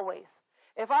 Always.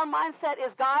 If our mindset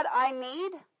is, God, I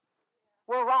need,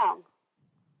 we're wrong.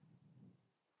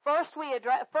 First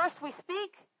we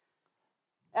speak.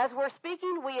 As we're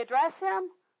speaking, we address him,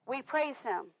 we praise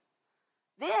him.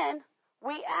 Then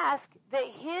we ask that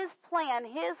his plan,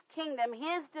 his kingdom,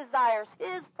 his desires,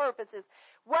 his purposes,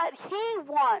 what he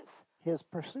wants, his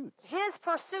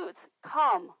pursuits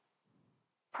come.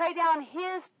 Pray down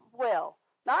his will.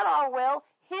 Not our will,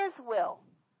 his will.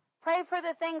 Pray for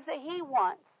the things that he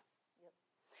wants.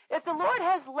 If the Lord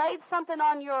has laid something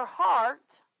on your heart,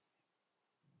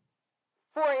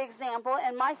 for example,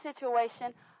 in my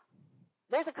situation,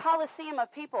 there's a coliseum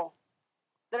of people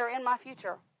that are in my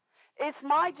future. It's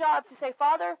my job to say,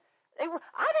 Father,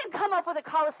 I didn't come up with a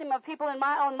coliseum of people in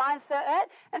my own mindset.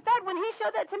 In fact, when he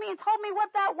showed that to me and told me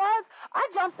what that was, I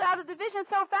jumped out of the vision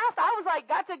so fast, I was like,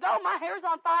 got to go. My hair's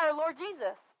on fire, Lord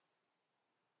Jesus.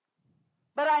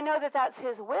 But I know that that's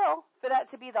his will for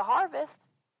that to be the harvest.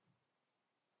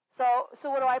 So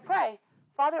what do I pray?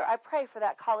 Father, I pray for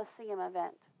that coliseum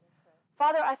event.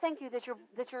 Father, I thank you that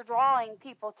you're drawing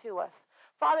people to us.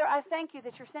 Father, I thank you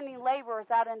that you're sending laborers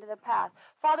out into the path.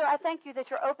 Father, I thank you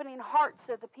that you're opening hearts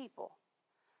of the people.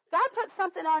 God put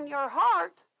something on your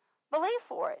heart, believe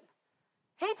for it.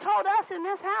 He told us in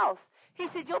this house, he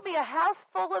said, you'll be a house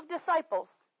full of disciples,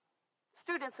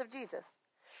 students of Jesus.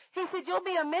 He said, you'll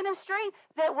be a ministry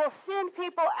that will send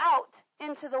people out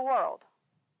into the world.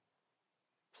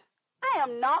 I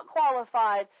am not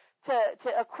qualified to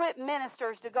equip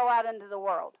ministers to go out into the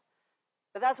world.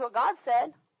 But that's what God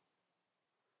said.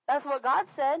 That's what God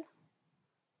said.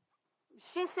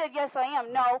 She said, yes, I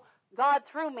am. No, God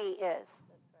through me is.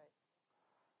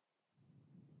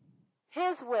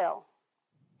 His will.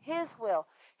 His will.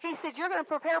 He said, you're going to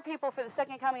prepare people for the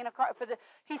second coming of Christ.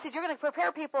 He said, you're going to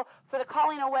prepare people for the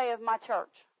calling away of my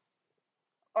church.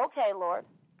 Okay, Lord.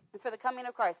 And for the coming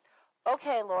of Christ.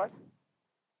 Okay, Lord.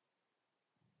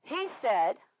 He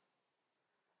said,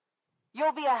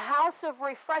 you'll be a house of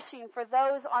refreshing for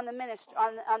those on the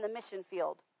on the mission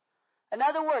field. In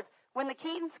other words, when the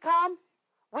Keatons come,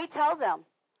 we tell them,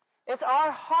 it's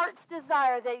our heart's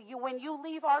desire that when you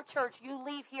leave our church, you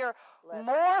leave here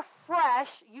more fresh,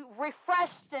 you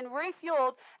refreshed and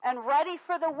refueled and ready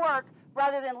for the work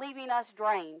rather than leaving us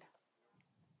drained.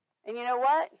 And you know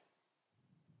what?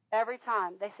 Every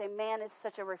time they say, man, it's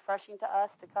such a refreshing to us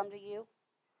to come to you.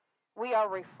 We are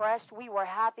refreshed. We were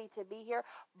happy to be here.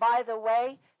 By the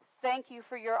way, thank you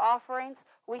for your offerings.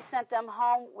 We sent them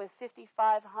home with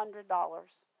 $5,500.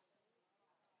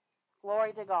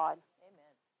 Glory to God.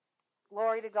 Amen.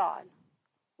 Glory to God.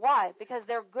 Why? Because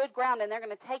they're good ground, and they're going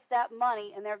to take that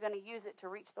money and they're going to use it to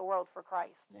reach the world for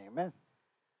Christ. Amen.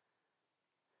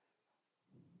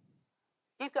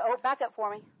 Back up for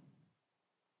me.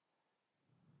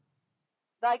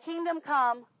 Thy kingdom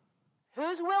come.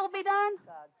 Whose will be done?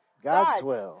 God's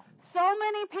will. So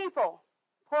many people.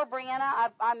 Poor Brianna,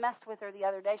 I messed with her the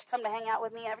other day. She come to hang out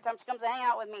with me. Every time she comes to hang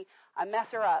out with me, I mess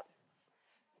her up.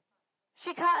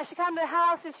 She come to the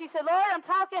house and she said, Lord, I'm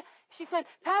talking. She said,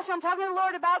 Pastor, I'm talking to the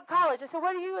Lord about college. I said,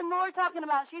 what are you and the Lord talking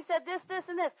about? She said, this,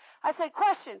 and this. I said,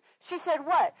 question. She said,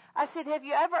 what? I said, have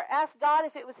you ever asked God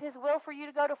if it was His will for you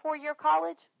to go to 4-year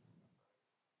college?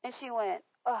 And she went,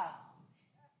 oh.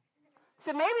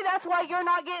 So maybe that's why you're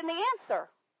not getting the answer.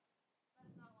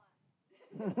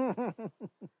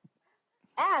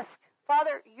 Ask,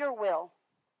 Father, your will.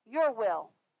 Your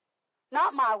will.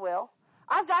 Not my will.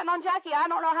 I've gotten on Jackie I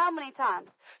don't know how many times.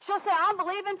 She'll say, I'm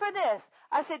believing for this.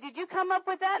 I said, did you come up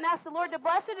with that and ask the Lord to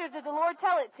bless it, or did the Lord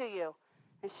tell it to you?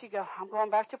 And she go, I'm going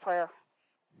back to prayer.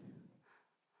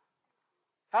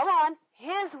 Come on.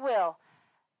 His will.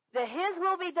 That His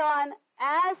will be done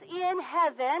as in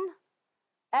heaven.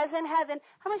 As in heaven.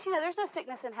 How much you know there's no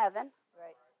sickness in heaven?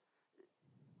 Right.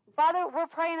 Father, we're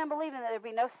praying and believing that there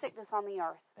be no sickness on the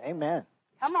earth. Amen.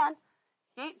 Come on.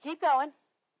 Keep going.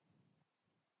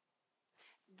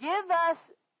 Give us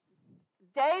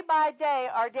day by day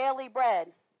our daily bread.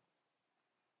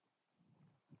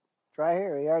 It's right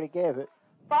here. He already gave it.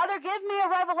 Father, give me a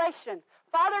revelation.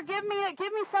 Father, give me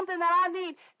something that I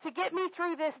need to get me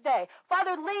through this day.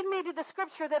 Father, lead me to the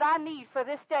scripture that I need for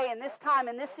this day and this time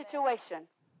and this situation.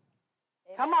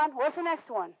 Amen. Come on. What's the next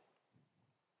one?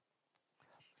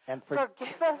 And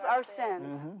forgive us our sins.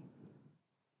 Mm-hmm.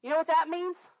 You know what that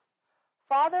means?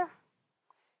 Father,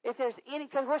 if there's any,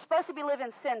 because we're supposed to be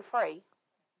living sin-free,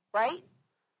 right?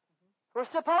 We're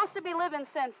supposed to be living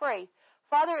sin-free.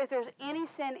 Father, if there's any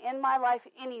sin in my life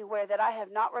anywhere that I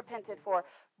have not repented for,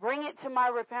 bring it to my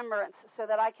remembrance so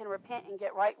that I can repent and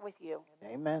get right with you.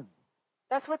 Amen.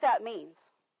 That's what that means.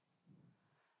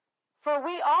 For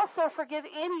we also forgive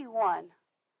anyone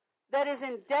that is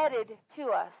indebted to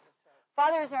us.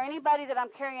 Father, is there anybody that I'm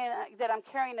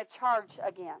carrying a charge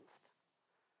against?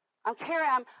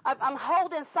 I'm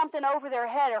holding something over their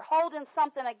head or holding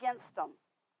something against them.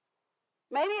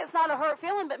 Maybe it's not a hurt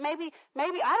feeling, but maybe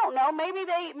I don't know. Maybe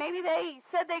they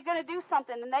said they're going to do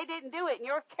something and they didn't do it, and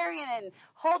you're carrying it and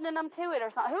holding them to it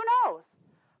or something. Who knows?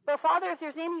 But Father, if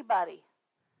there's anybody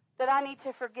that I need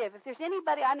to forgive, if there's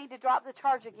anybody I need to drop the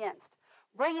charge against,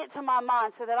 bring it to my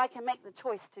mind so that I can make the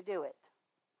choice to do it.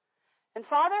 And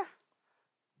Father,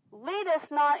 lead us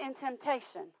not in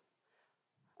temptation.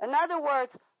 In other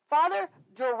words, Father,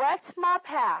 direct my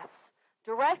paths,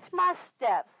 direct my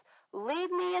steps, lead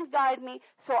me and guide me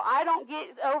so I don't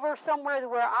get over somewhere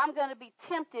where I'm going to be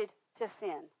tempted to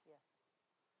sin. Yeah.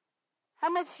 How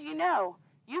much do you know?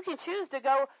 You can choose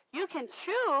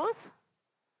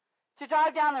to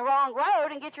drive down the wrong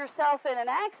road and get yourself in an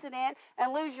accident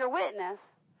and lose your witness.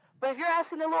 But if you're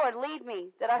asking the Lord, lead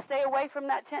me, that I stay away from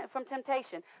from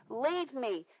temptation, lead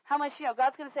me. How much you know?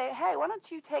 God's going to say, hey, why don't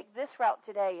you take this route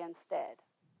today instead?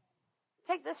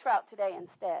 Take this route today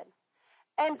instead.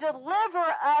 And deliver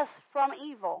us from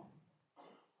evil.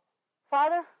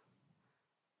 Father,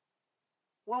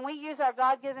 when we use our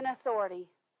God-given authority,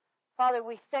 Father,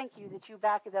 we thank you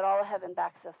that all of heaven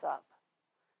backs us up.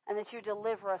 And that you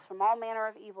deliver us from all manner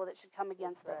of evil that should come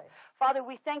against us. Father,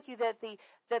 we thank you that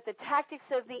the tactics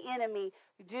of the enemy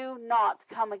do not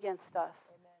come against us.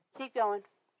 Amen. Keep going.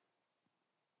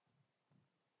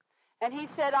 And he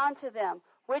said unto them,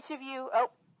 which of you,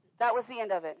 that was the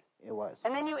end of it. It was.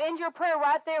 And then you end your prayer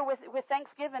right there with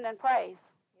thanksgiving and praise.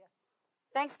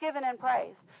 Thanksgiving and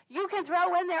praise. You can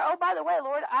throw in there, oh, by the way,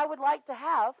 Lord, I would like to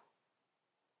have.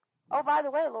 Oh, by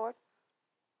the way, Lord.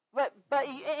 But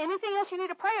anything else you need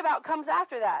to pray about comes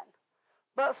after that.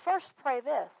 But first pray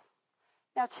this.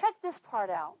 Now check this part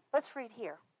out. Let's read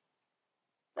here.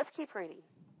 Let's keep reading.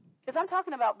 Because I'm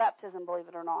talking about baptism, believe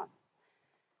it or not.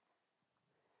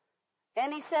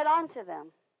 And he said unto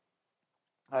them.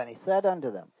 And he said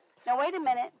unto them. Now wait a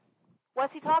minute.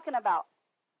 What's he talking about?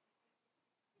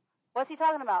 What's he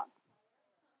talking about?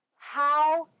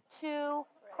 How to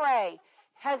pray.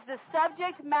 Has the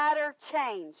subject matter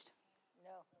changed?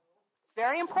 No. It's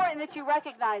very important that you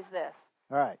recognize this.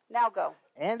 All right. Now go.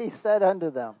 And he said unto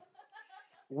them,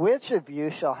 which of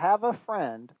you shall have a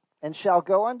friend, and shall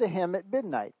go unto him at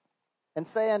midnight, and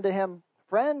say unto him,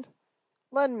 Friend,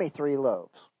 lend me 3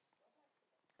 loaves.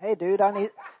 Hey, dude, I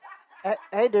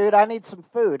need some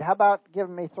food. How about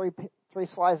giving me three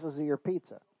slices of your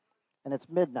pizza? And it's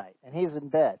midnight, and he's in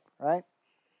bed, right?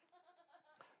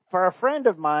 For a friend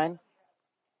of mine,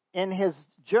 in his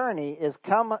journey, is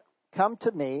come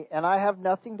to me, and I have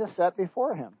nothing to set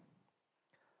before him.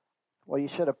 Well, you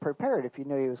should have prepared if you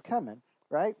knew he was coming,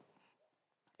 right?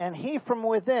 And he from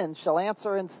within shall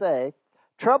answer and say,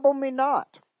 Trouble me not.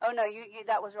 Oh no, you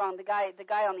that was wrong. The guy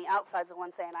on the outside's the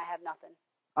one saying I have nothing.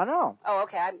 I know. Oh,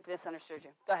 okay, I misunderstood you.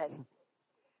 Go ahead.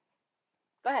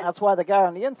 Go ahead. That's why the guy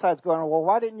on the inside's going, well,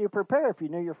 why didn't you prepare if you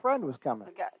knew your friend was coming?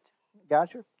 I got you.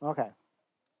 Got you? Okay.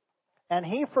 And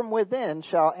he from within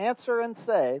shall answer and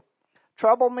say,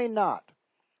 Trouble me not.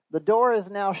 The door is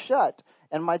now shut,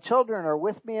 and my children are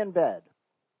with me in bed.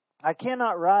 I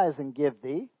cannot rise and give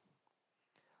thee.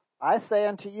 I say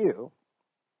unto you,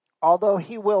 although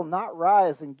he will not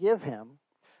rise and give him,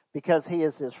 because he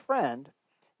is his friend,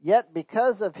 yet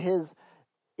because of his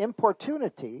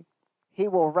importunity, he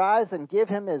will rise and give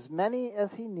him as many as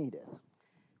he needeth.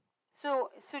 So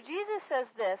Jesus says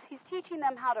this. He's teaching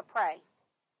them how to pray.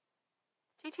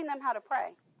 Teaching them how to pray.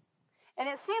 And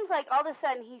it seems like all of a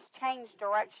sudden he's changed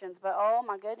directions. But, oh,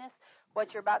 my goodness,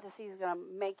 what you're about to see is going to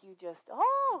make you just,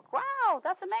 oh, wow,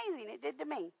 that's amazing. It did to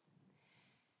me.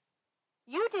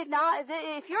 You did not,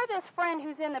 if you're this friend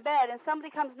who's in the bed and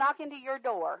somebody comes knocking to your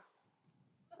door,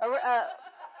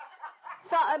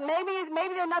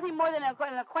 maybe they're nothing more than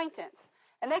an acquaintance,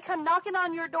 and they come knocking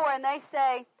on your door and they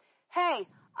say, hey,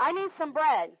 I need some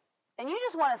bread, and you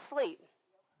just want to sleep.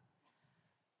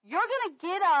 You're going to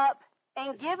get up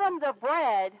and give them the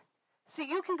bread so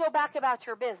you can go back about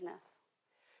your business.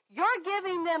 You're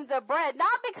giving them the bread,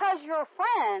 not because you're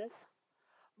friends,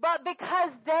 but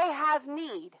because they have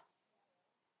need.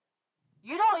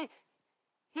 You don't,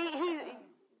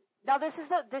 now this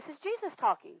is Jesus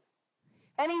talking.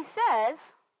 And he says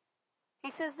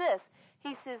this,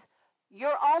 he says,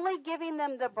 you're only giving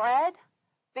them the bread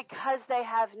because they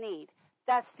have need.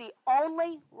 That's the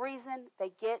only reason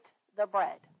they get the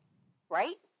bread.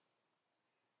 Right?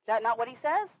 Is that not what he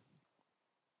says?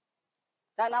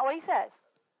 Is that not what he says?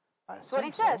 That's what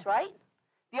he says, right?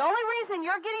 The only reason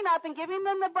you're getting up and giving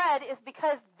them the bread is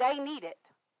because they need it.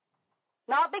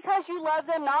 Not because you love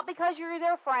them, not because you're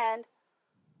their friend,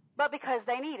 but because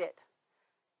they need it.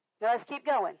 Now let's keep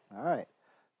going. All right.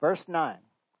 Verse 9.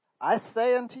 I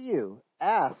say unto you,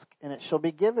 ask, and it shall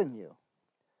be given you.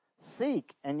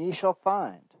 Seek, and ye shall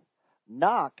find.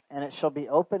 Knock, and it shall be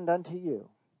opened unto you.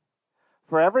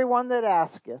 For everyone that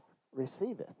asketh,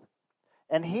 receiveth.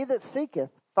 And he that seeketh,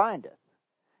 findeth.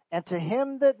 And to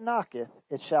him that knocketh,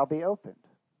 it shall be opened.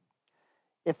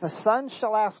 If a son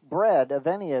shall ask bread of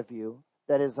any of you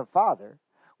that is a father,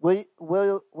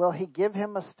 will he give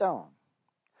him a stone?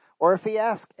 Or if he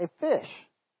ask a fish,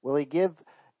 will he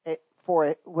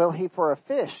for a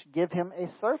fish give him a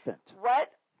serpent?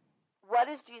 What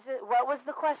is Jesus? What was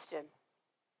the question?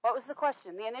 What was the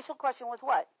question? The initial question was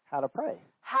what? How to pray.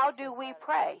 How do we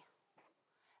pray?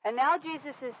 And now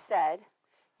Jesus has said,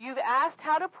 you've asked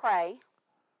how to pray,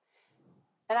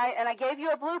 and I gave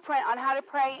you a blueprint on how to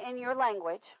pray in your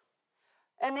language.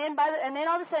 And then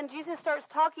all of a sudden Jesus starts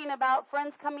talking about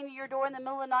friends coming to your door in the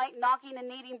middle of the night, knocking and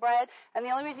needing bread. And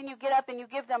the only reason you get up and you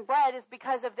give them bread is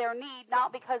because of their need,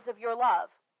 not because of your love.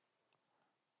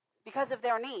 Because of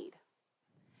their need.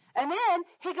 And then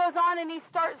he goes on and he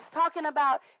starts talking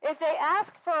about if they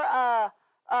ask for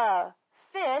a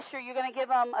fish, are you going to give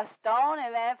them a stone?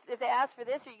 And if they ask for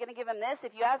this, are you going to give them this?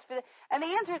 If you ask for this, and the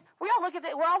answer is we're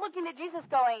all looking at Jesus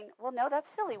going, well, no, that's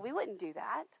silly. We wouldn't do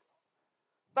that.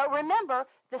 But remember,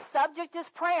 the subject is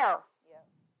prayer. Yeah.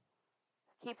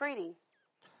 Keep reading.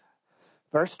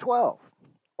 Verse 12.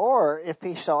 Or if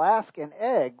he shall ask an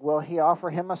egg, will he offer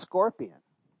him a scorpion?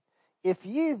 If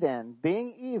ye then,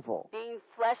 being evil, being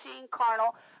fleshy and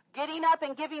carnal, getting up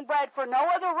and giving bread for no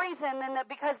other reason than that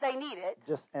because they need it.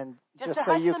 Just to so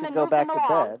hush you them can and go move back them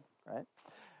to along. bed,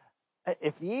 right?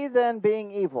 If ye then,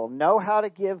 being evil, know how to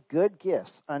give good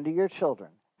gifts unto your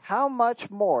children, how much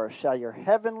more shall your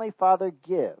heavenly Father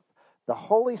give the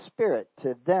Holy Spirit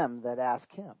to them that ask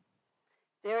him?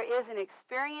 There is an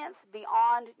experience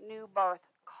beyond new birth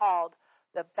called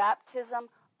the baptism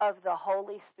of the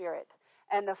Holy Spirit.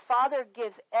 And the Father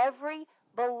gives every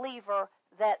believer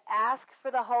that asks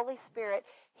for the Holy Spirit,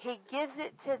 he gives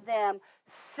it to them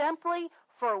simply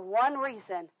for one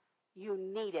reason: you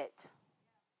need it.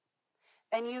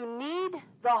 And you need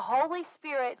the Holy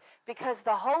Spirit because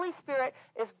the Holy Spirit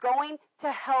is going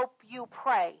to help you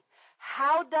pray.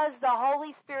 How does the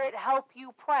Holy Spirit help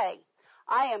you pray?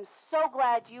 I am so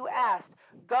glad you asked.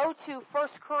 Go to 1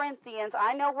 Corinthians.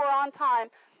 I know we're on time,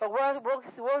 but we'll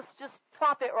just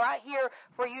plop it right here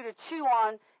for you to chew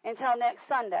on until next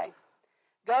Sunday.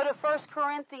 Go to 1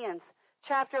 Corinthians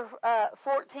chapter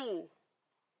 14.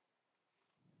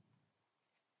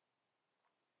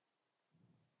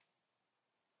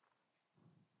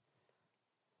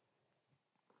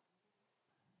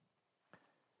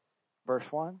 Verse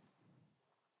 1.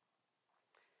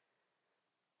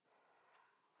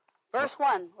 Verse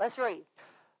 1. Let's read.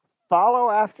 Follow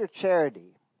after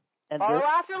charity. And Follow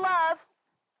after love.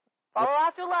 Follow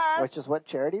after love. Which is what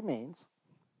charity means.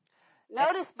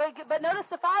 Notice, but notice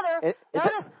the Father.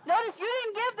 Notice you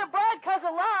didn't give the bread because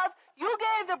of love. You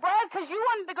gave the bread because you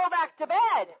wanted to go back to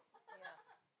bed.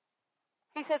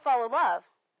 He said, follow love.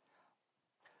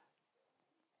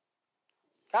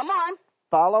 Come on.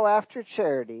 Follow after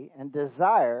charity and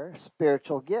desire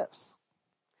spiritual gifts.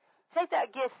 Take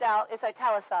that gifts out. It's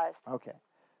italicized. Okay.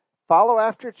 Follow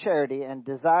after charity and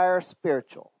desire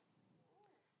spiritual.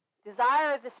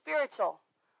 Desire the spiritual.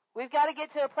 We've got to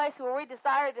get to a place where we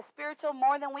desire the spiritual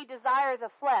more than we desire the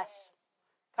flesh.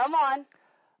 Come on.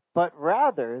 But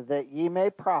rather that ye may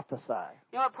prophesy.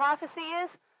 You know what prophecy is?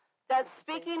 That's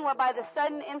speaking by the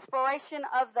sudden inspiration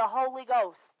of the Holy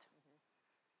Ghost.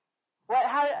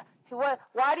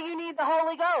 Why do you need the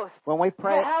Holy Ghost? When we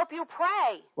pray, to help you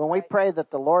pray. When we pray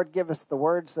that the Lord give us the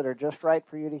words that are just right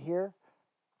for you to hear,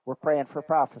 we're praying for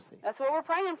prophecy. That's what we're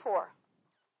praying for.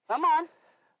 Come on.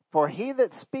 For he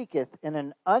that speaketh in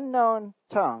an unknown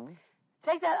tongue.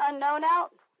 Take that unknown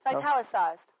out. It's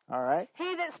italicized. All right.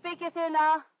 He that speaketh in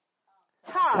a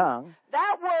tongue.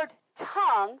 That word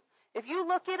tongue, if you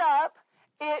look it up,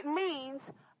 it means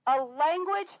a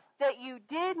language that you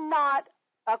did not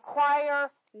acquire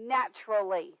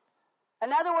naturally.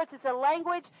 In other words, it's a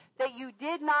language that you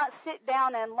did not sit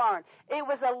down and learn.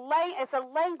 It's a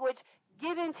language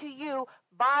given to you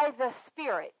by the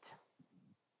Spirit.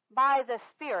 By the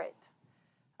Spirit.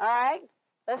 All right?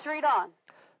 Let's read on.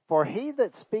 For he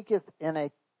that speaketh in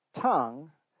a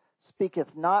tongue speaketh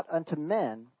not unto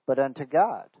men, but unto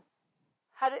God.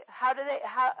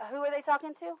 Who are they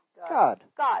talking to? God.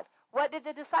 God. What did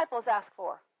the disciples ask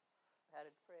for?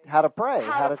 How to pray.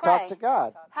 How to talk to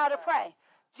God. How to pray.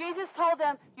 Jesus told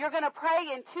them, you're going to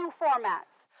pray in two formats.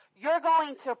 You're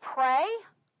going to pray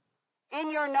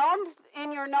in your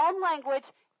known language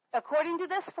according to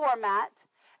this format.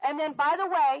 And then, by the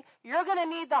way, you're going to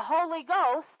need the Holy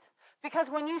Ghost, because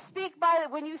when you speak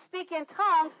in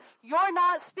tongues, you're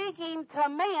not speaking to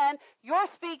man, you're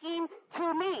speaking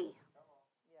to me.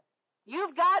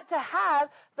 You've got to have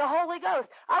the Holy Ghost.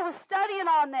 I was studying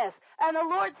on this, and the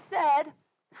Lord said,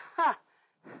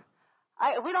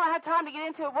 we don't have time to get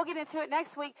into it. We'll get into it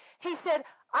next week. He said,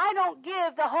 I don't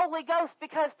give the Holy Ghost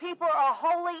because people are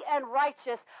holy and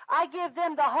righteous. I give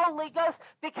them the Holy Ghost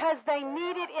because they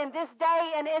need it in this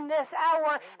day and in this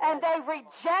hour, and they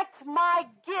reject my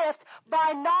gift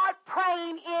by not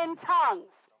praying in tongues.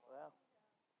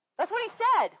 That's what he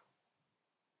said.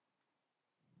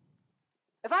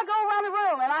 If I go around the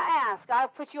room and I ask, I'll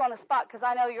put you on the spot because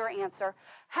I know your answer.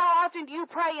 How often do you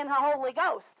pray in the Holy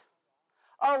Ghost?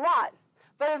 A lot.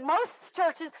 But in most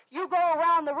churches, you go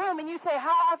around the room and you say,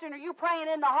 how often are you praying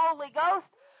in the Holy Ghost?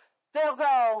 They'll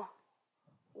go,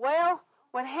 well,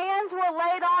 when hands were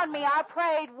laid on me, I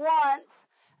prayed once,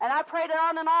 and I prayed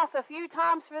on and off a few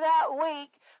times for that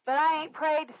week, but I ain't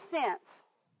prayed since.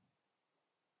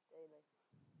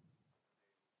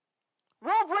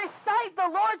 We'll recite the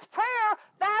Lord's Prayer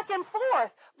back and forth,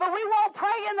 but we won't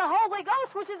pray in the Holy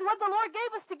Ghost, which is what the Lord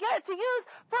gave us to use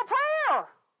for prayer.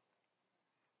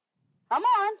 Come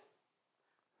on.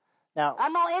 Now,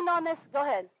 I'm going to end on this. Go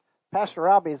ahead. Pastor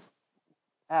Robbie's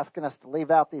asking us to leave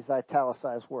out these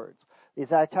italicized words.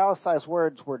 These italicized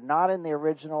words were not in the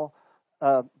original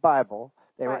Bible.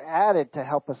 They were added to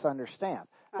help us understand.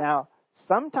 Now,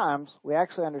 sometimes we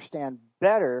actually understand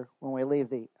better when we leave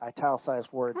the italicized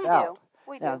words We out. do.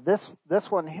 We Now, do.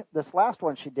 this last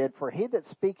one she did, for he that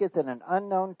speaketh in an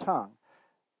unknown tongue.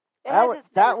 It has its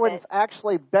That benefit, one's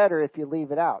actually better if you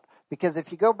leave it out, because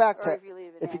if you go back or to if you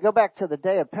leave it if in. you go back to the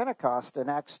day of Pentecost in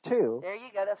Acts 2, There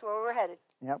you go. That's where we're headed.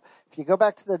 yep. If you go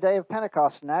back to the day of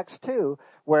Pentecost in Acts 2,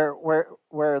 where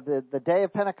the day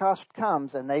of Pentecost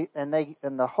comes and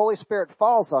the Holy Spirit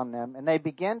falls on them and they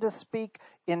begin to speak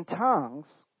in tongues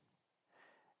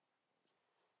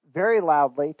very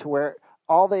loudly, to where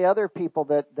all the other people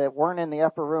that weren't in the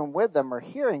upper room with them are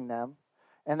hearing them,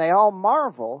 and they all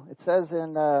marvel. It says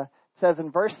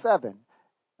in verse 7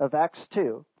 of Acts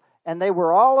 2, and they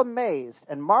were all amazed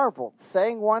and marveled,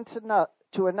 saying one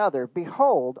to another,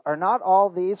 Behold, are not all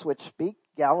these which speak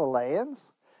Galileans?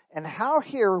 And how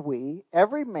hear we,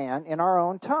 every man in our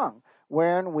own tongue,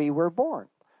 wherein we were born?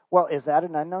 Well, is that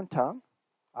an unknown tongue?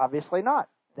 Obviously not.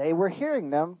 They were hearing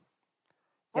them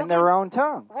in their own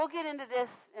tongue. We'll get into this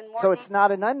in more So it's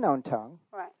not an unknown tongue.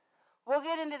 Right. We'll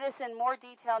get into this in more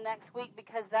detail next week,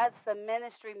 because that's the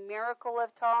ministry miracle of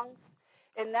tongues.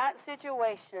 In that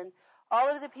situation, all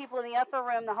of the people in the upper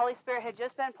room, the Holy Spirit had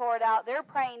just been poured out. They're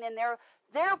praying in their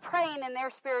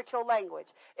spiritual language.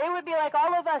 It would be like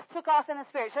all of us took off in the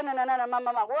spirit. No.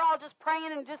 We're all just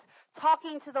praying and just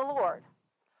talking to the Lord.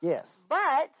 Yes.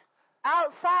 But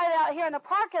outside, out here in the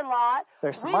parking lot,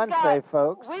 There's some unsaved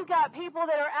folks. We've got people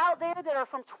that are out there that are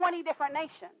from 20 different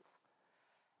nations.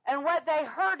 And what they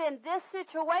heard in this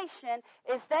situation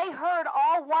is they heard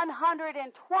all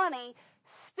 120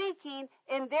 speaking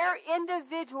in their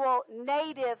individual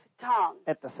native tongue.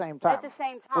 At the same time. At the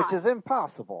same time. Which is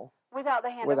impossible without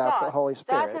the hand without of God. the Holy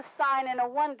Spirit. That's a sign and a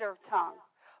wonder tongue.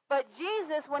 But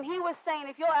Jesus, when he was saying,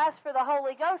 if you'll ask for the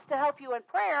Holy Ghost to help you in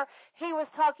prayer, he was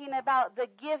talking about the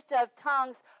gift of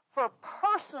tongues for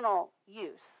personal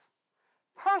use.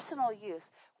 Personal use.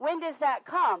 When does that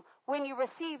come? When you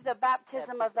receive the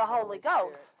baptism of the Holy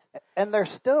Ghost. And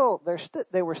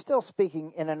they were still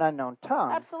speaking in an unknown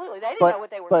tongue. Absolutely. They didn't know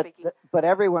what they were speaking. But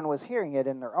everyone was hearing it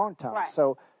in their own tongue. Right.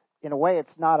 So, in a way,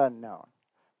 it's not unknown.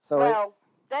 So well,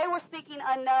 they were speaking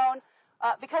unknown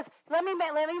because let me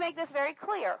make this very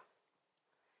clear.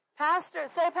 Pastor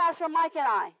Mike and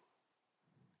I,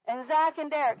 and Zach and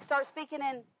Derek start speaking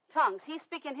in tongues. He's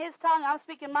speaking his tongue. I'm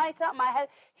speaking my tongue.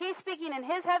 He's speaking in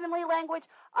his heavenly language.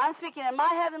 I'm speaking in my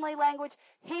heavenly language.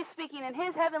 He's speaking in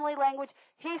his heavenly language.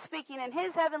 He's speaking in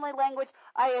his heavenly language.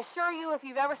 I assure you, if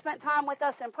you've ever spent time with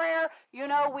us in prayer, you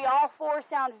know we all four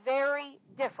sound very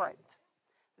different.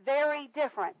 Very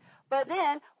different. But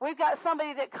then we've got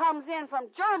somebody that comes in from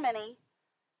Germany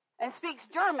and speaks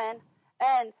German,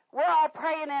 and we're all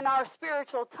praying in our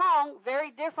spiritual tongue,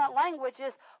 very different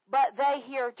languages, but they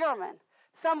hear German.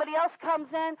 Somebody else comes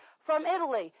in from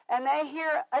Italy, and they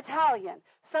hear Italian.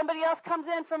 Somebody else comes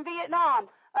in from Vietnam,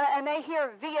 and they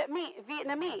hear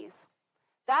Vietnamese.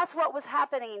 That's what was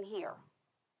happening here.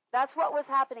 That's what was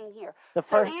happening here. The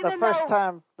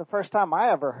first time I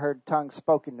ever heard tongues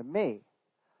spoken to me,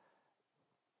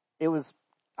 it was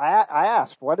I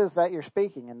asked, "What is that you're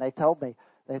speaking?" And they told me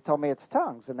it's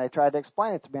tongues, and they tried to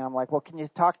explain it to me. I'm like, "Well, can you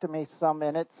talk to me some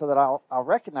in it so that I'll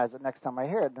recognize it next time I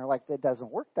hear it?" And they're like, "It doesn't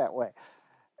work that way."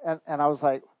 And I was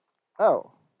like,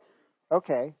 "Oh,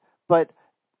 okay." But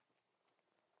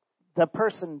the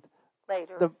person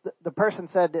later, the person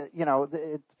said,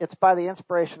 it's by the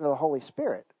inspiration of the Holy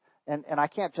Spirit, and I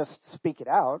can't just speak it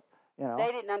out.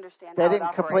 They didn't understand. They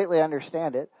didn't completely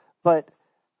understand it, but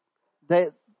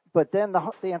then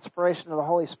the inspiration of the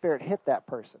Holy Spirit hit that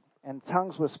person, and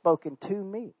tongues was spoken to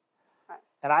me, right.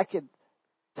 And I could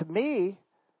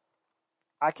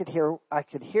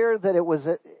hear that it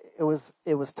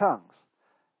was tongues,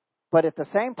 but at the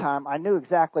same time I knew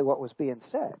exactly what was being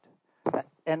said,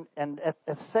 and at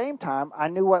the same time I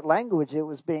knew what language it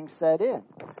was being said in.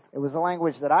 It was a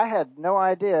language that I had no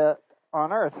idea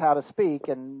on earth how to speak,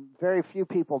 and very few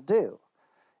people do.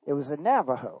 It was a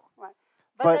Navajo. Right.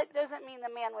 But that doesn't mean the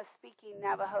man was speaking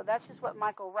Navajo. That's just what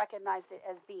Michael recognized it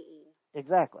as being.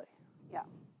 Exactly. Yeah.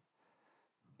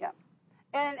 Yeah.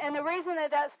 And the reason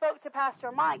that spoke to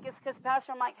Pastor Mike is because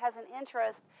Pastor Mike has an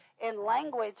interest in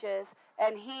languages,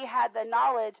 and he had the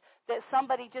knowledge that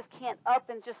somebody just can't up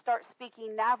and just start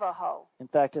speaking Navajo. In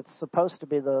fact, it's supposed to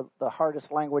be the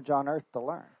hardest language on earth to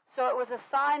learn. So it was a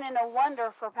sign and a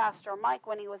wonder for Pastor Mike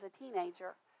when he was a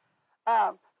teenager.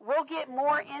 We'll get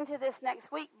more into this next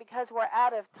week because we're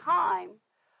out of time.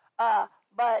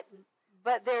 But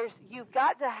you've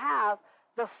got to have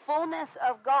the fullness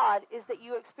of God is that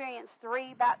you experience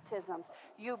 3 baptisms.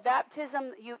 You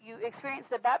experience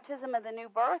the baptism of the new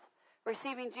birth,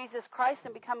 receiving Jesus Christ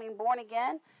and becoming born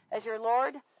again as your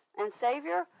Lord and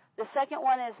Savior. The second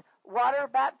one is water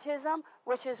baptism,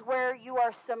 which is where you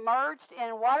are submerged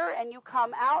in water and you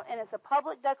come out, and it's a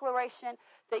public declaration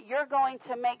that you're going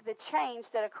to make the change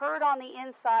that occurred on the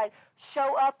inside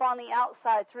show up on the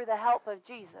outside through the help of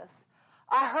Jesus.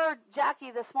 I heard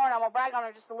Jackie this morning, I'm going to brag on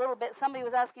her just a little bit. Somebody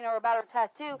was asking her about her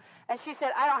tattoo, and she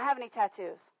said, I don't have any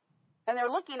tattoos. And they're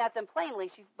looking at them plainly.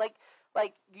 She's like,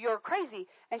 you're crazy.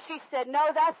 And she said, no,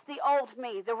 that's the old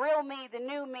me. The real me, the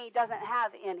new me doesn't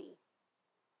have any.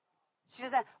 She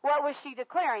doesn't. What was she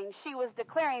declaring? She was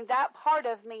declaring that part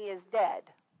of me is dead.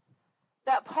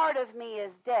 That part of me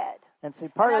is dead. And see,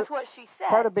 that's what she said.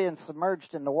 Part of being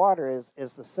submerged in the water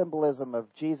is the symbolism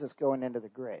of Jesus going into the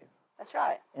grave. That's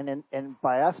right. And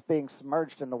by us being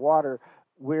submerged in the water,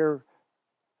 we're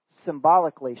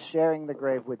symbolically sharing the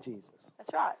grave with Jesus.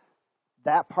 That's right.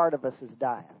 That part of us is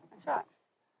dying. That's right.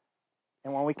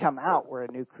 And when we come out, we're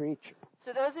a new creature.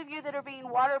 So those of you that are being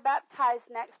water baptized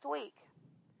next week,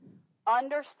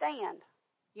 understand.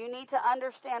 You need to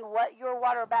understand what your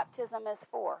water baptism is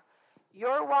for.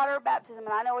 Your water baptism,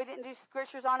 and I know we didn't do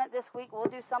scriptures on it this week. We'll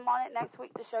do some on it next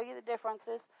week to show you the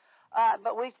differences.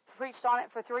 But we've preached on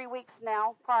it for 3 weeks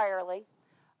now, priorly.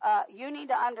 You need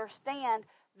to understand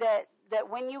that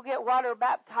when you get water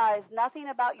baptized, nothing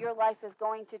about your life is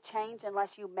going to change unless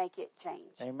you make it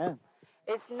change. Amen.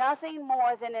 It's nothing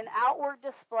more than an outward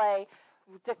display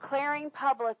declaring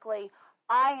publicly,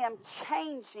 I am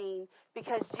changing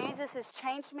because Jesus has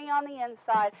changed me on the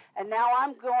inside, and now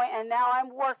I'm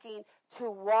working to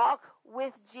walk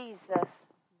with Jesus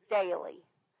daily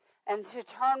and to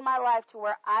turn my life to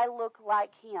where I look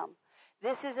like him.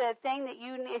 This is a thing that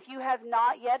if you have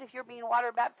not yet, if you're being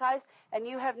water baptized and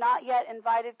you have not yet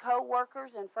invited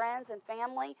co-workers and friends and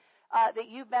family that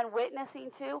you've been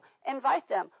witnessing to, invite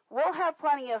them. We'll have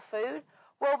plenty of food.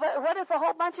 Well, but what if a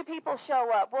whole bunch of people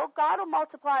show up? Well, God will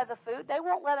multiply the food. They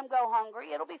won't let them go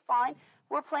hungry. It'll be fine.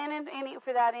 We're planning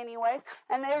for that anyways.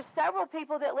 And there's several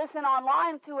people that listen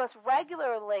online to us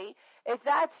regularly. If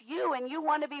that's you and you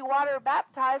want to be water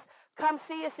baptized, come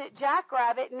see us at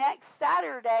Jackrabbit next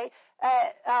Saturday.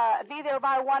 Be there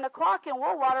by 1 o'clock and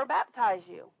we'll water baptize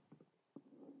you.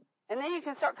 And then you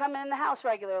can start coming in the house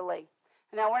regularly.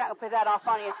 No, we're not going to put that off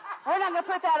on you. We're not going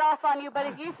to put that off on you. But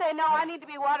if you say, no, I need to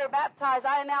be water baptized,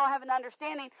 I now have an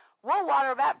understanding, we'll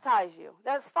water baptize you.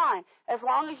 That's fine, as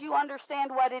long as you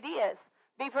understand what it is.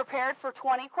 Be prepared for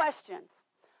 20 questions.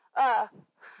 And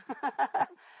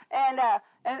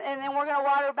then we're going to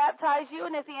water baptize you.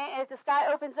 And if the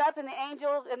sky opens up and the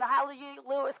angel and the Hallelujah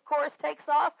chorus takes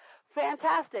off,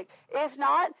 fantastic. If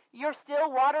not, you're still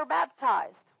water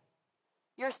baptized.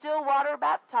 You're still water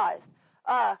baptized.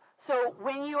 So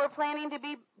when you are planning to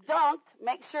be dunked,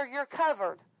 make sure you're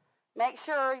covered. Make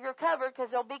sure you're covered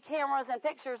because there'll be cameras and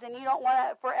pictures and you don't want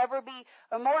to forever be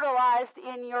immortalized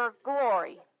in your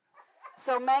glory.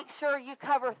 So make sure you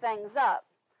cover things up.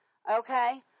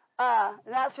 Okay?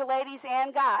 And that's for ladies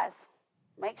and guys.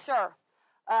 Make sure.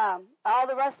 All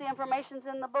the rest of the information's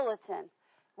in the bulletin.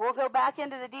 We'll go back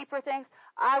into the deeper things.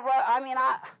 I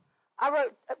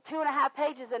wrote 2.5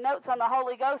 pages of notes on the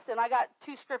Holy Ghost and I got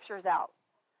 2 scriptures out.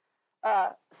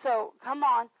 So come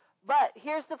on. But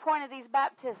here's the point of these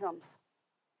baptisms.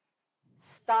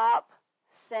 Stop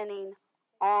sinning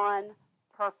on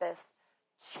purpose.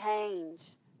 Change.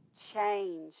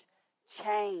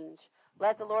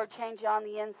 Let the Lord change you on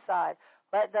the inside.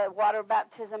 Let the water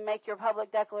baptism make your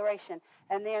public declaration.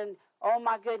 And then, oh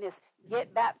my goodness,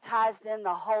 get baptized in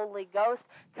the Holy Ghost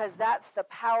because that's the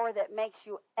power that makes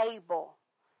you able.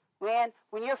 Man,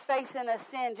 when you're facing a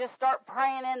sin, just start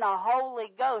praying in the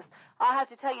Holy Ghost. I'll have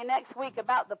to tell you next week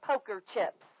about the poker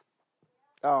chips.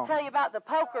 Oh. Tell you about the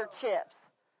poker chips,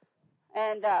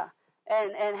 and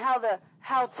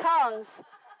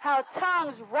how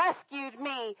tongues rescued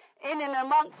me in and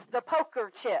amongst the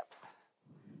poker chips.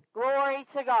 Glory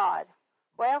to God.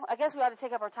 Well, I guess we ought to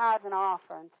take up our tithes and our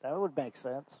offerings. That would make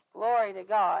sense. Glory to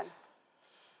God.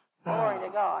 Glory to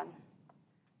God.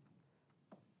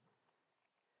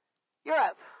 You're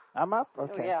up. I'm up?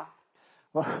 Okay. Yeah.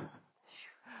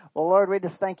 Well, Lord, we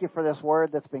just thank you for this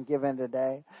word that's been given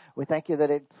today. We thank you that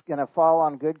it's going to fall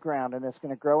on good ground and it's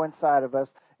going to grow inside of us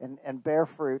and bear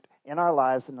fruit in our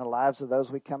lives and the lives of those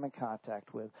we come in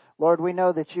contact with. Lord, we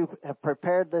know that you have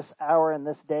prepared this hour and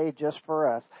this day just for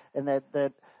us, and that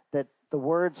the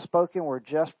words spoken were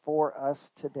just for us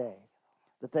today.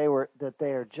 That they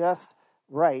are just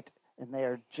right, and they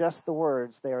are just the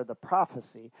words. They are the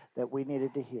prophecy that we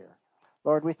needed to hear.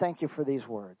 Lord, we thank you for these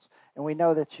words, and we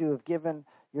know that you have given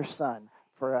your Son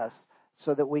for us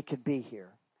so that we could be here,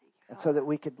 and so that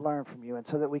we could learn from you, and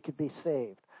so that we could be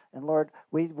saved, And Lord,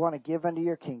 we want to give unto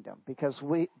your kingdom because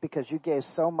you gave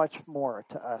so much more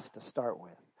to us to start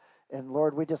with. And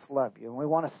Lord, we just love you, and we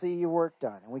want to see your work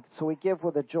done. And so we give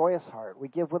with a joyous heart. We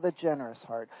give with a generous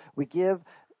heart. We give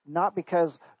not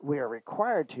because we are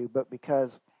required to, but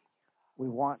because we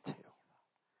want to.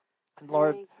 And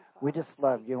Lord, we just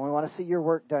love you, and we want to see your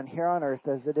work done here on earth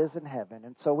as it is in heaven.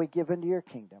 And so we give into your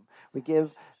kingdom. We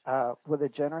give with a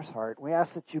generous heart. We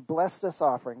ask that you bless this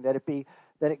offering, that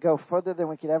it go further than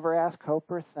we could ever ask,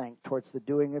 hope, or think towards the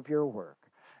doing of your work.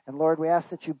 And Lord, we ask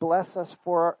that you bless us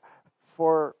for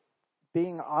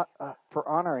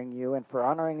honoring you and for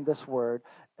honoring this word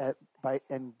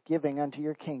and giving unto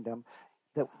your kingdom,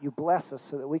 that you bless us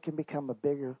so that we can become a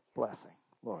bigger blessing,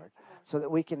 Lord, so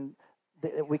that we can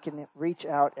reach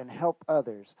out and help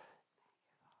others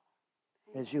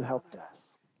as you helped us.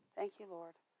 Thank you,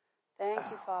 Lord. Thank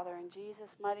you, Father. In Jesus'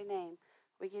 mighty name,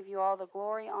 we give you all the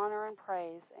glory, honor, and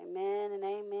praise. Amen and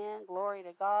amen. Glory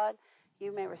to God.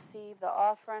 You may receive the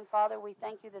offering. Father, we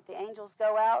thank you that the angels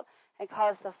go out and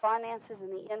cause the finances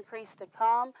and the increase to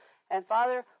come. And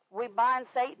Father, we bind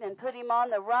Satan and put him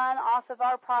on the run off of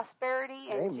our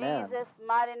prosperity in Amen. Jesus'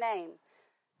 mighty name.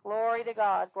 Glory to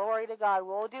God. Glory to God.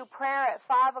 We'll do prayer at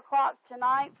 5 o'clock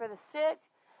tonight for the sick.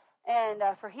 And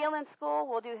for healing school,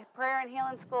 we'll do prayer and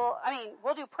healing school.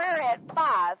 We'll do prayer at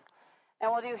 5,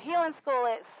 and we'll do healing school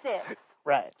at 6.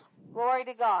 Right. Glory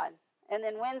to God. And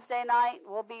then Wednesday night,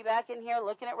 we'll be back in here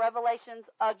looking at Revelations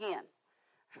again.